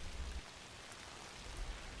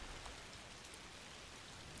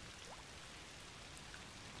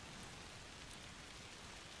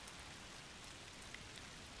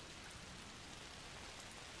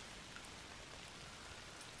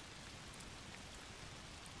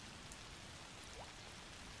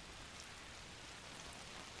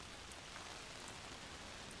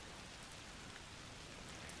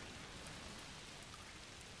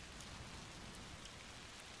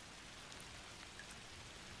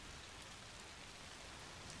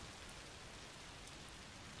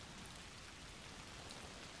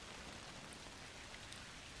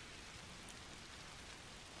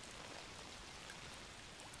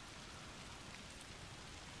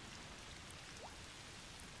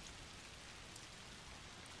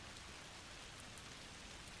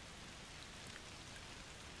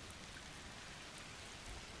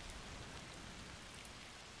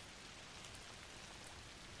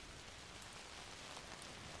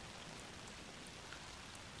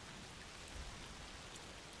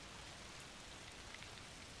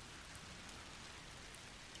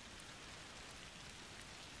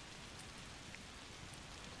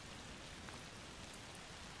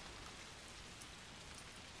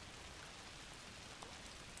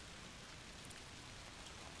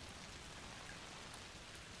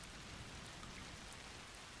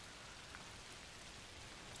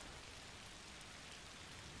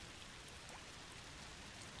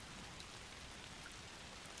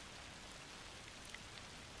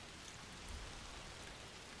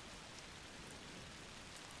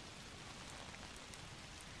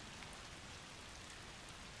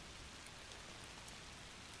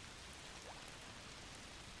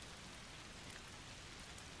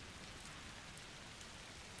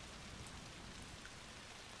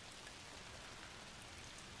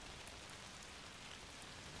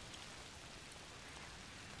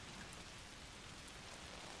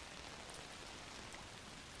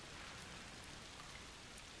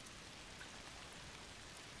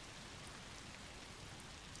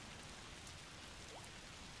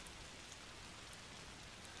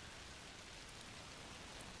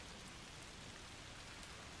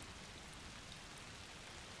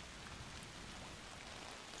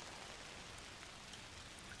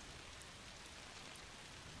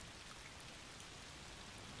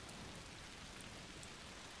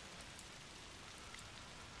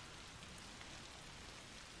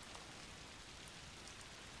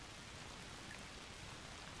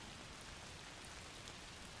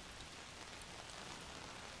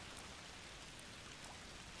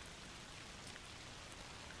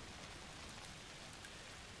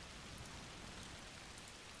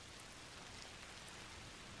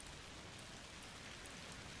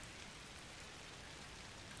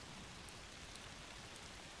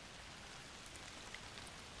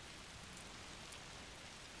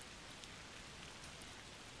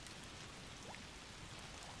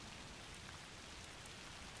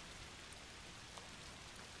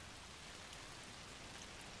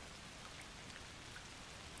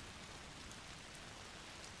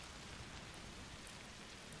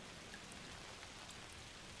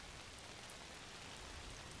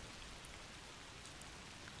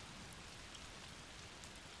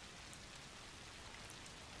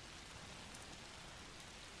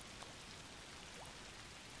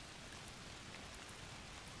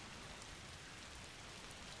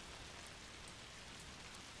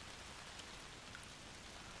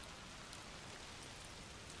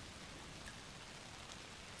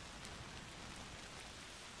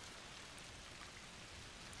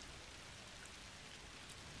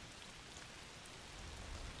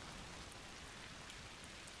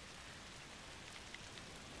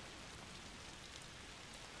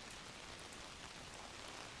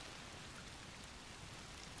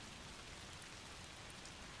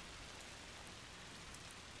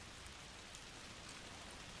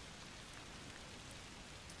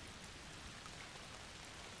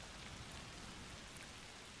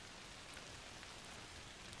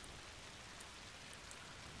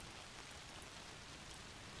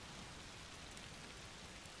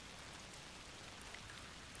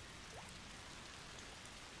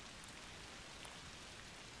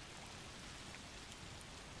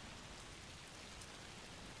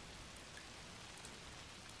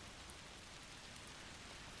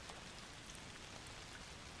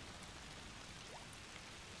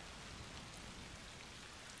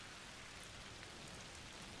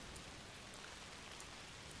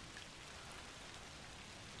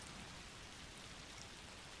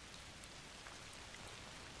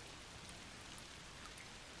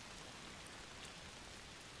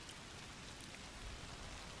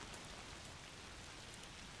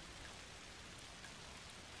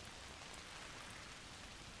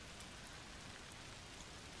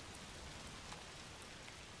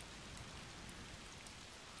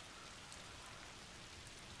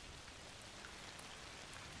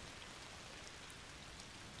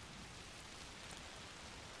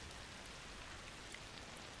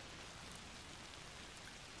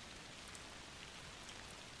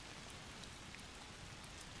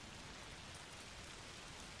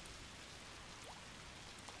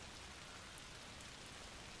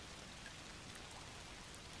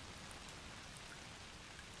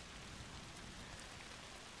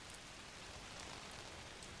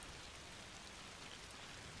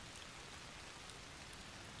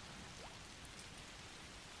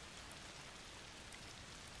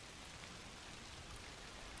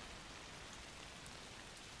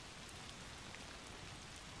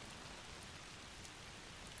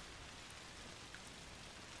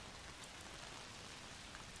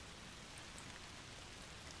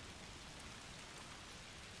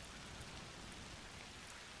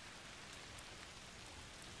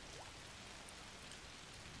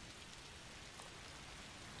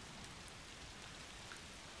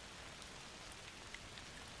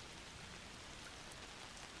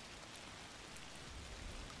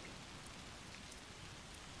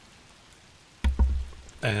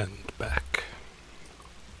 And back.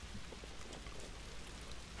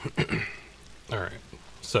 Alright,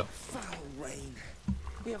 so. Foul rain.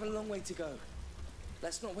 We have a long way to go.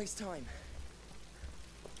 Let's not waste time.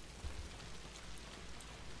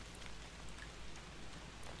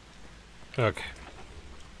 Okay.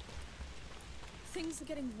 Things are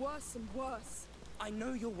getting worse and worse. I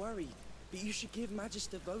know you're worried, but you should give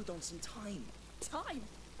Magister Vodon some time. Time?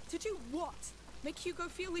 To do what? Make Hugo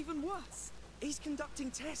feel even worse? He's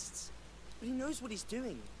conducting tests. But he knows what he's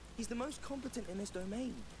doing. He's the most competent in his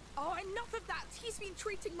domain. Oh, enough of that! He's been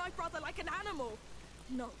treating my brother like an animal!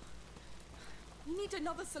 No. We need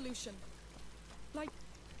another solution. Like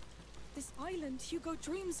this island Hugo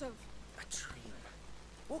dreams of. A dream?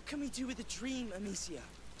 What can we do with a dream, Amicia?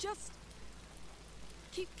 Just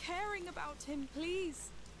keep caring about him, please.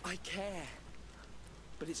 I care.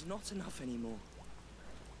 But it's not enough anymore.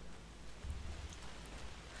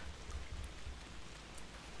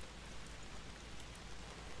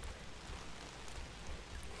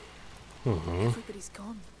 Everybody's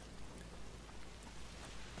gone.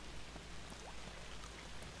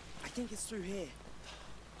 I think it's through here.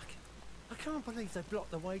 I can't believe they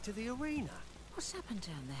blocked the way to the arena. What's happened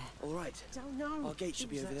down there? All right. Don't know. Our gate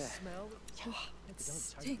should be over there. Smell. It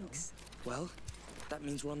stinks. Well, that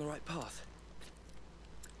means we're on the right path.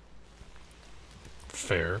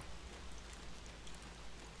 Fair.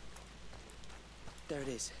 There it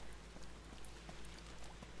is.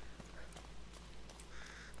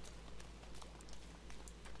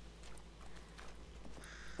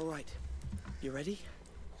 All right. You ready?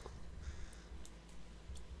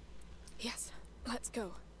 Yes, let's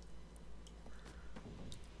go.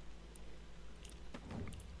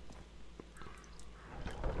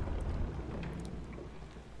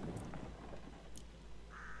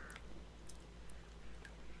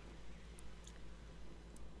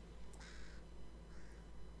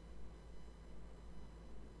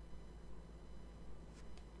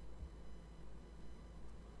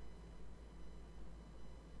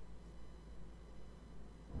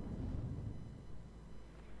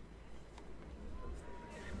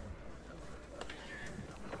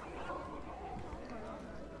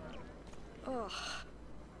 Ugh.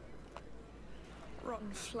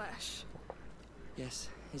 Rotten flesh. Yes,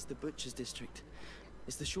 it's the butcher's district.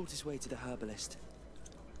 It's the shortest way to the herbalist.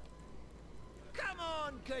 Come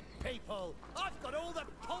on, good people. I've got all the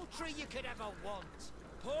poultry you could ever want.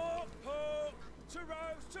 Pork, to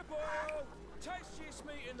roast, to boil. Tastiest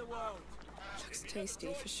meat in the world. Looks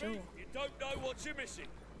tasty for sure. You don't know what you're missing.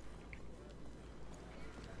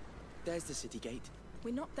 There's the city gate.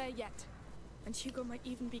 We're not there yet. And Hugo might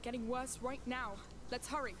even be getting worse right now. Let's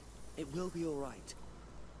hurry. It will be all right.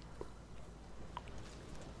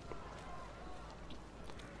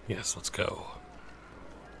 Yes, let's go.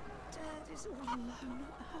 Dad is all alone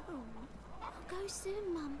at home. I'll go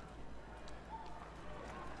soon, Mum.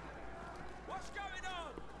 What's going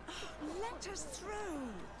on? Let us through.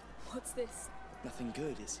 What's this? Nothing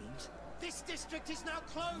good, it seems. This district is now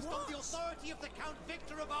closed on the authority of the Count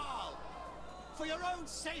Victor of Arl. For your own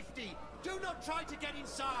safety, do not try to get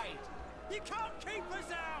inside. You can't keep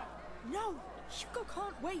us out. No, Hugo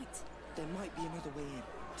can't wait. There might be another way in.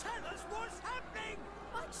 Tell us what's happening.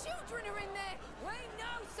 My children are in there. We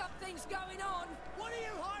know something's going on. What are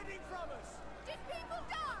you hiding from us? Did people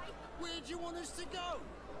die? Where do you want us to go?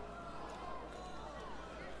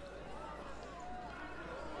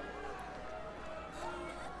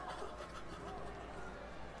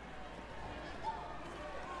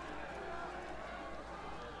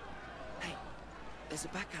 Hey, there's a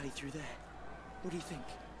back alley through there. What do you think?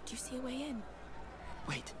 Do you see a way in?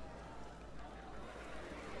 Wait.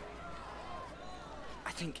 I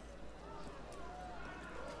think...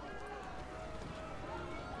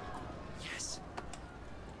 Yes.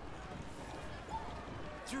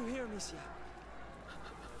 Through here, Amicia.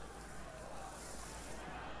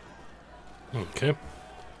 Okay.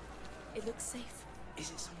 It looks safe. Is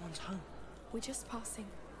it someone's home? We're just passing.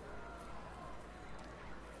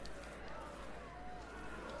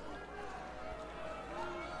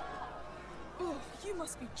 Oh, you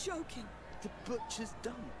must be joking. The butcher's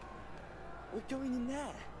dump. We're going in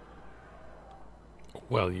there.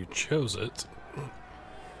 Well, you chose it.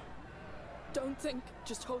 Don't think,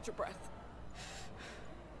 just hold your breath.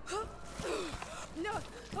 No!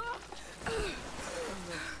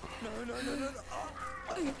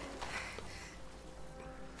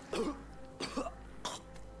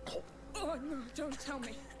 Oh no, don't tell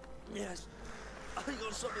me. Yes. I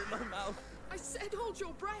got something in my mouth. I said hold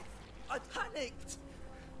your breath. I panicked.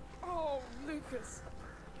 Oh, Lucas.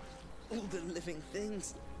 All the living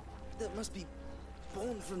things that must be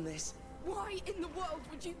born from this. Why in the world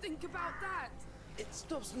would you think about that? It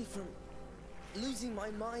stops me from losing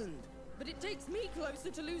my mind. But it takes me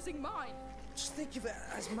closer to losing mine. Just think of it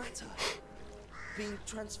as matter. Being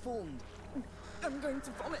transformed. I'm going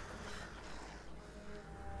to vomit.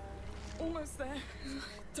 Almost there.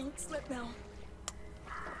 Don't slip now.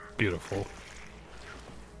 Beautiful.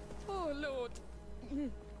 Oh, Lord.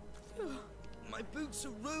 My boots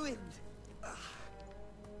are ruined.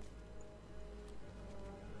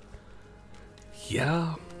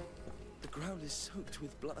 Yeah. The ground is soaked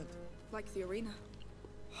with blood. Like the arena.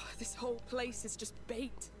 This whole place is just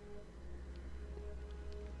bait.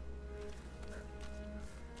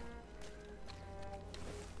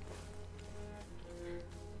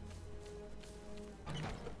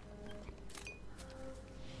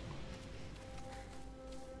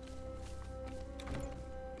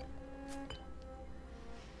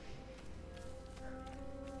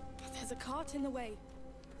 There's a cart in the way.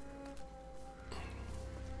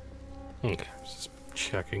 Okay, just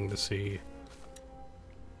checking to see.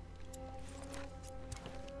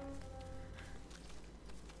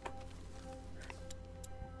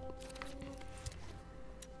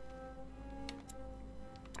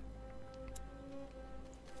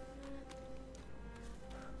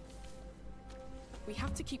 We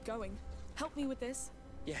have to keep going. Help me with this.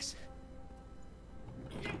 Yes.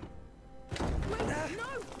 Wait, no!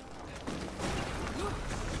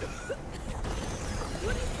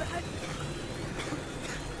 What is that?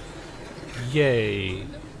 Yay!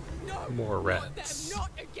 No, More not rats. them,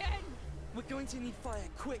 not again! We're going to need fire,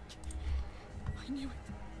 quick! I knew it.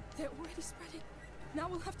 They're already spreading. Now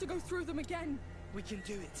we'll have to go through them again. We can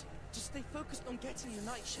do it. Just stay focused on getting the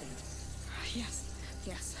nightshade. Yes,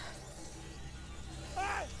 yes.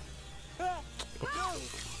 No!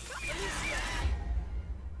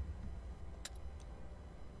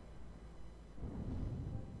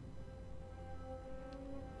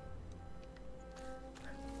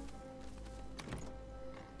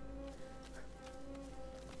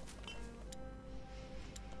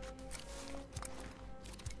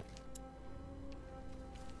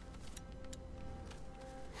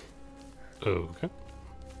 Okay.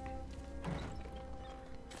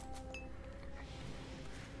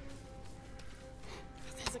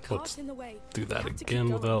 There's a cart Let's in the way. do that We have to keep again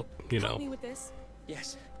going. without, you Help know. me with this.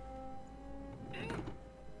 Yes.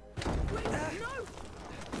 Wait, no!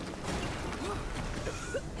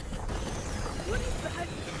 What is that?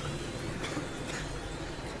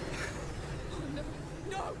 Oh no,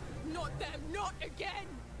 no, not them, not again!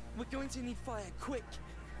 We're going to need fire, quick!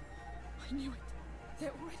 I knew it.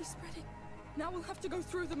 They're already spreading. Now we'll have to go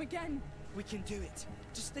through them again. We can do it.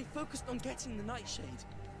 Just stay focused on getting the nightshade.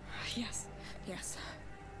 Yes, yes.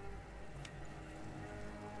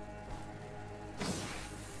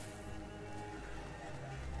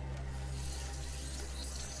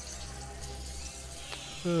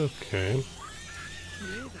 Okay. You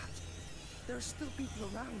hear that? There are still people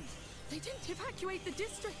around. They didn't evacuate the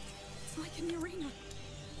district. It's like in the arena.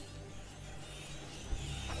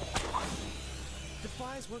 The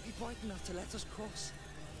fires won't be bright enough to let us cross.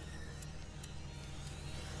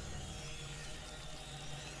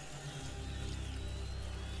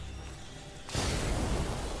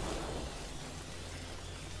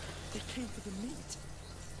 They came for the meat.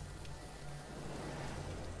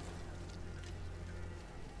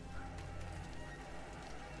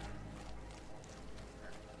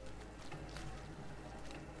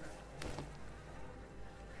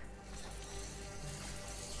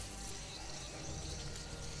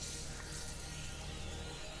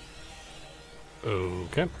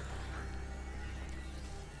 Okay.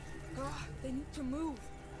 They need to move.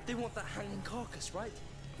 They want that hanging carcass, right?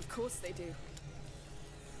 Of course they do.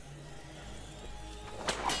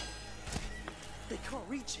 They can't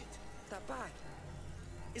reach it. That bag.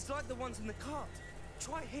 It's like the ones in the cart.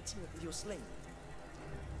 Try hitting it with your sling.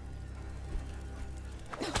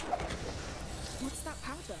 What's that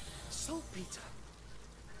powder? Saltpeter.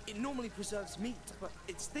 It normally preserves meat, but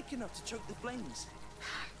it's thick enough to choke the flames.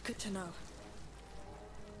 Good to know.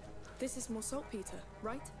 This is more saltpeter,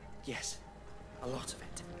 right? Yes, a lot of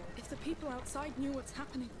it. If the people outside knew what's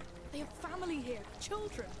happening, they have family here,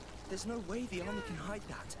 children. There's no way the army can hide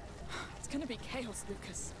that. It's gonna be chaos,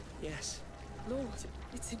 Lucas. Yes. Lord,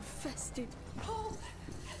 it's infested. Paul,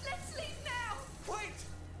 let's leave now! Wait!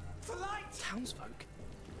 For light! Townsfolk?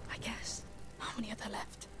 I guess. How many are there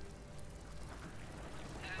left?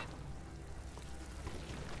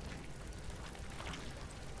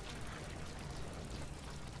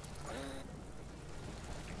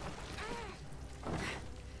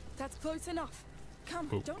 That's close enough.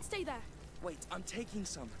 Come, don't stay there. Wait, I'm taking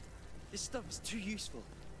some. This stuff is too useful.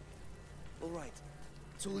 All right.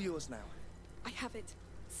 It's all yours now. I have it.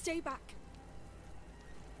 Stay back.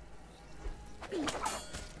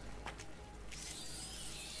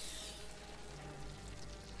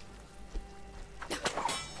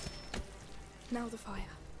 Now the fire.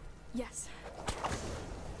 Yes.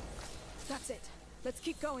 That's it. Let's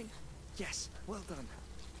keep going. Yes, well done.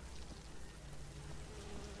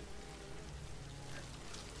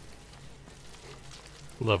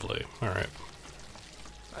 Lovely. All right.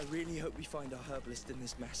 I really hope we find our herbalist in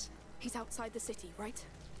this mess. He's outside the city, right?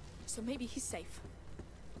 So maybe he's safe.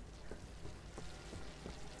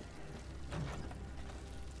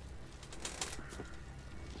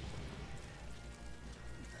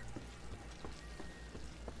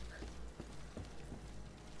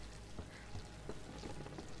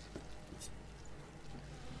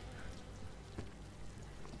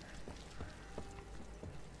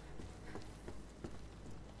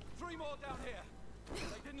 Three more down here.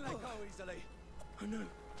 They didn't let go easily. Oh no,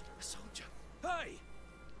 a soldier. Hey!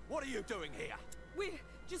 What are you doing here? We're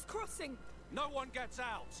just crossing. No one gets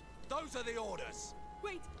out. Those are the orders.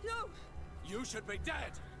 Wait, no! You should be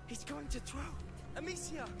dead. He's going to throw.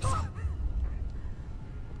 Amicia!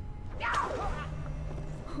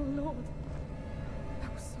 Oh Lord.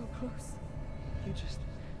 That was so close. You just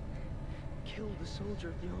killed a soldier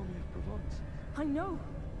of the army of Provence. I know.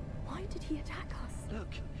 Why did he attack us?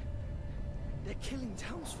 Look, they're killing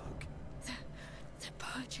townsfolk. They're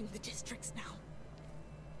purging the districts now.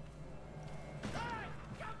 Hey!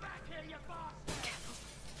 Come back here, you bastard! Careful.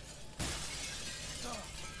 Oh,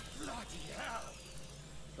 bloody hell!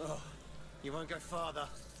 Oh, you won't go farther.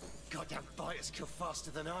 Goddamn biters kill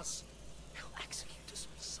faster than us. He'll execute us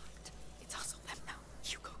on sight. It's us or them now.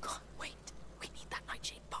 Hugo can't wait. We need that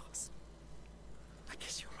nightshade pass. I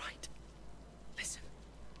guess you're right. Listen,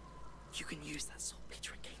 you can use that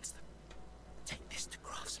saltpeter against them. Take this to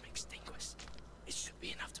craft some extinguish. It should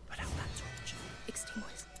be enough to put out that torch.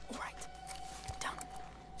 Extinguish. All right. Done.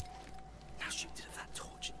 Now shoot it at that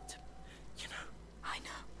torch and, you know. I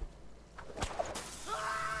know.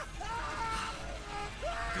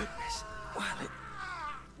 Goodness. Well, it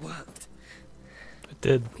worked. It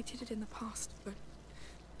did. We did it in the past, but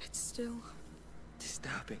it's still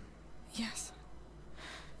disturbing. Yes.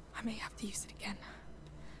 I may have to use it again.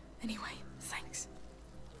 Anyway, thanks.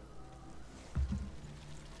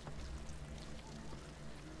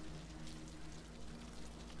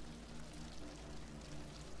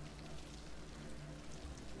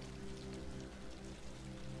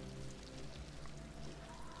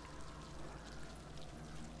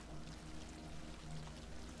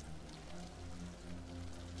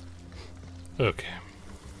 Okay.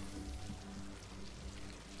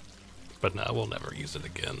 But now we'll never use it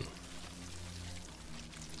again.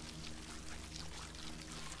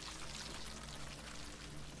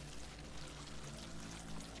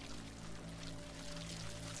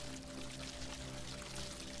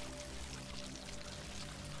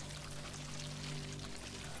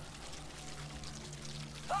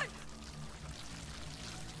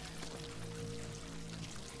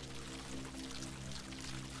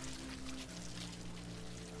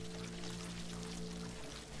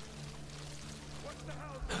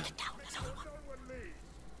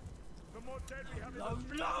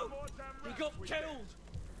 No! He got killed!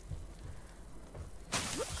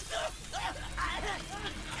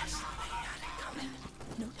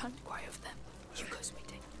 No time to cry over them. Hugo's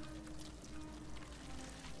waiting.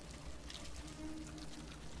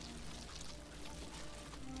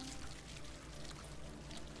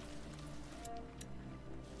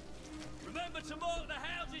 Remember to mark the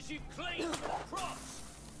houses you've cleaned with a cross.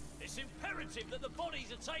 It's imperative that the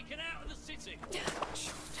bodies are taken out of the city.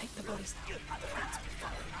 Sure, take the bodies now. The rats will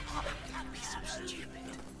follow. That would be so stupid.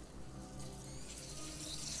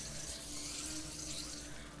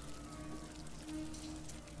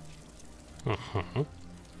 Uh-huh.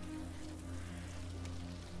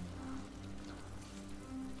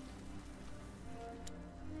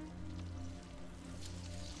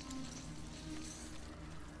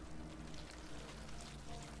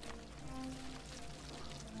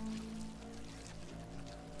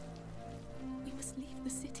 We must leave the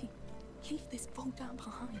city. Leave this Voldan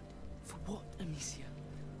behind. For what, Amicia?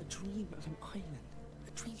 A dream of an island.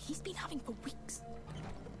 A dream he's been having for weeks.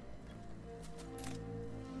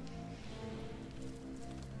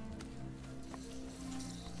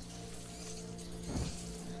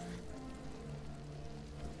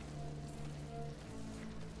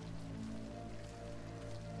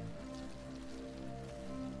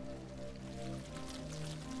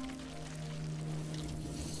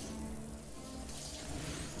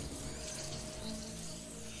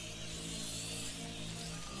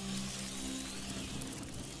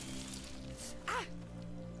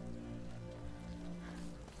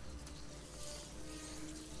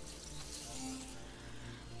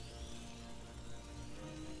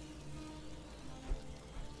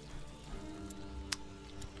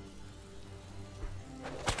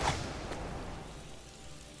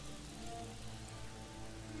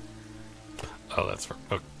 Oh, that's for.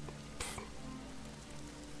 Okay.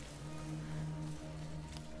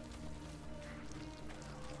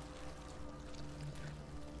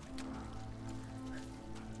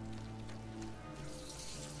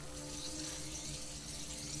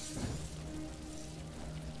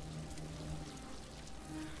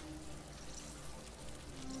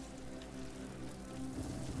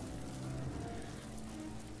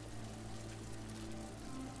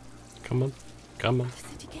 Come on, come on. The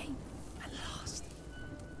city came. At last.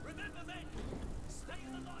 Remember then, stay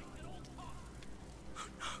in the light at all costs. Oh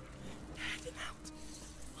no, they're heading out.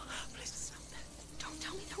 Please stop there. Don't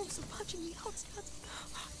tell me they're also punching the outskirts.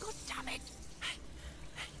 Oh, God damn it. Hey,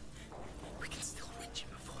 we can still reach him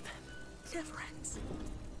before then. It never ends.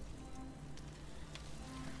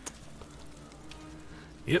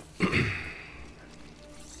 Yep.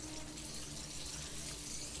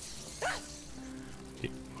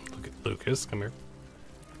 Look at Lucas, come here.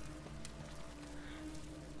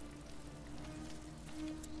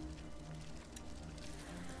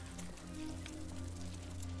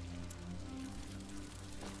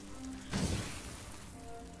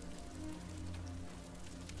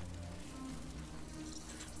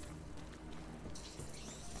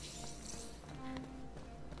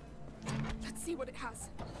 Let's see what it has.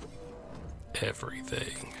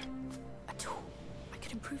 Everything. A tool. I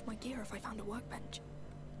could improve my gear if I found a workbench.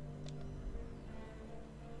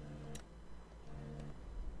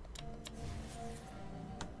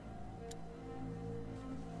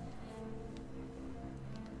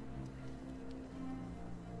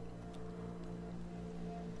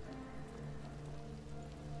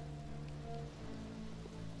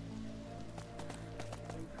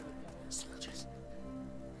 Soldiers?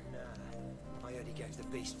 Nah. I heard he gave the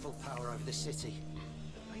beast full power over the city.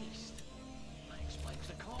 The beast? That explains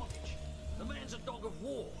the carnage. The man's a dog of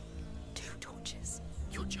war. 2 torches.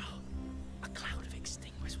 Your jar. A cloud of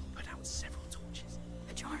extinguishers will put out several torches.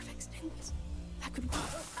 A jar of extinguishers. That could work.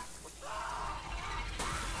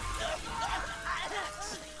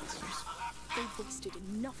 They've wasted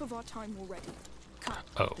enough of our time already. Come.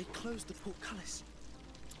 Oh. They closed the portcullis.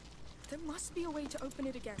 There must be a way to open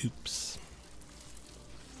it again. Oops.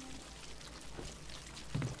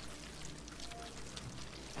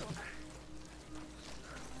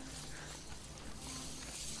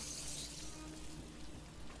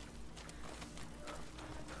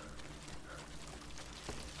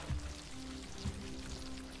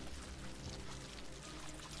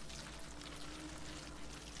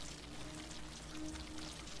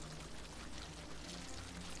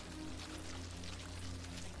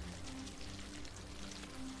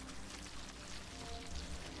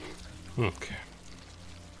 Okay.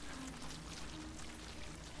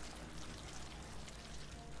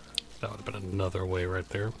 That would have been another way right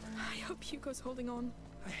there. I hope Hugo's holding on.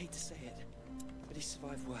 I hate to say it, but he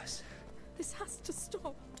survived worse. This has to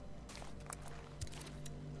stop.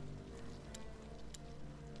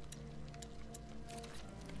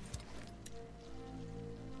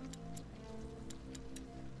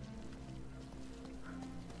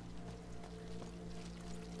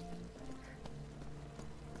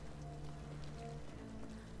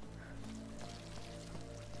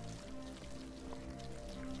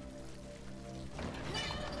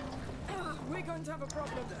 We're going to have a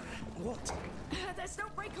problem. What? There's no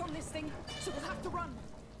brake on this thing, so we'll have to run.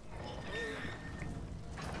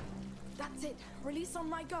 That's it. Release on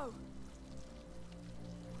my go.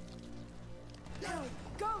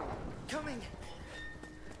 Go! Coming!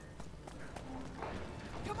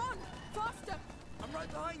 Come on! Faster! I'm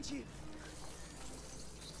right behind you!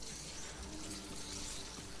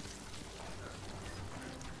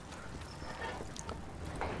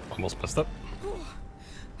 Almost messed up. Oh,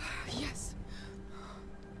 yes.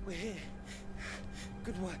 We're here.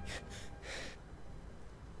 Good work.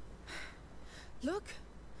 Look.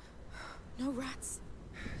 No rats.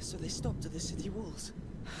 So they stopped at the city walls.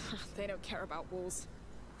 They don't care about walls.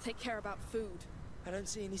 They care about food. I don't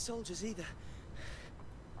see any soldiers either.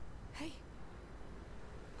 Hey.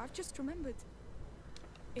 I've just remembered.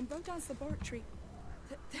 In Baudin's laboratory,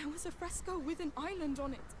 there was a fresco with an island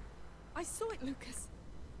on it. I saw it, Lucas.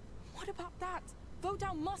 What about that?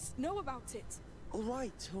 Baudin must know about it. All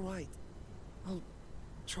right, all right. I'll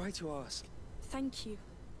try to ask. Thank you.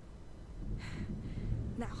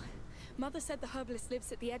 Now, Mother said the herbalist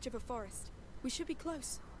lives at the edge of a forest. We should be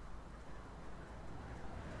close.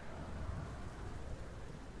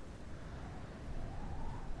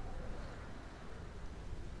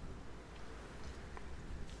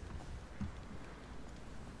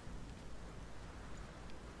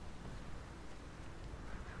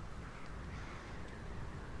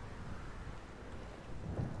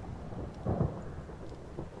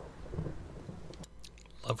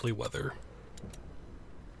 lovely weather.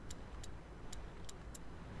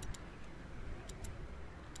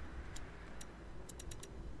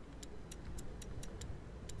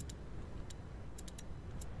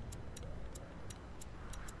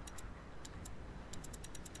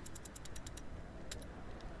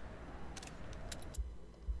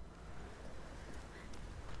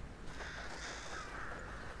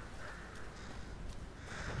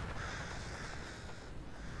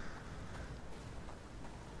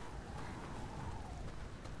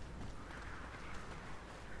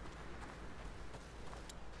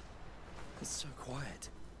 It's so quiet.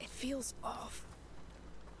 It feels off.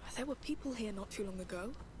 There were people here not too long ago.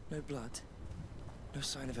 No blood. No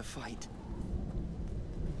sign of a fight.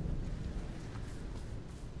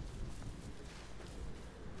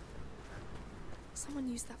 Someone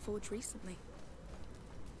used that forge recently.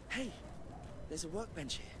 Hey, there's a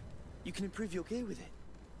workbench here. You can improve your gear with it.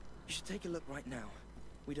 You should take a look right now.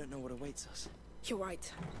 We don't know what awaits us. You're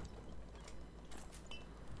right.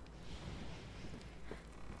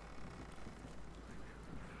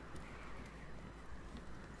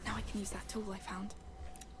 Now I can use that tool I found.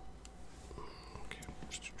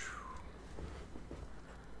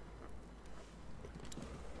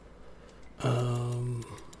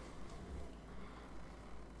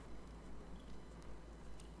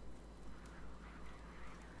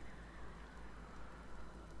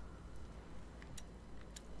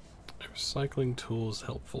 Recycling tools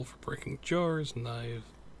helpful for breaking jars, knives,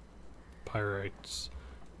 pyrites,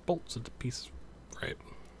 bolts into pieces. Right.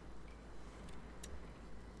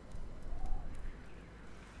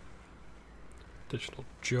 Additional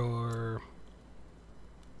jar.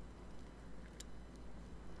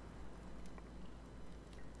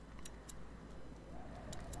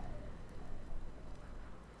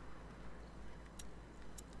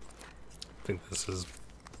 I think this is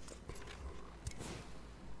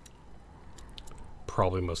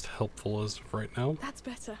probably most helpful as of right now. That's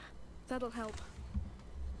better. That'll help.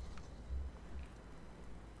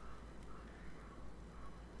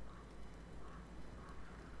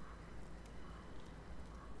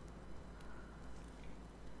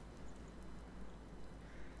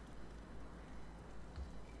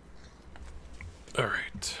 All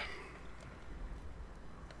right.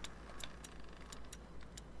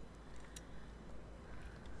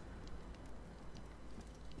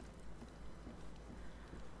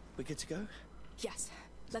 We good to go? Yes.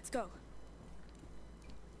 Let's go.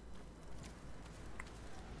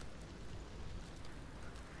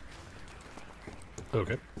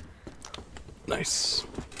 Okay. Nice.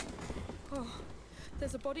 Oh,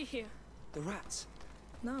 there's a body here. The rats?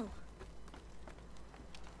 No.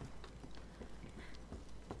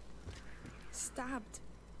 Stabbed.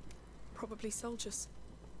 Probably soldiers.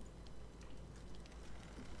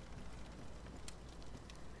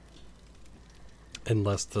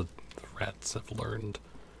 Unless the rats have learned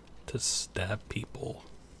to stab people.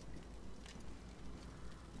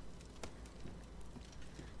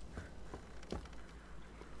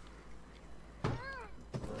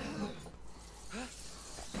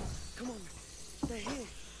 Come on. They're here.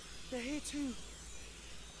 They're here too.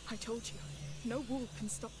 I told you. No wall can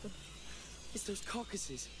stop them. It's those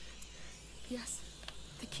carcasses. Yes.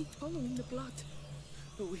 They keep following the blood.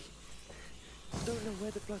 But we don't know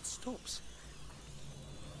where the blood stops.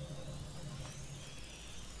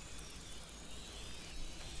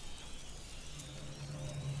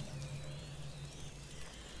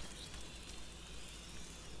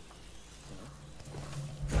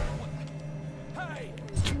 Hey!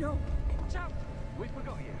 No! Watch out! We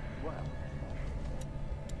forgot you. Well.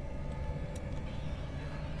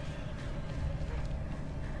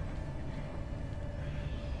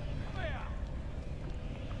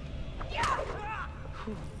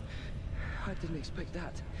 Whew. I didn't expect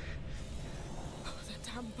that. Oh, the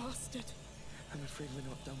damn bastard. I'm afraid we're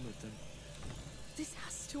not done with them. This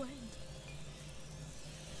has to end.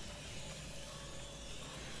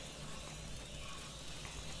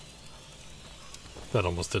 That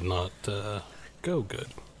almost did not go good.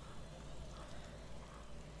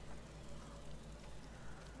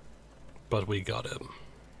 But we got him.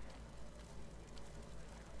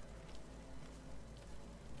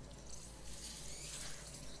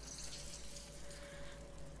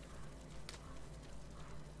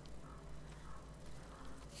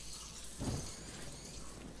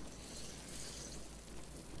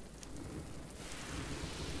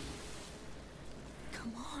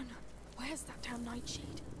 Come on. Where's that damn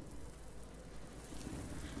nightshade?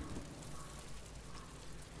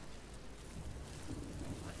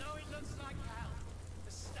 I know it looks like hell,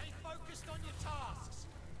 but stay focused on your tasks.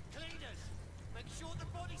 Cleaners, make sure the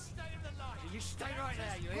bodies stay in the light. You stay right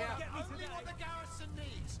there, you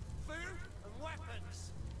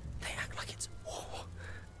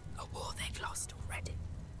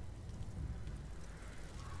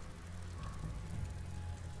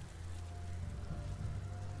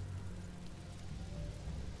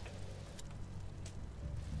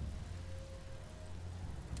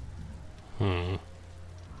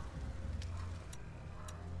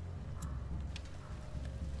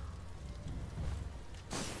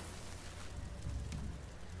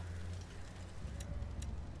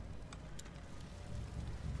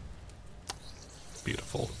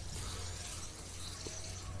Beautiful.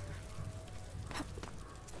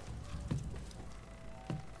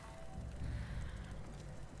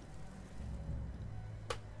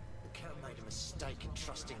 The Count made a mistake in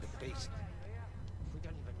trusting the beast. We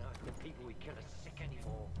don't even know if the people we kill are sick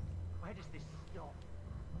anymore. Where does this stop?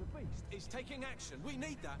 The beast is taking action. We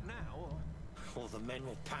need that now. Or the men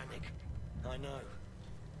will panic. I know.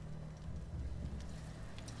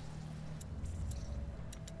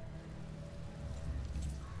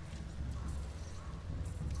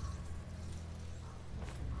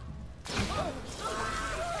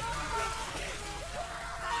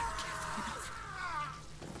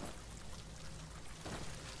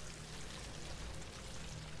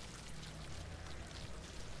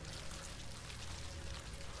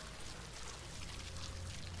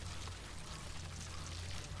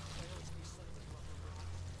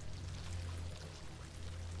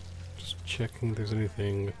 Just checking if there's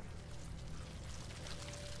anything.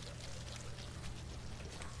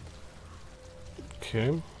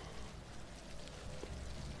 Okay.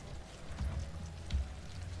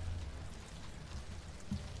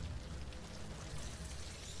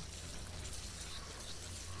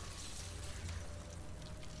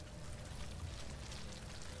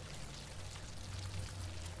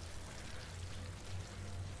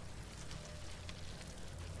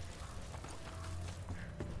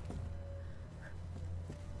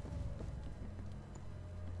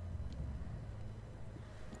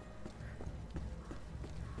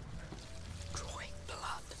 Drawing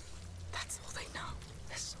blood. That's all they know.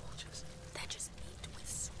 They're soldiers. They're just meat with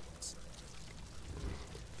swords.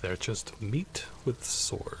 They're just meat with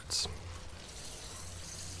swords.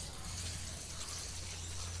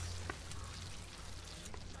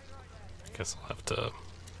 Guess I'll have to.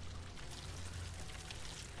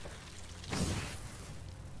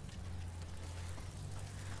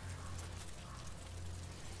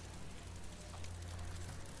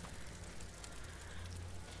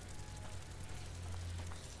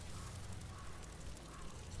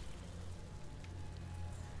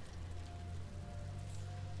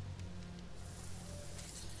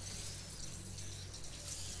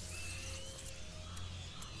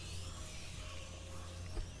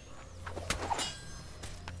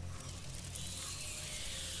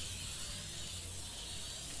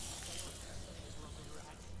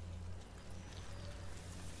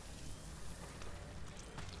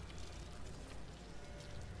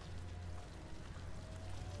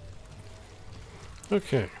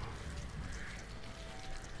 Okay.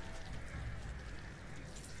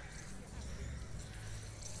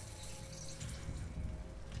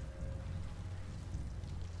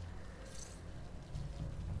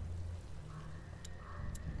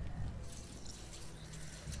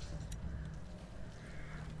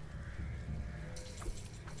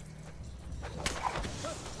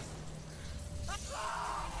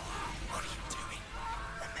 What are you doing?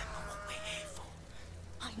 Remember what we're here for.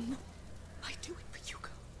 I know. I do it for Hugo.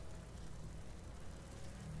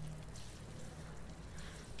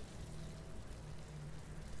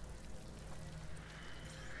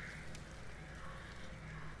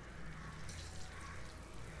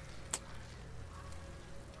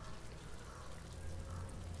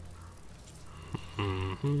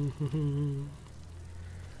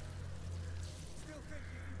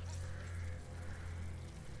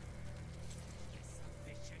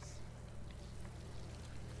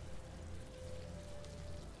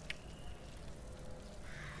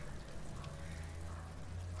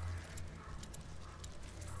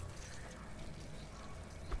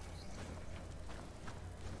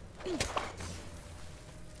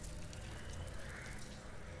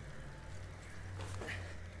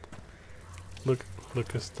 Look,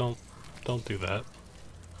 Lucas, don't do that.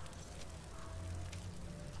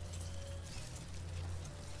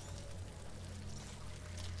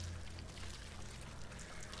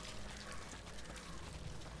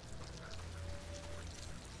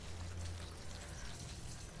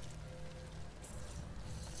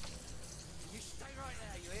 You stay right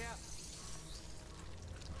there, you hear?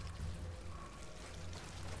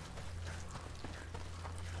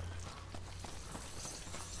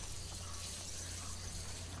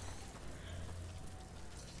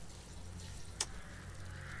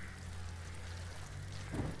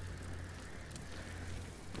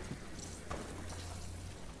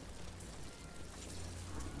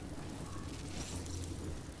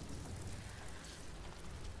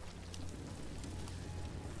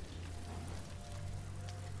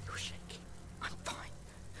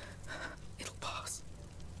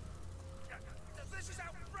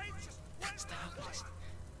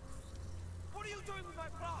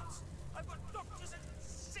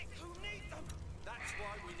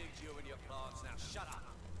 shut up.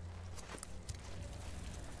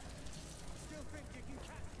 Still think you can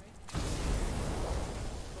catch me?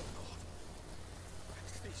 Oh God.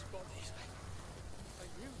 These bodies. I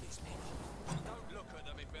knew these people. Don't look at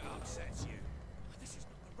them if it upsets you. This is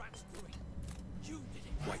not the rats doing. You did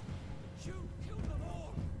it. Wait. You killed them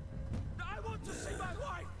all. I want to see my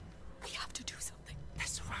wife. We have to do something. They're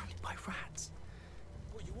surrounded by rats.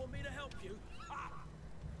 Well, you want me to help you? Ah,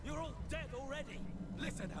 you're all dead already.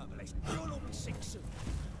 Listen, herbalist. You'll all be sick soon.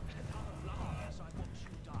 And I'll laugh as I watch you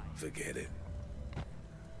die. Forget it.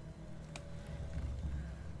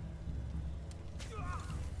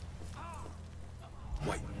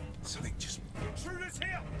 Wait, something just... Intruders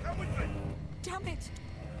here! Come with me! Damn it!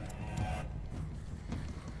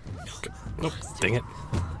 Nope, dang it.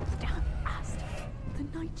 Damn bastard.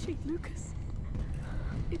 The Nightshade, Lucas.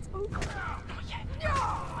 It's over. Not yet.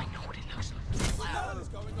 I know what it looks like. What the hell is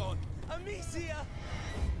going on? Amicia!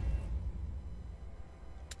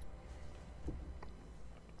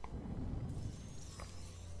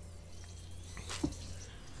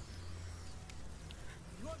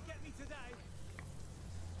 You won't get me today.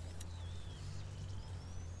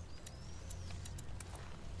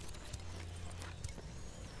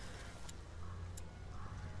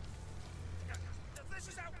 This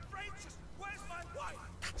is outrageous! Where's my wife?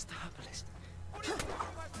 That's the herbalist. What are you doing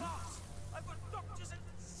in my class? I've got doctors and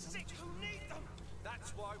sick who need them!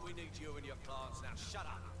 That's why we need you and your plants. Now shut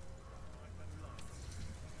up.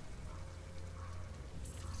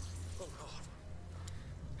 Oh God.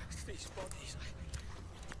 These bodies.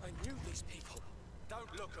 I knew these people.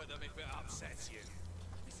 Don't look at them if it upsets you.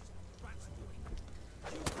 This is what the rats doing.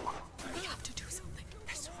 We have to do something.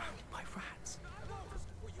 They're surrounded by rats.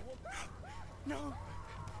 Well, you want me? No.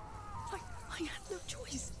 I had no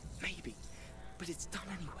choice. Maybe. But it's done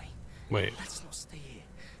anyway. Wait. Let's not stay here.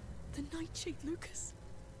 The Nightshade, Lucas.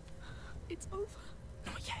 It's over.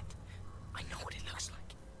 Not yet. I know what it looks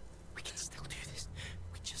like. We can still do this.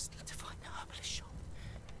 We just need to find the herbalist shop.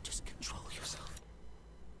 Just control yourself.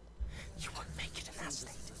 You won't make it in that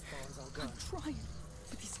state. I'm trying,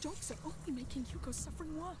 but these dogs are only making Hugo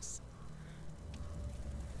suffering worse.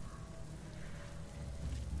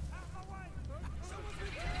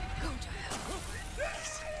 Go to hell.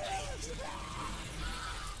 Please.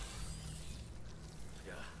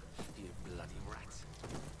 You bloody rat.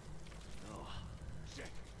 Oh.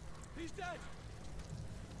 Shit. He's dead.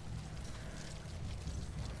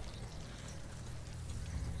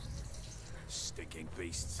 Stinking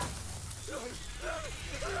beasts.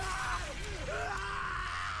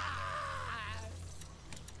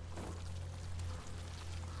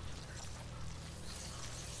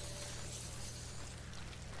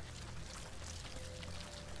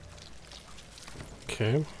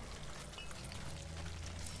 Okay.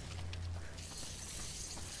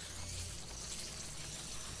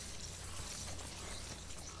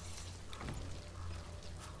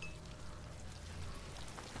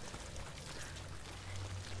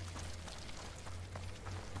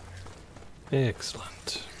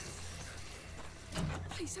 Excellent.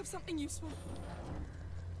 Please have something useful.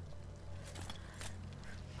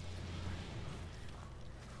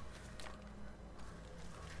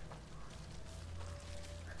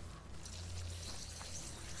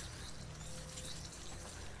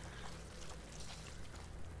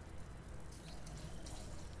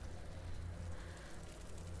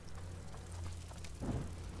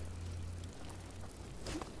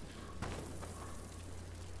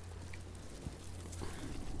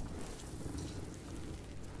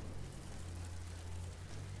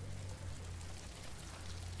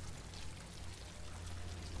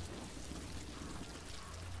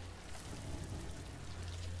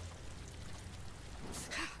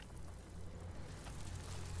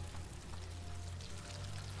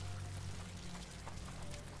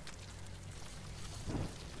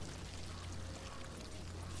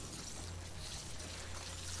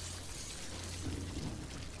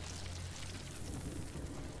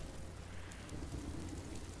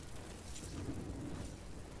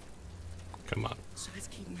 Come on. So let's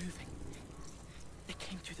keep moving. They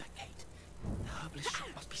came through that gate. The herbalist shop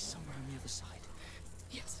must be somewhere on the other side.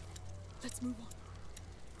 Yes. Let's move on.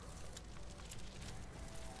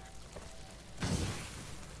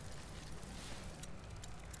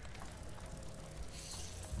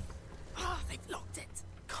 Ah, they've locked it.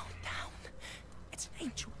 Calm down. It's an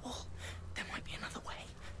ancient wall. There might be another way.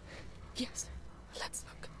 Yes. Let's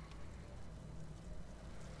look.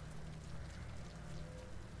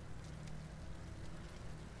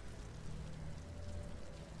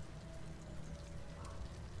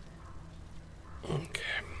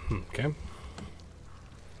 Okay.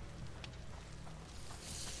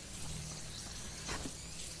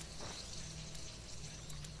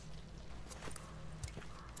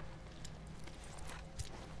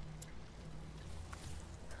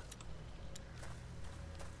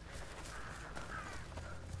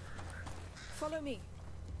 Follow me.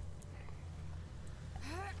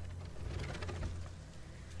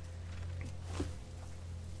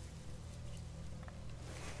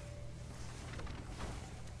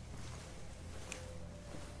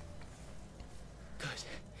 Good.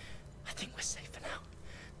 I think we're safe for now.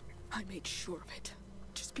 I made sure of it.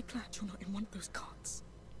 Just be glad you're not in one of those carts.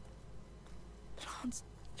 But Hans,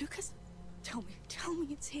 Lucas, tell me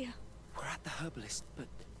it's here. We're at the herbalist, but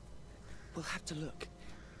we'll have to look.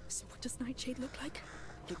 So what does Nightshade look like?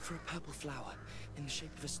 Look for a purple flower in the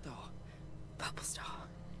shape of a star. Purple star.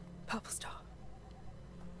 Purple star.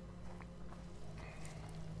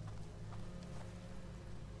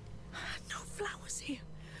 No flowers here.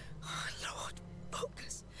 Oh, Lord,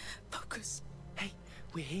 focus. Focus. Hey,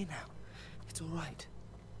 we're here now. It's all right.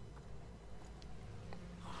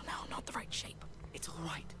 Oh, no, not the right shape. It's all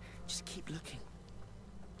right. Just keep looking.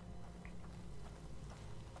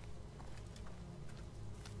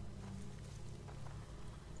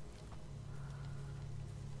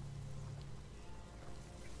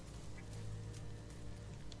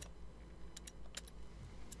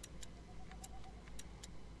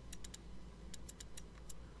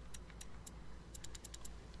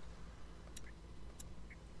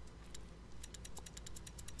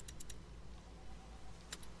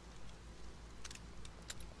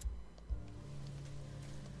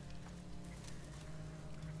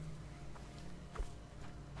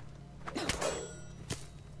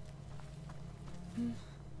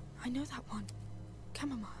 I know that one.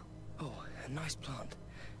 Chamomile. Oh, a nice plant.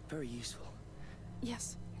 Very useful.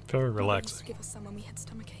 Yes. Very Mother relaxing. used to give us some when we had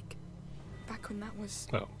stomachache. Back when that was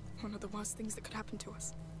one of the worst things that could happen to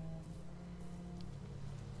us.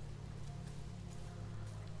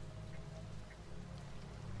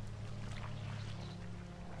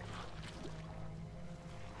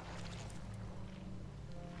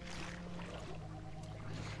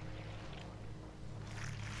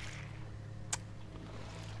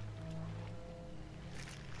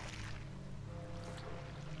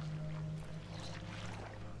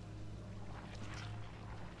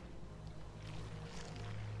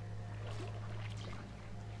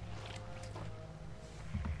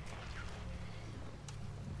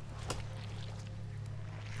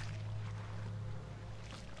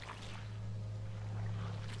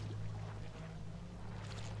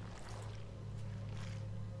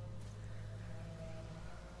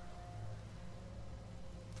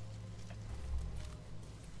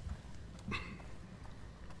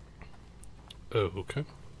 Oh, okay.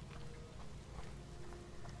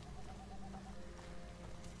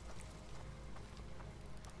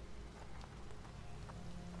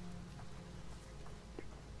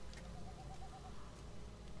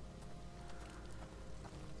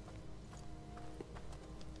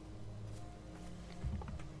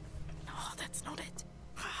 No, that's not it.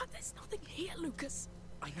 There's nothing here, Lucas.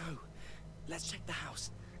 I know. Let's check the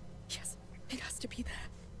house. Yes, it has to be there.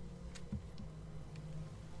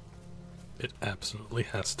 It absolutely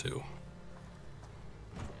has to.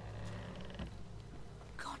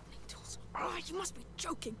 Gardening tools. Oh, you must be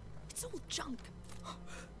joking. It's all junk.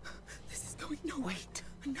 This is going nowhere. Wait.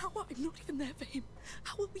 And now I'm not even there for him.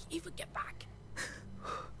 How will we even get back?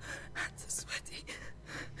 Hands are sweaty.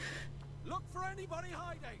 Look for anybody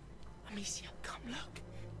hiding. Amicia, come look.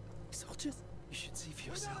 Soldiers, you should see for We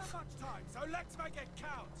don't yourself. have much time, so let's make it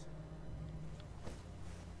count.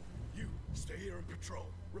 You, stay here and patrol.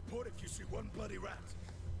 Report if you see one bloody rat.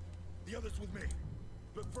 The others with me.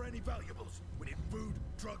 Look for any valuables. We need food,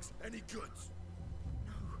 drugs, any goods.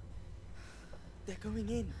 No. They're going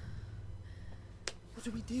in. What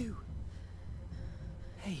do we do?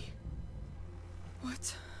 Hey.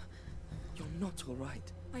 What? You're not all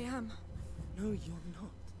right. I am. No, you're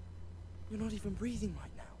not. You're not even breathing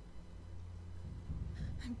right now.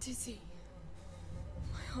 I'm dizzy.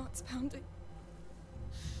 My heart's pounding.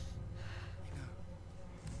 I know.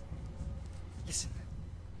 Listen.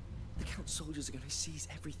 The Count's soldiers are going to seize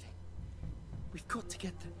everything. We've got to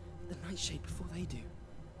get the Nightshade before they do.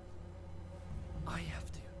 I have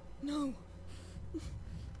to. No.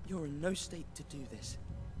 You're in no state to do this.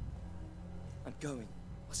 I'm going.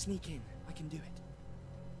 I'll sneak in. I can do it.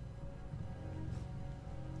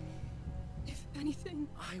 If anything...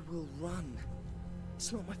 I will run.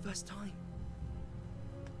 It's not my first time.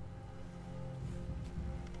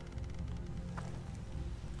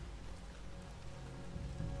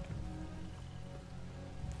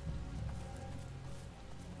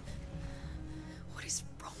 What is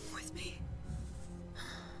wrong with me?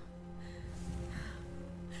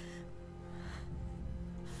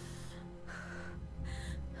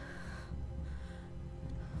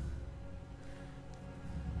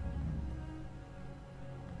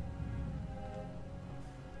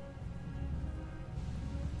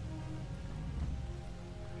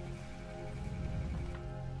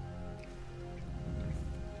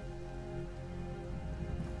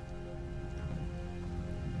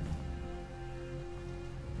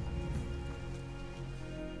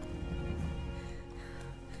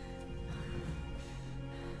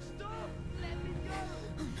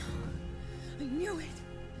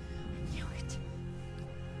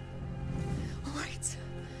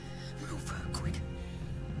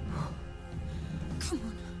 Come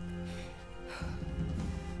on.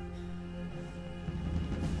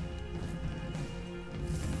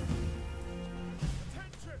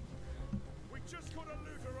 Attention! We just got a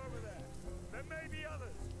looter over there. There may be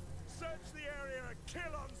others. Search the area and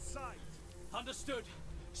kill on sight. Understood.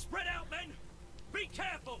 Spread out, men. Be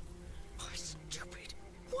careful. Oh, stupid.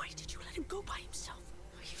 Why did you let him go by himself?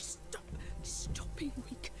 You stop being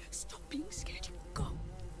weak. Stop being scared. You go.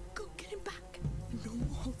 Go get him back. No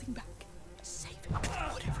more holding back. Save him.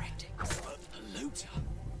 Whatever it takes. A looter?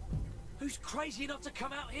 Who's crazy enough to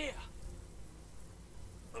come out here?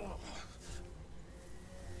 Come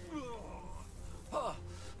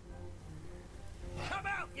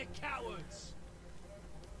out, you cowards!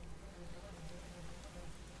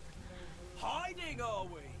 Hiding, are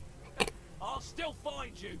we? I'll still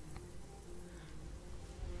find you.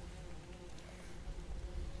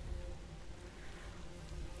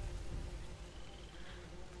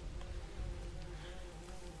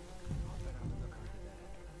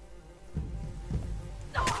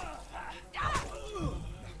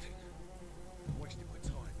 Wasting my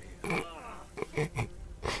time here.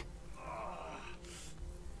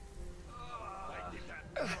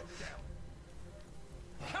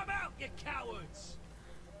 Come out, you cowards!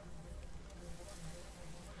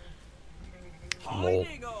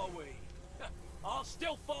 Hiding, are we? I'll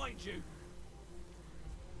still find you.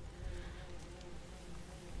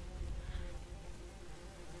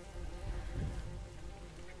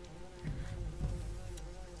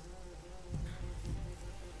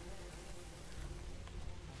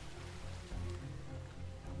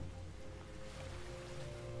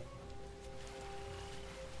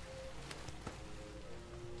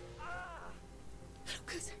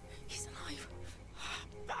 Lucas, he's alive.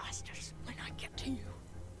 Bastards, when I get to you.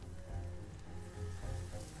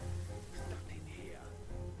 Nothing here.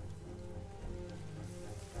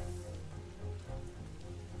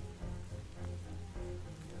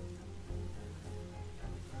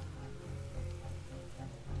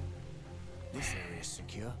 This area's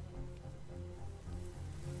secure.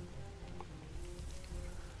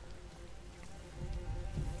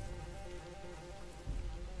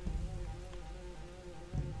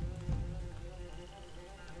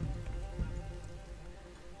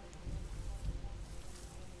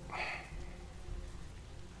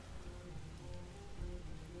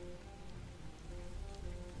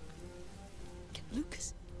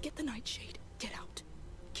 Lucas, get the nightshade. Get out.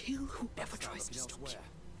 Kill whoever tries to stop you.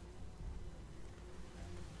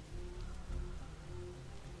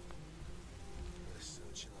 Let's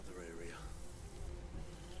search another area.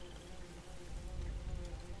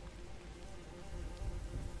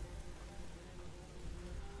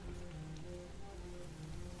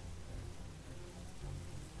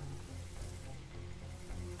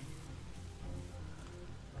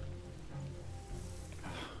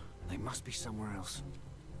 They must be somewhere else.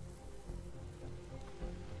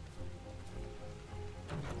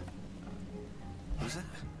 Who's that?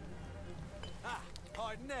 Ah,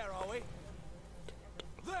 hiding there, are we?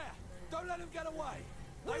 There! Don't let them get away!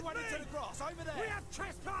 They went into the grass, over there! We have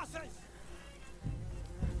trespassers!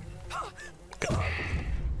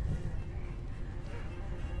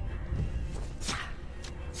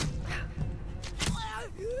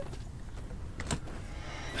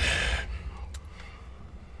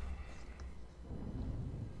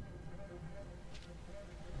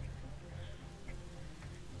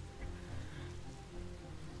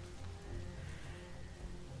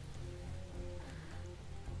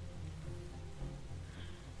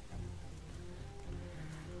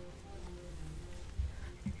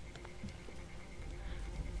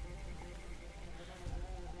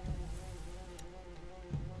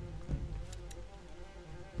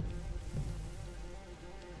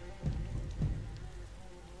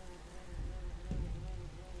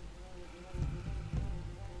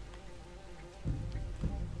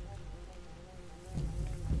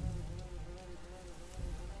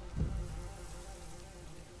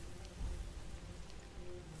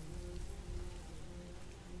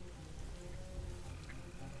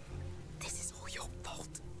 This is all your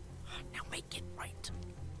fault. Now make it right.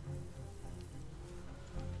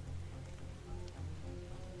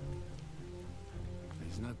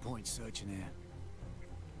 There's no point searching here.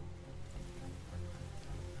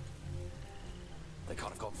 They can't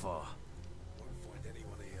have gone far. Won't find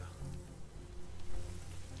anyone here.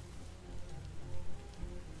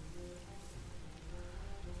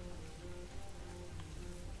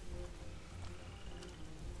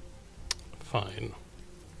 Fine.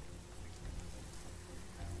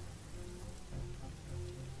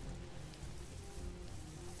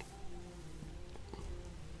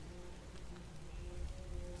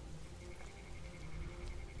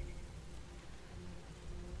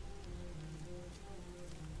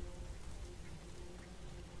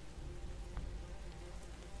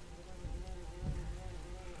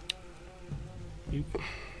 You.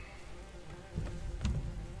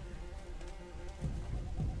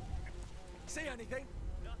 See anything?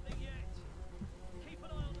 Nothing yet. Keep an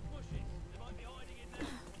eye on the bushes. They might be hiding in there.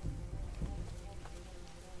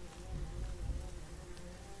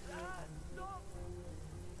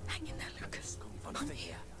 Hang in there, Lucas. I'm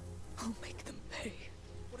here. I'll make them pay.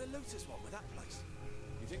 What do looters want with that place?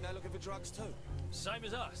 You think they're looking for drugs too? Same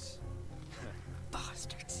as us.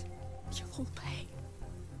 Bastards. You'll all pay.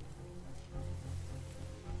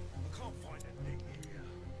 I can't find anything here.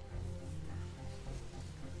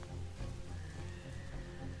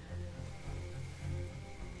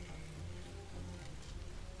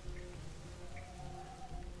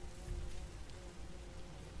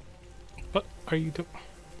 What are you doing?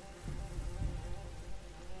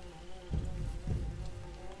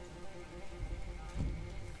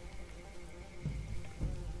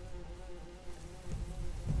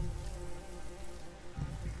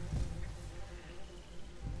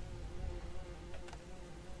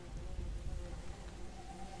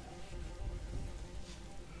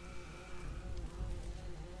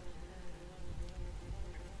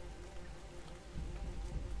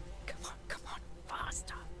 Come on,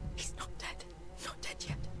 faster. He's not dead. Not dead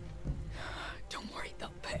yet. Don't worry, they'll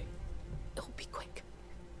pay. It'll be quick.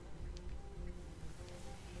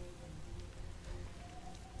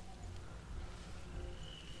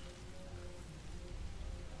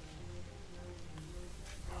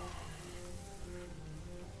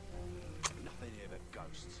 Nothing here but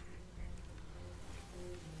ghosts.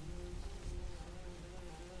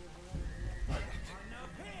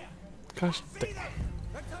 Gosh, See them!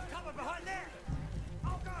 Let's cover behind there!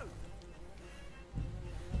 I'll go!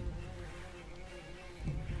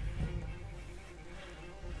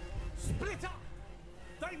 Split up!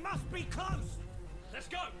 They must be close! Let's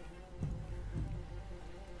go.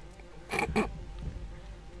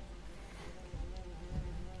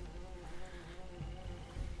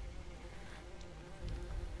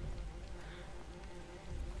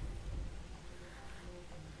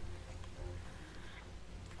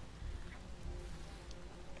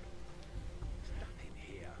 Nothing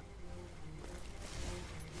here.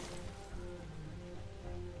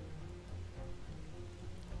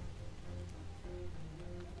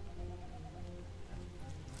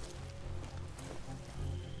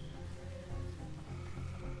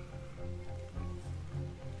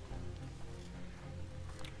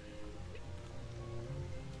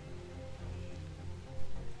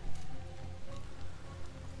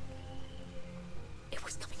 It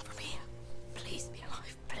was coming from here. Please be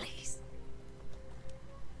alive, please.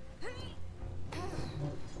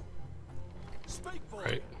 Speak for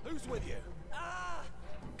Right. it. Who's with you? Ah!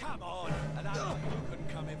 Come on! An animal couldn't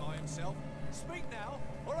come here by himself. Speak now,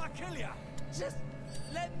 or I'll kill you! Just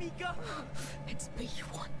let me go. It's me you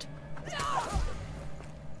want.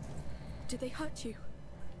 Did they hurt you?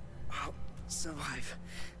 I'll survive.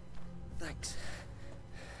 Thanks.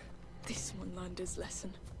 This one learned his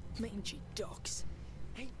lesson. Mangy dogs.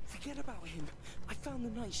 Hey, forget about him. I found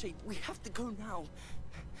the nightshade. We have to go now.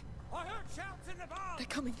 I heard shouts in the barn! They're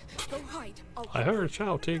coming. Go hide. I heard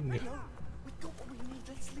shouting. No, we got what we need.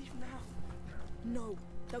 Let's leave now. No,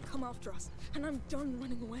 they'll come after us, and I'm done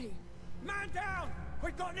running away. Man down!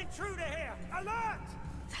 We've got an intruder here! Alert!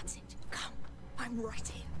 That's it. Come. I'm right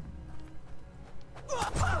here.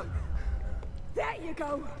 There you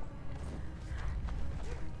go!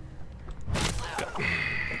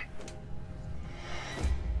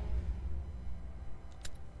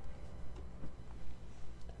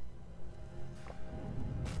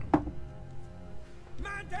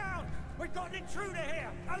 Man down! We've got an intruder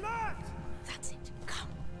here! Alert! That's it. Come.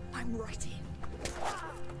 I'm right here.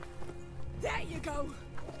 There you go!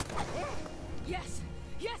 Yes!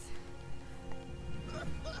 Yes!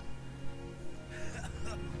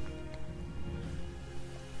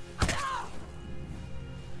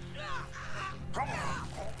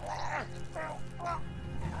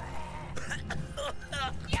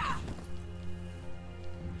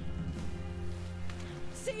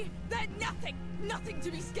 See? They're nothing! Nothing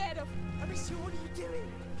to be scared of! Amicia, what are you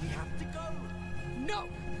doing? We have to go. No!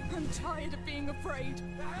 I'm tired of being afraid.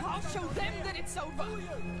 I'll show them that it's over.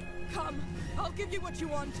 Come, I'll give you what you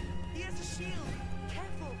want. He has a shield.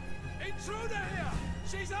 Careful. Intruder here!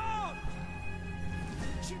 She's armed!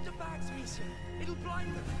 Shoot the bags, Amicia. It'll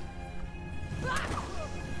blind them.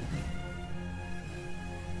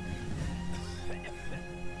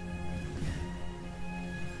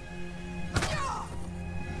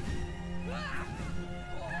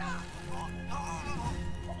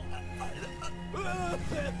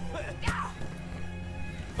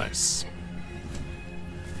 Nice.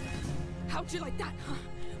 How'd you like that, huh?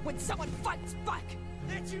 when someone fights back.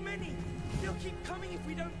 There are too many. They'll keep coming if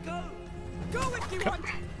we don't go. Go if you want.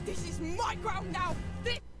 This is my ground now.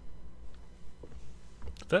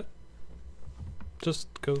 That just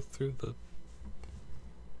go through the.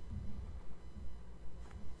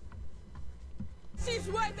 This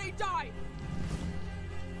is where they die.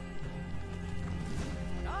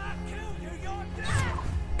 I killed you, you're dead!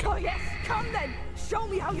 Oh yes, come then. Show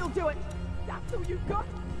me how you'll do it. That's all you've got.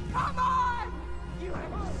 Come on! You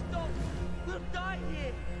have to stop. We'll die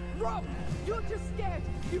here. Rob, you're just scared.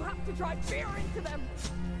 You have to drive fear into them.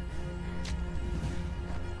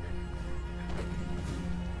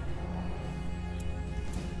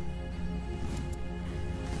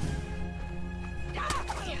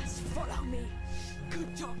 Yes, follow me.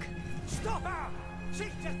 Good talk. Stop her!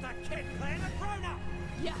 She's just a kid playing a grown-up!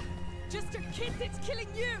 Yeah, just a kid that's killing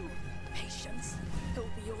you. Patience. It'll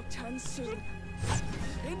be your turn soon.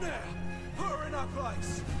 In there! Put her in her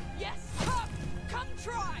place! Yes, come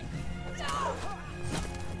try! No!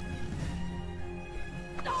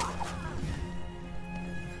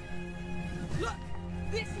 Look,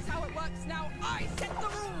 this is how it works now. I set the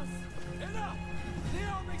rules. Enough! The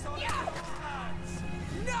army's on your hands!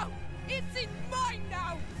 No, it's in mine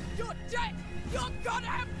now. You're dead. You're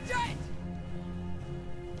goddamn dead.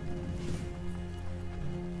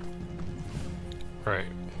 Right.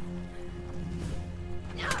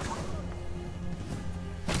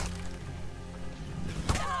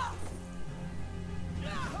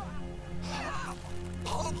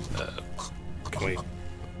 Can we?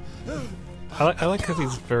 I like because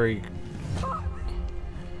he's very.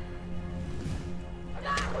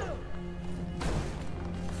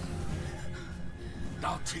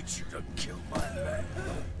 I'll teach you to kill my men.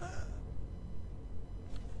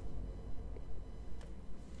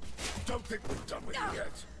 Don't think we're done with you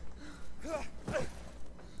yet.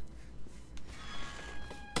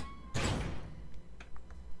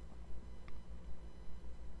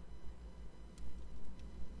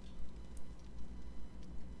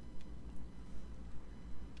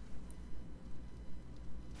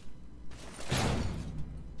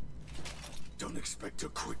 Don't expect a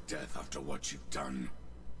quick death after what you've done.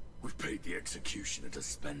 We've paid the executioner to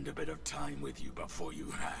spend a bit of time with you before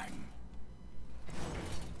you hang.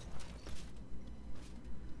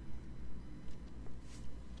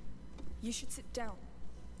 You should sit down.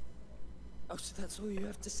 Oh, so that's all you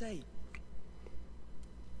have to say?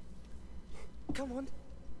 Come on.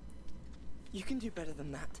 You can do better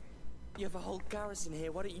than that. You have a whole garrison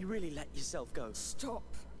here, why don't you really let yourself go? Stop.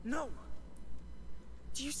 No!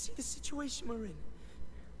 Do you see the situation we're in?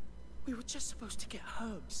 We were just supposed to get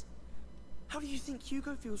herbs. How do you think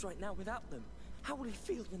Hugo feels right now without them? How will he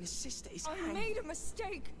feel when his sister is I hanged? made a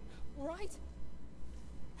mistake, right?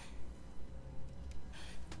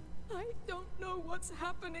 I don't know what's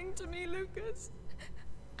happening to me, Lucas.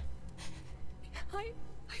 I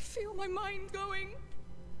feel my mind going.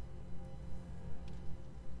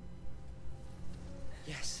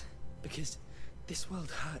 Yes, because this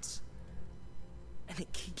world hurts. And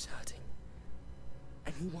it keeps hurting.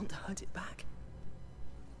 And you want to hurt it back.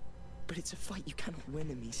 But it's a fight you cannot win,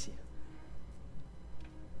 Amicia.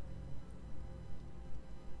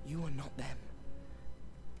 You are not them.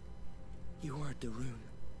 You are the Rune.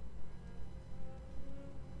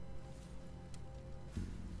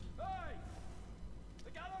 Hey!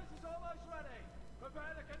 The gallows is almost ready!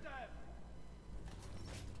 Prepare the condemned!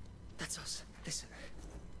 That's us. Listen.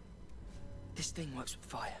 This thing works with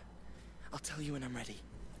fire. I'll tell you when I'm ready.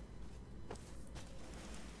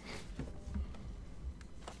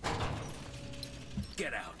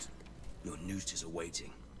 Get out. Your noose is awaiting.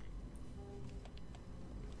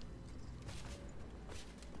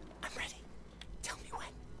 I'm ready. Tell me when.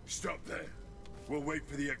 Stop there. We'll wait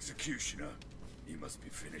for the executioner. He must be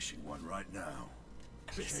finishing one right now.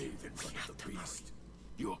 Cave in front of the beast.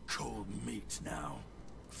 You're cold meat now.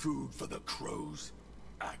 Food for the crows.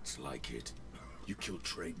 Act like it. You killed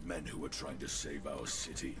trained men who were trying to save our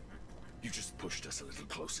city. You just pushed us a little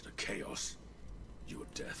closer to chaos. Your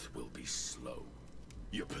death will be slow.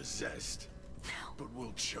 You're possessed. But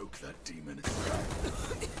we'll choke that demon.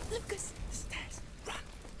 Lucas, the stairs. Run.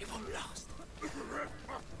 It won't last.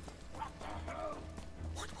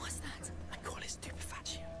 What was that? I call it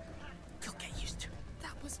stupefaction. You'll get used to it.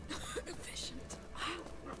 That was efficient.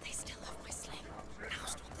 They still have my sling.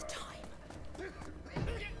 Now's not the time.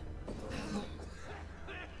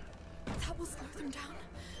 That will slow them down.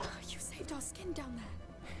 You saved our skin down there.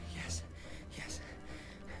 Yes, yes.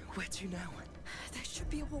 Where to now? There should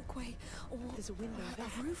be a walkway, or there's a window there.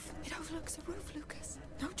 A roof. It overlooks a roof, Lucas.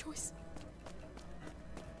 No choice.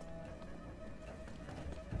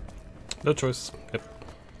 No choice. Yep.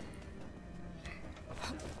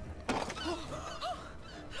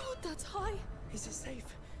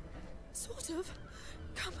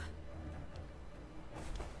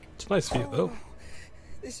 Nice view, though.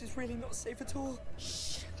 This is really not safe at all.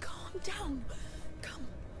 Shh, calm down. Come.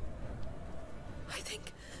 I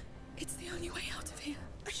think it's the only way out of here.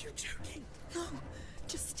 Are you joking? No,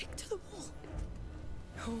 just stick to the wall.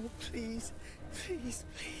 Oh, please, please,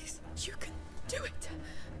 please. You can do it.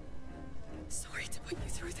 Sorry to put you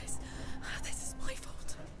through this. This is my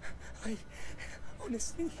fault. I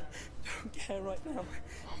honestly don't care right now.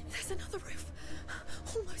 There's another roof.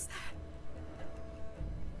 Almost there.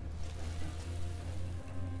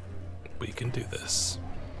 We can do this.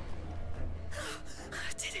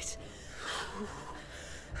 I did it.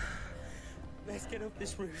 Let's get up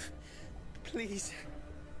this roof. Please.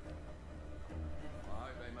 I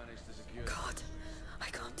hope they managed to secure. God,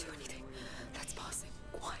 I can't do anything. Let's pass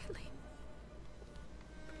it quietly.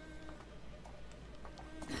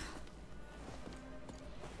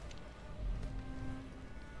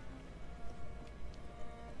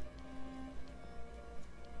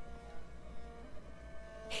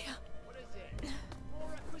 Here. What is it? More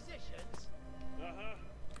requisitions?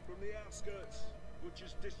 From the outskirts.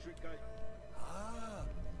 Butcher's District Gate. Ah,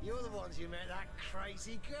 you're the ones who met that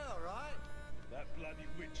crazy girl, right? That bloody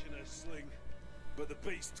witch in her sling. But the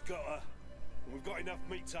beast got her. And we've got enough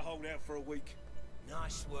meat to hold out for a week.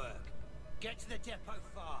 Nice work. Get to the depot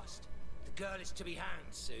fast. The girl is to be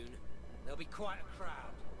hanged soon. There'll be quite a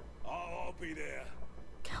crowd. Oh, I'll be there.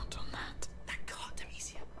 Count on that. That cart,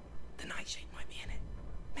 Amicia. The nightshade might be in it.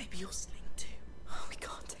 Maybe your sling too. Oh, we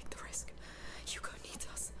can't take the risk. Hugo needs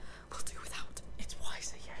us. We'll do without. It's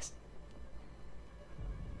wiser, yes.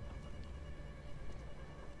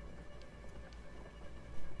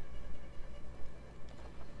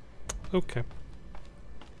 Okay.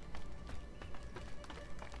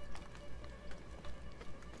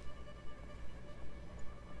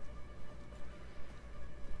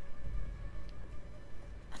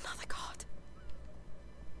 Another guard.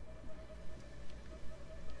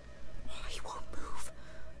 Oh, he won't move.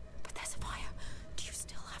 But there's a fire. Do you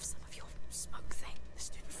still have some of your smoke thing? The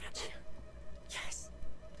student faction. Yes.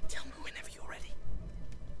 Tell me whenever you're ready.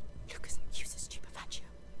 Lucas, use the stupefaction.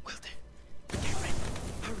 Will do. Get ready.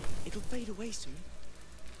 Hurry. It'll fade away soon.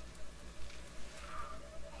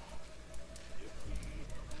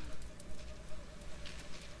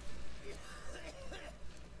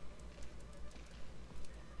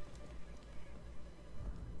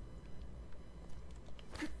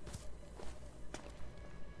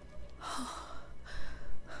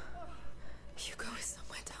 Hugo is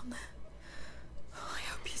somewhere down there. Oh, I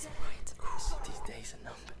hope he's alright. These days are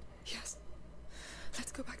numbered. Yes.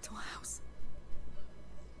 Let's go back to our house.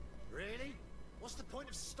 Really? What's the point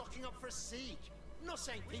of stocking up for a siege? I'm not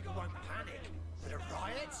saying people won't panic, but a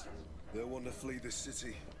riot? They'll want to flee the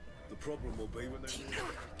city. The problem will be when they... Do you know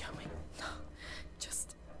I'm coming? No,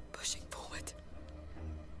 just pushing forward.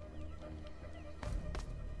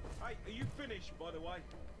 Hey, are you finished, by the way?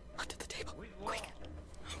 Under the table. With Quick. what?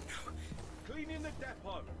 Oh no. Cleaning the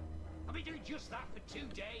depot. I've been doing just that for 2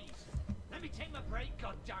 days. Let me take my break,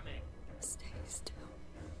 goddammit. Stay still.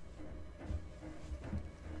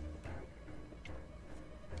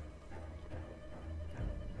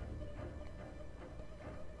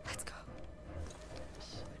 Let's go.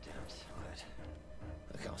 So damn tired.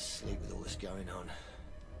 I can't sleep with all this going on.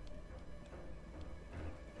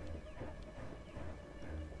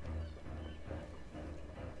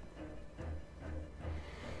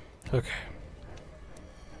 Okay.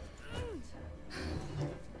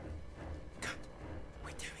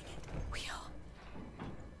 We're doing it. We are.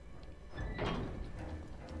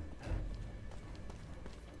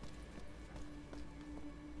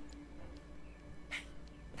 Hey,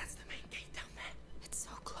 that's the main gate down there. It's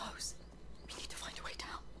so close. We need to find a way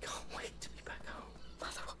down. Can't wait to be back home.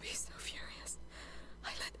 Mother will be so furious.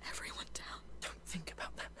 I let everyone down. Don't think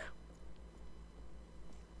about that now.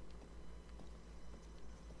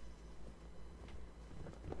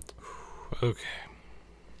 Okay.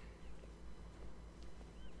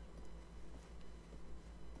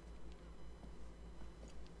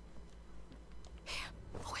 Here,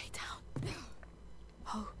 a way down.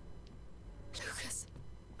 Oh, Lucas,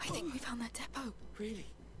 I think we found that depot.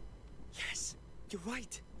 Really? Yes, you're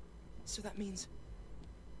right. So that means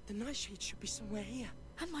the nightshade should be somewhere here.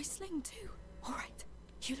 And my sling too. All right,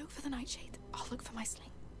 you look for the nightshade. I'll look for my sling.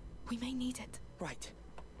 We may need it. Right.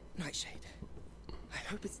 Nightshade. I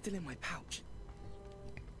hope it's still in my pouch.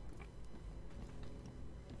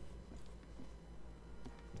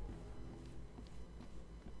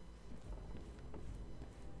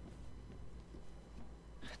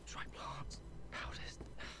 Dry plants. Powders.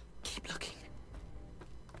 Keep looking.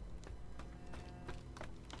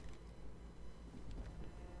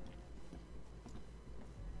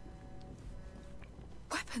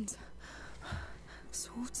 weapons.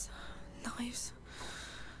 Swords, knives.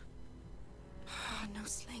 No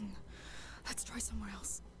sling. Let's try somewhere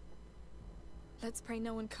else. Let's pray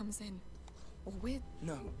no one comes in. Or we're...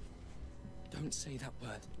 No. Don't say that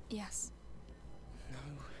word. Yes.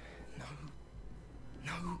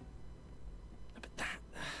 No. But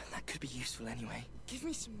that could be useful anyway. Give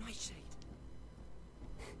me some nightshade.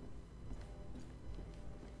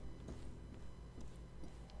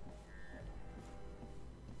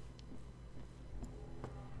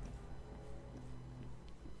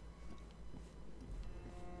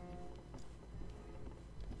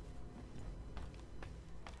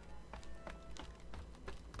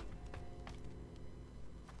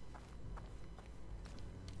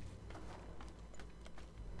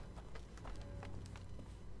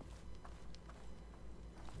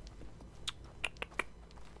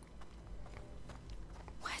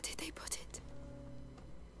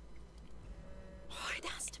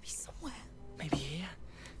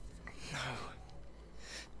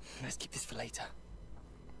 Later.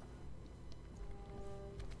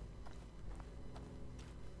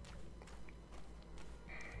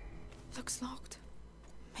 Looks locked.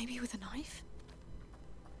 Maybe with a knife?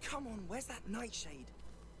 Come on, where's that nightshade?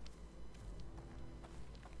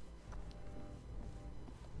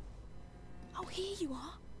 Oh, here you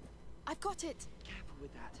are. I've got it. Careful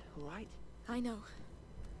with that, all right? I know.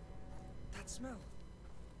 That smell.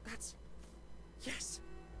 That's... Yes!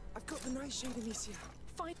 I've got the nightshade, Amicia.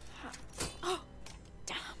 Fine. Oh,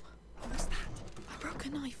 damn. What was that? I broke a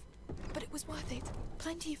knife, but it was worth it.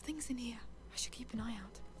 Plenty of things in here. I should keep an eye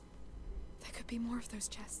out. There could be more of those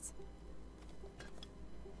chests.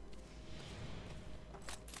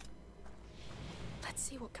 Let's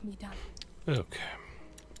see what can be done. Okay.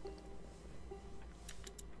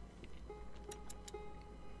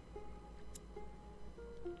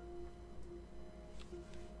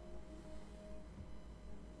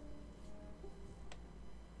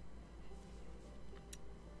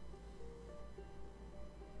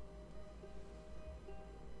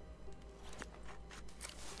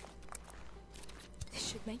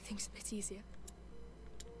 Make things a bit easier.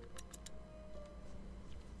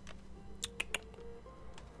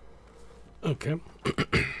 Okay.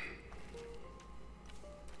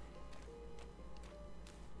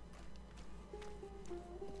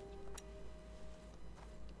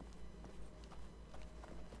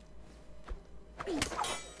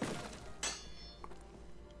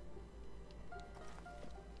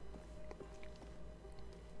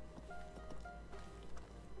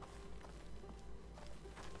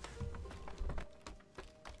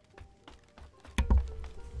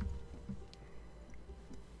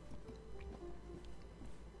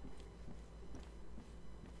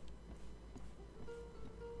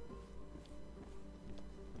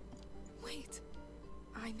 Wait,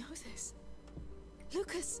 I know this.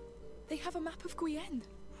 Lucas, they have a map of Guyenne.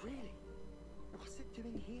 Really? What's it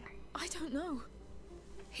doing here? I don't know.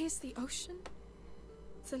 Here's the ocean,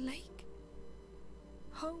 the lake.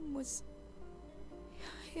 Home was...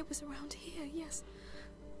 It was around here, yes.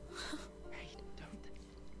 Hey,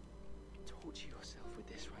 don't torture yourself with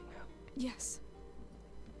this right now. Yes.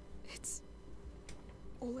 It's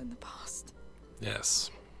all in the past.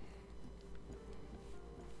 Yes.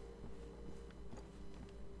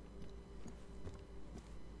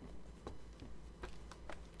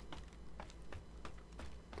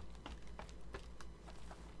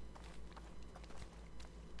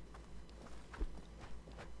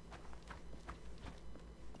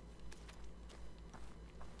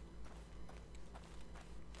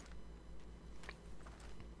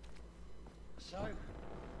 So,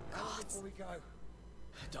 how long before we go?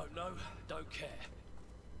 Don't know, don't care.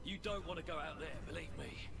 You don't want to go out there, believe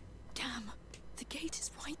me. Damn, the gate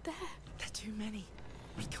is right there. There are too many.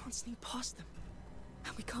 We can't sneak past them.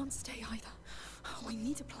 And we can't stay either. We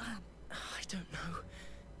need a plan. I don't know.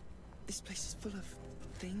 This place is full of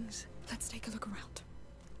things. Let's take a look around.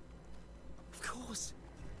 Of course.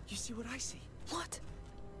 You see what I see? What?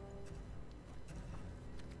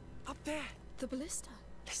 Up there. The ballista.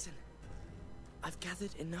 Listen. I've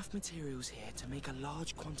gathered enough materials here to make a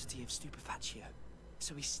large quantity of stupefatio.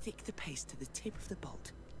 So we stick the paste to the tip of the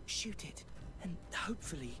bolt, shoot it, and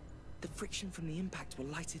hopefully the friction from the impact will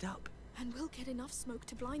light it up. And we'll get enough smoke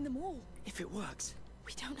to blind them all. If it works.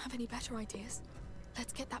 We don't have any better ideas.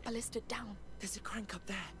 Let's get that ballista down. There's a crank up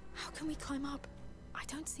there. How can we climb up? I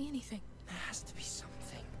don't see anything. There has to be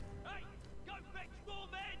something. Hey, go fetch more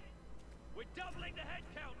men! We're doubling the head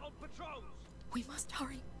count on patrols. We must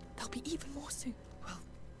hurry. There'll be even more soon. Well,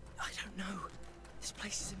 I don't know. This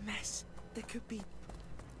place is a mess. There could be...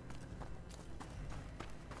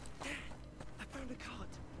 There! I found a cart.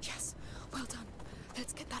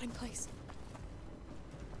 that in place.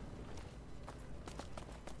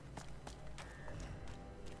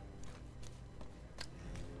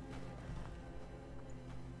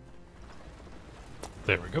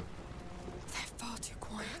 There we go. They're far too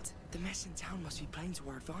quiet. The mess in town must be playing to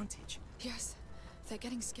our advantage. Yes, they're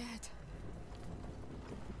getting scared.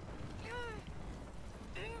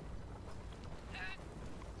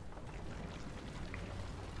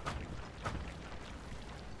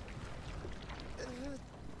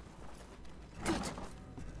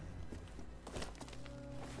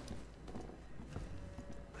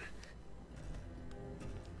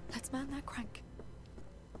 Let's man that crank.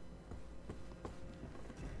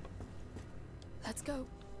 Let's go.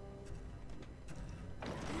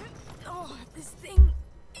 Oh, this thing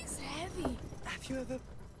is heavy. Have you ever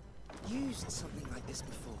used something like this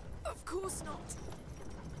before? Of course not.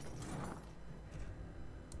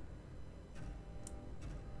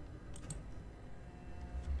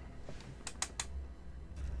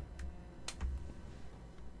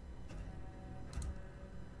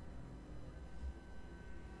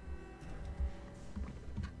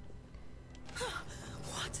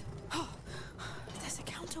 What? Oh, there's a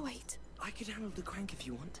counterweight. I could handle the crank if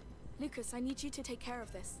you want. Lucas, I need you to take care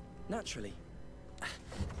of this. Naturally.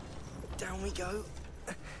 Down we go.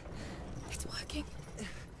 It's working.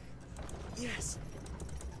 Yes.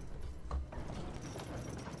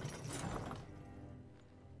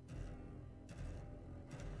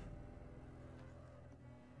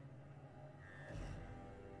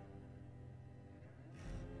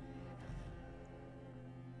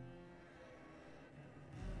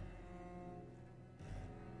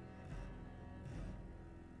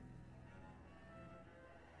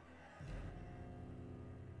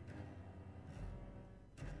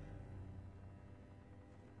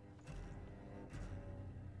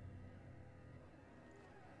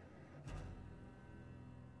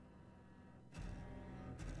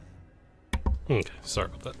 Okay, sorry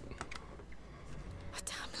about that. A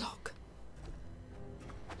damn lock.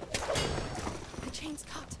 The chain's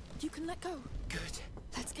cut. You can let go. Good.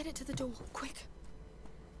 Let's get it to the door, quick.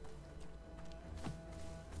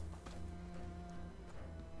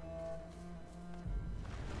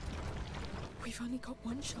 We've only got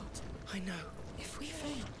one shot. I know. If we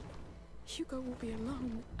fail, Hugo will be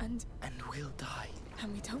alone and we'll die.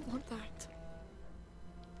 And we don't want that.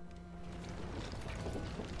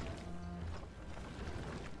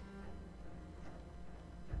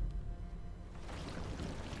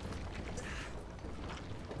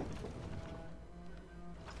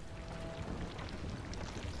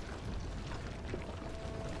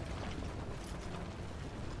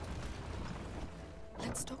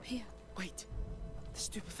 Let's stop here. Wait. The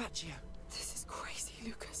stupefaccio. This is crazy,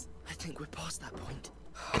 Lucas. I think we're past that point.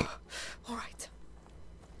 All right.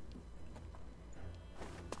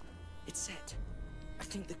 It's set. I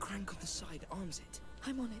think the crank on the side arms it.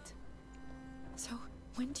 I'm on it. So,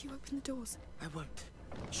 when do you open the doors? I won't.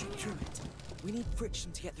 Shoot through it. We need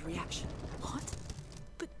friction to get the reaction. What?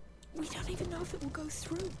 But we don't even know if it will go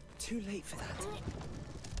through. Too late for that.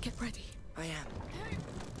 Get ready. I am.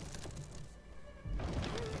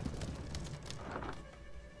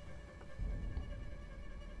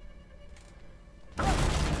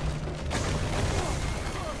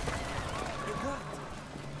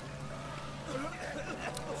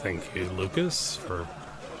 Thank you, Lucas, for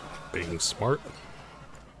being smart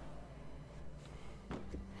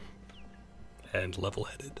and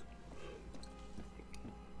level-headed.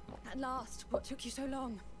 At last, what took you so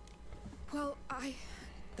long? Well,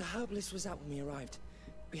 The herbalist was out when we arrived.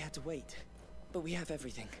 We had to wait. But we have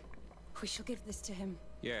everything. We shall give this to him.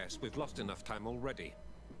 Yes, we've lost enough time already.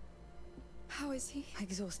 How is he?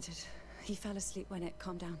 Exhausted. He fell asleep when it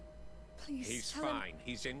calmed down. Please, He's tell him. fine.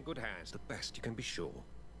 He's in good hands. The best you can be sure.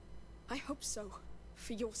 I hope so.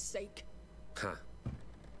 For your sake. Huh.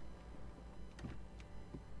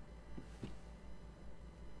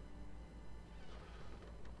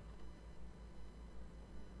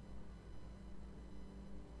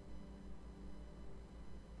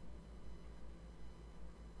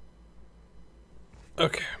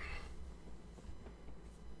 Okay.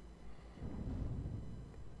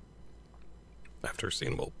 After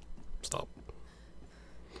scene, we'll stop.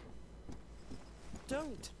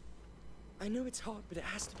 Don't. I know it's hard, but it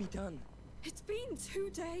has to be done. It's been 2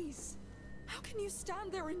 days. How can you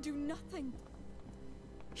stand there and do nothing?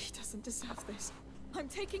 He doesn't deserve this. I'm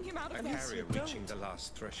taking him out of An this. area reaching the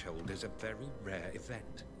last threshold is a very rare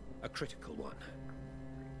event. A critical one.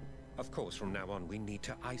 Of course, from now on, we need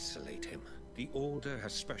to isolate him. The Order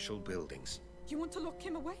has special buildings. You want to lock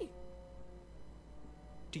him away?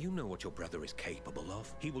 Do you know what your brother is capable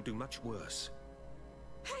of? He will do much worse.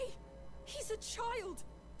 Hey! He's a child!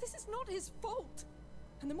 This is not his fault!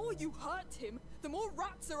 And the more you hurt him, the more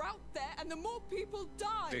rats are out there and the more people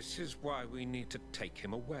die! This is why we need to take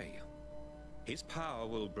him away. His power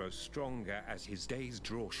will grow stronger as his days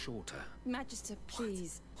draw shorter. Magister,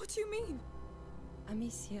 please. What do you mean?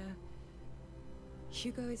 Amicia,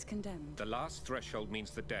 Hugo is condemned. The last threshold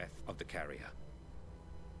means the death of the carrier.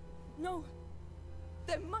 No.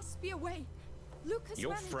 There must be a way. Lucas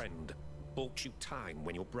Your managed... friend bought you time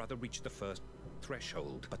when your brother reached the first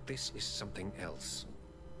threshold, but this is something else.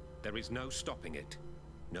 There is no stopping it.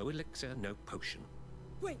 No elixir, no potion.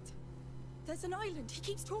 Wait. There's an island. He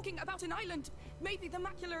keeps talking about an island. Maybe the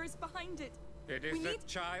macula is behind it. It is a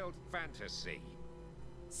child fantasy.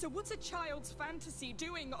 So what's a child's fantasy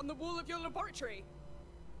doing on the wall of your laboratory?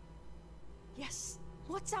 Yes.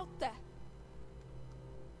 What's out there?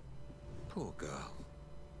 Poor girl.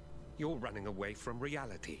 You're running away from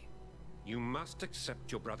reality. You must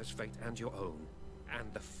accept your brother's fate and your own.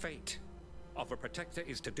 And the fate of a protector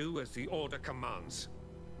is to do as the order commands.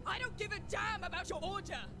 I don't give a damn about your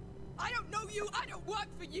order! I don't know you, I don't work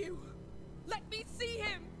for you! Let me see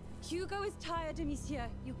him! Hugo is tired, Amicia.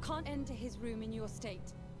 You can't enter his room in your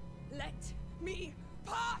state. Let me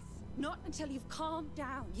pass! Not until you've calmed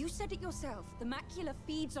down. You said it yourself. The macula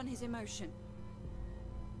feeds on his emotion.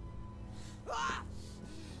 Ah!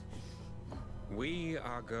 We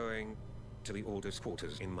are going to the Order's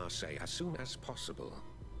quarters in Marseille as soon as possible.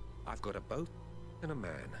 I've got a boat and a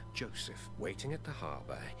man, Joseph, waiting at the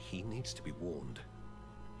harbor. He needs to be warned.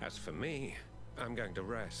 As for me, I'm going to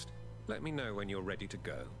rest. Let me know when you're ready to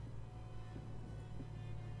go.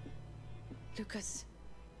 Lucas,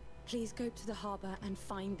 please go to the harbor and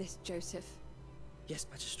find this Joseph. Yes,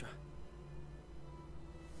 Magistra.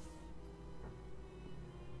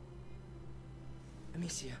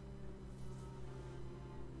 Amicia,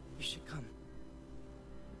 you should come.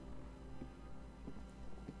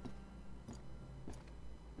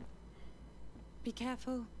 Be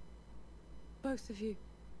careful, both of you.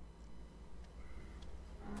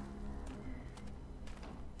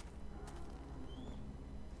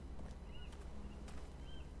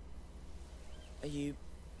 Are you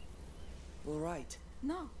all right?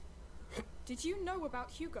 No. Did you know about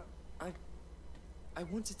Hugo? I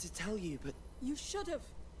wanted to tell you, but... You should have.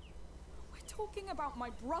 We're talking about my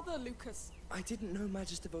brother, Lucas. I didn't know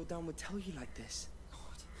Magister Vaudin would tell you like this.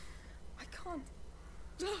 God, I can't.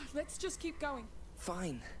 Let's just keep going.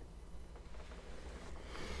 Fine.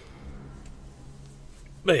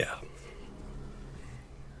 But yeah.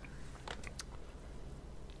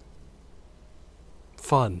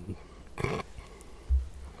 Fun.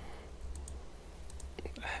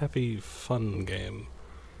 Happy, fun game.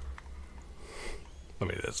 I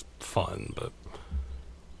mean, it's fun, but...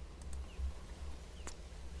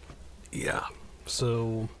 yeah.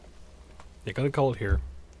 So, you're gonna call it here.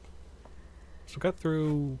 So we got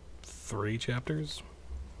through 3 chapters.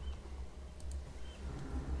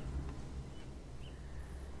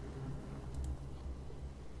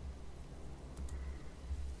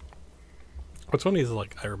 What's funny is,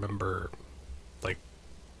 like, I remember, like,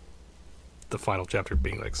 the final chapter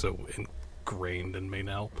being, like, so ingrained in me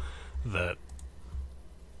now that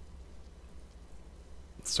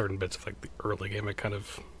certain bits of, like, the early game, I kind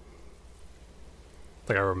of,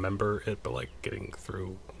 like, I remember it, but, like, getting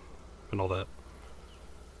through and all that.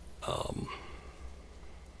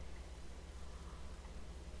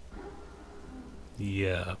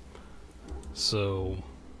 Yeah. So...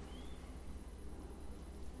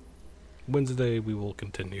 Wednesday we will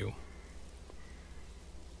continue,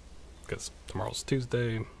 because tomorrow's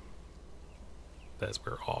Tuesday, as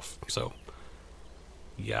we're off, so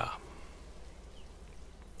yeah.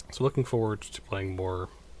 So looking forward to playing more,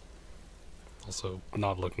 also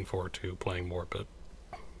not looking forward to playing more, but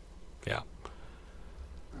yeah.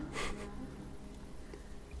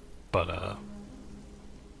 But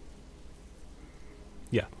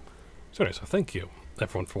yeah. So anyway, so thank you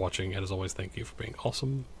everyone for watching, and as always, thank you for being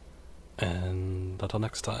awesome. And until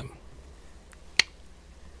next time.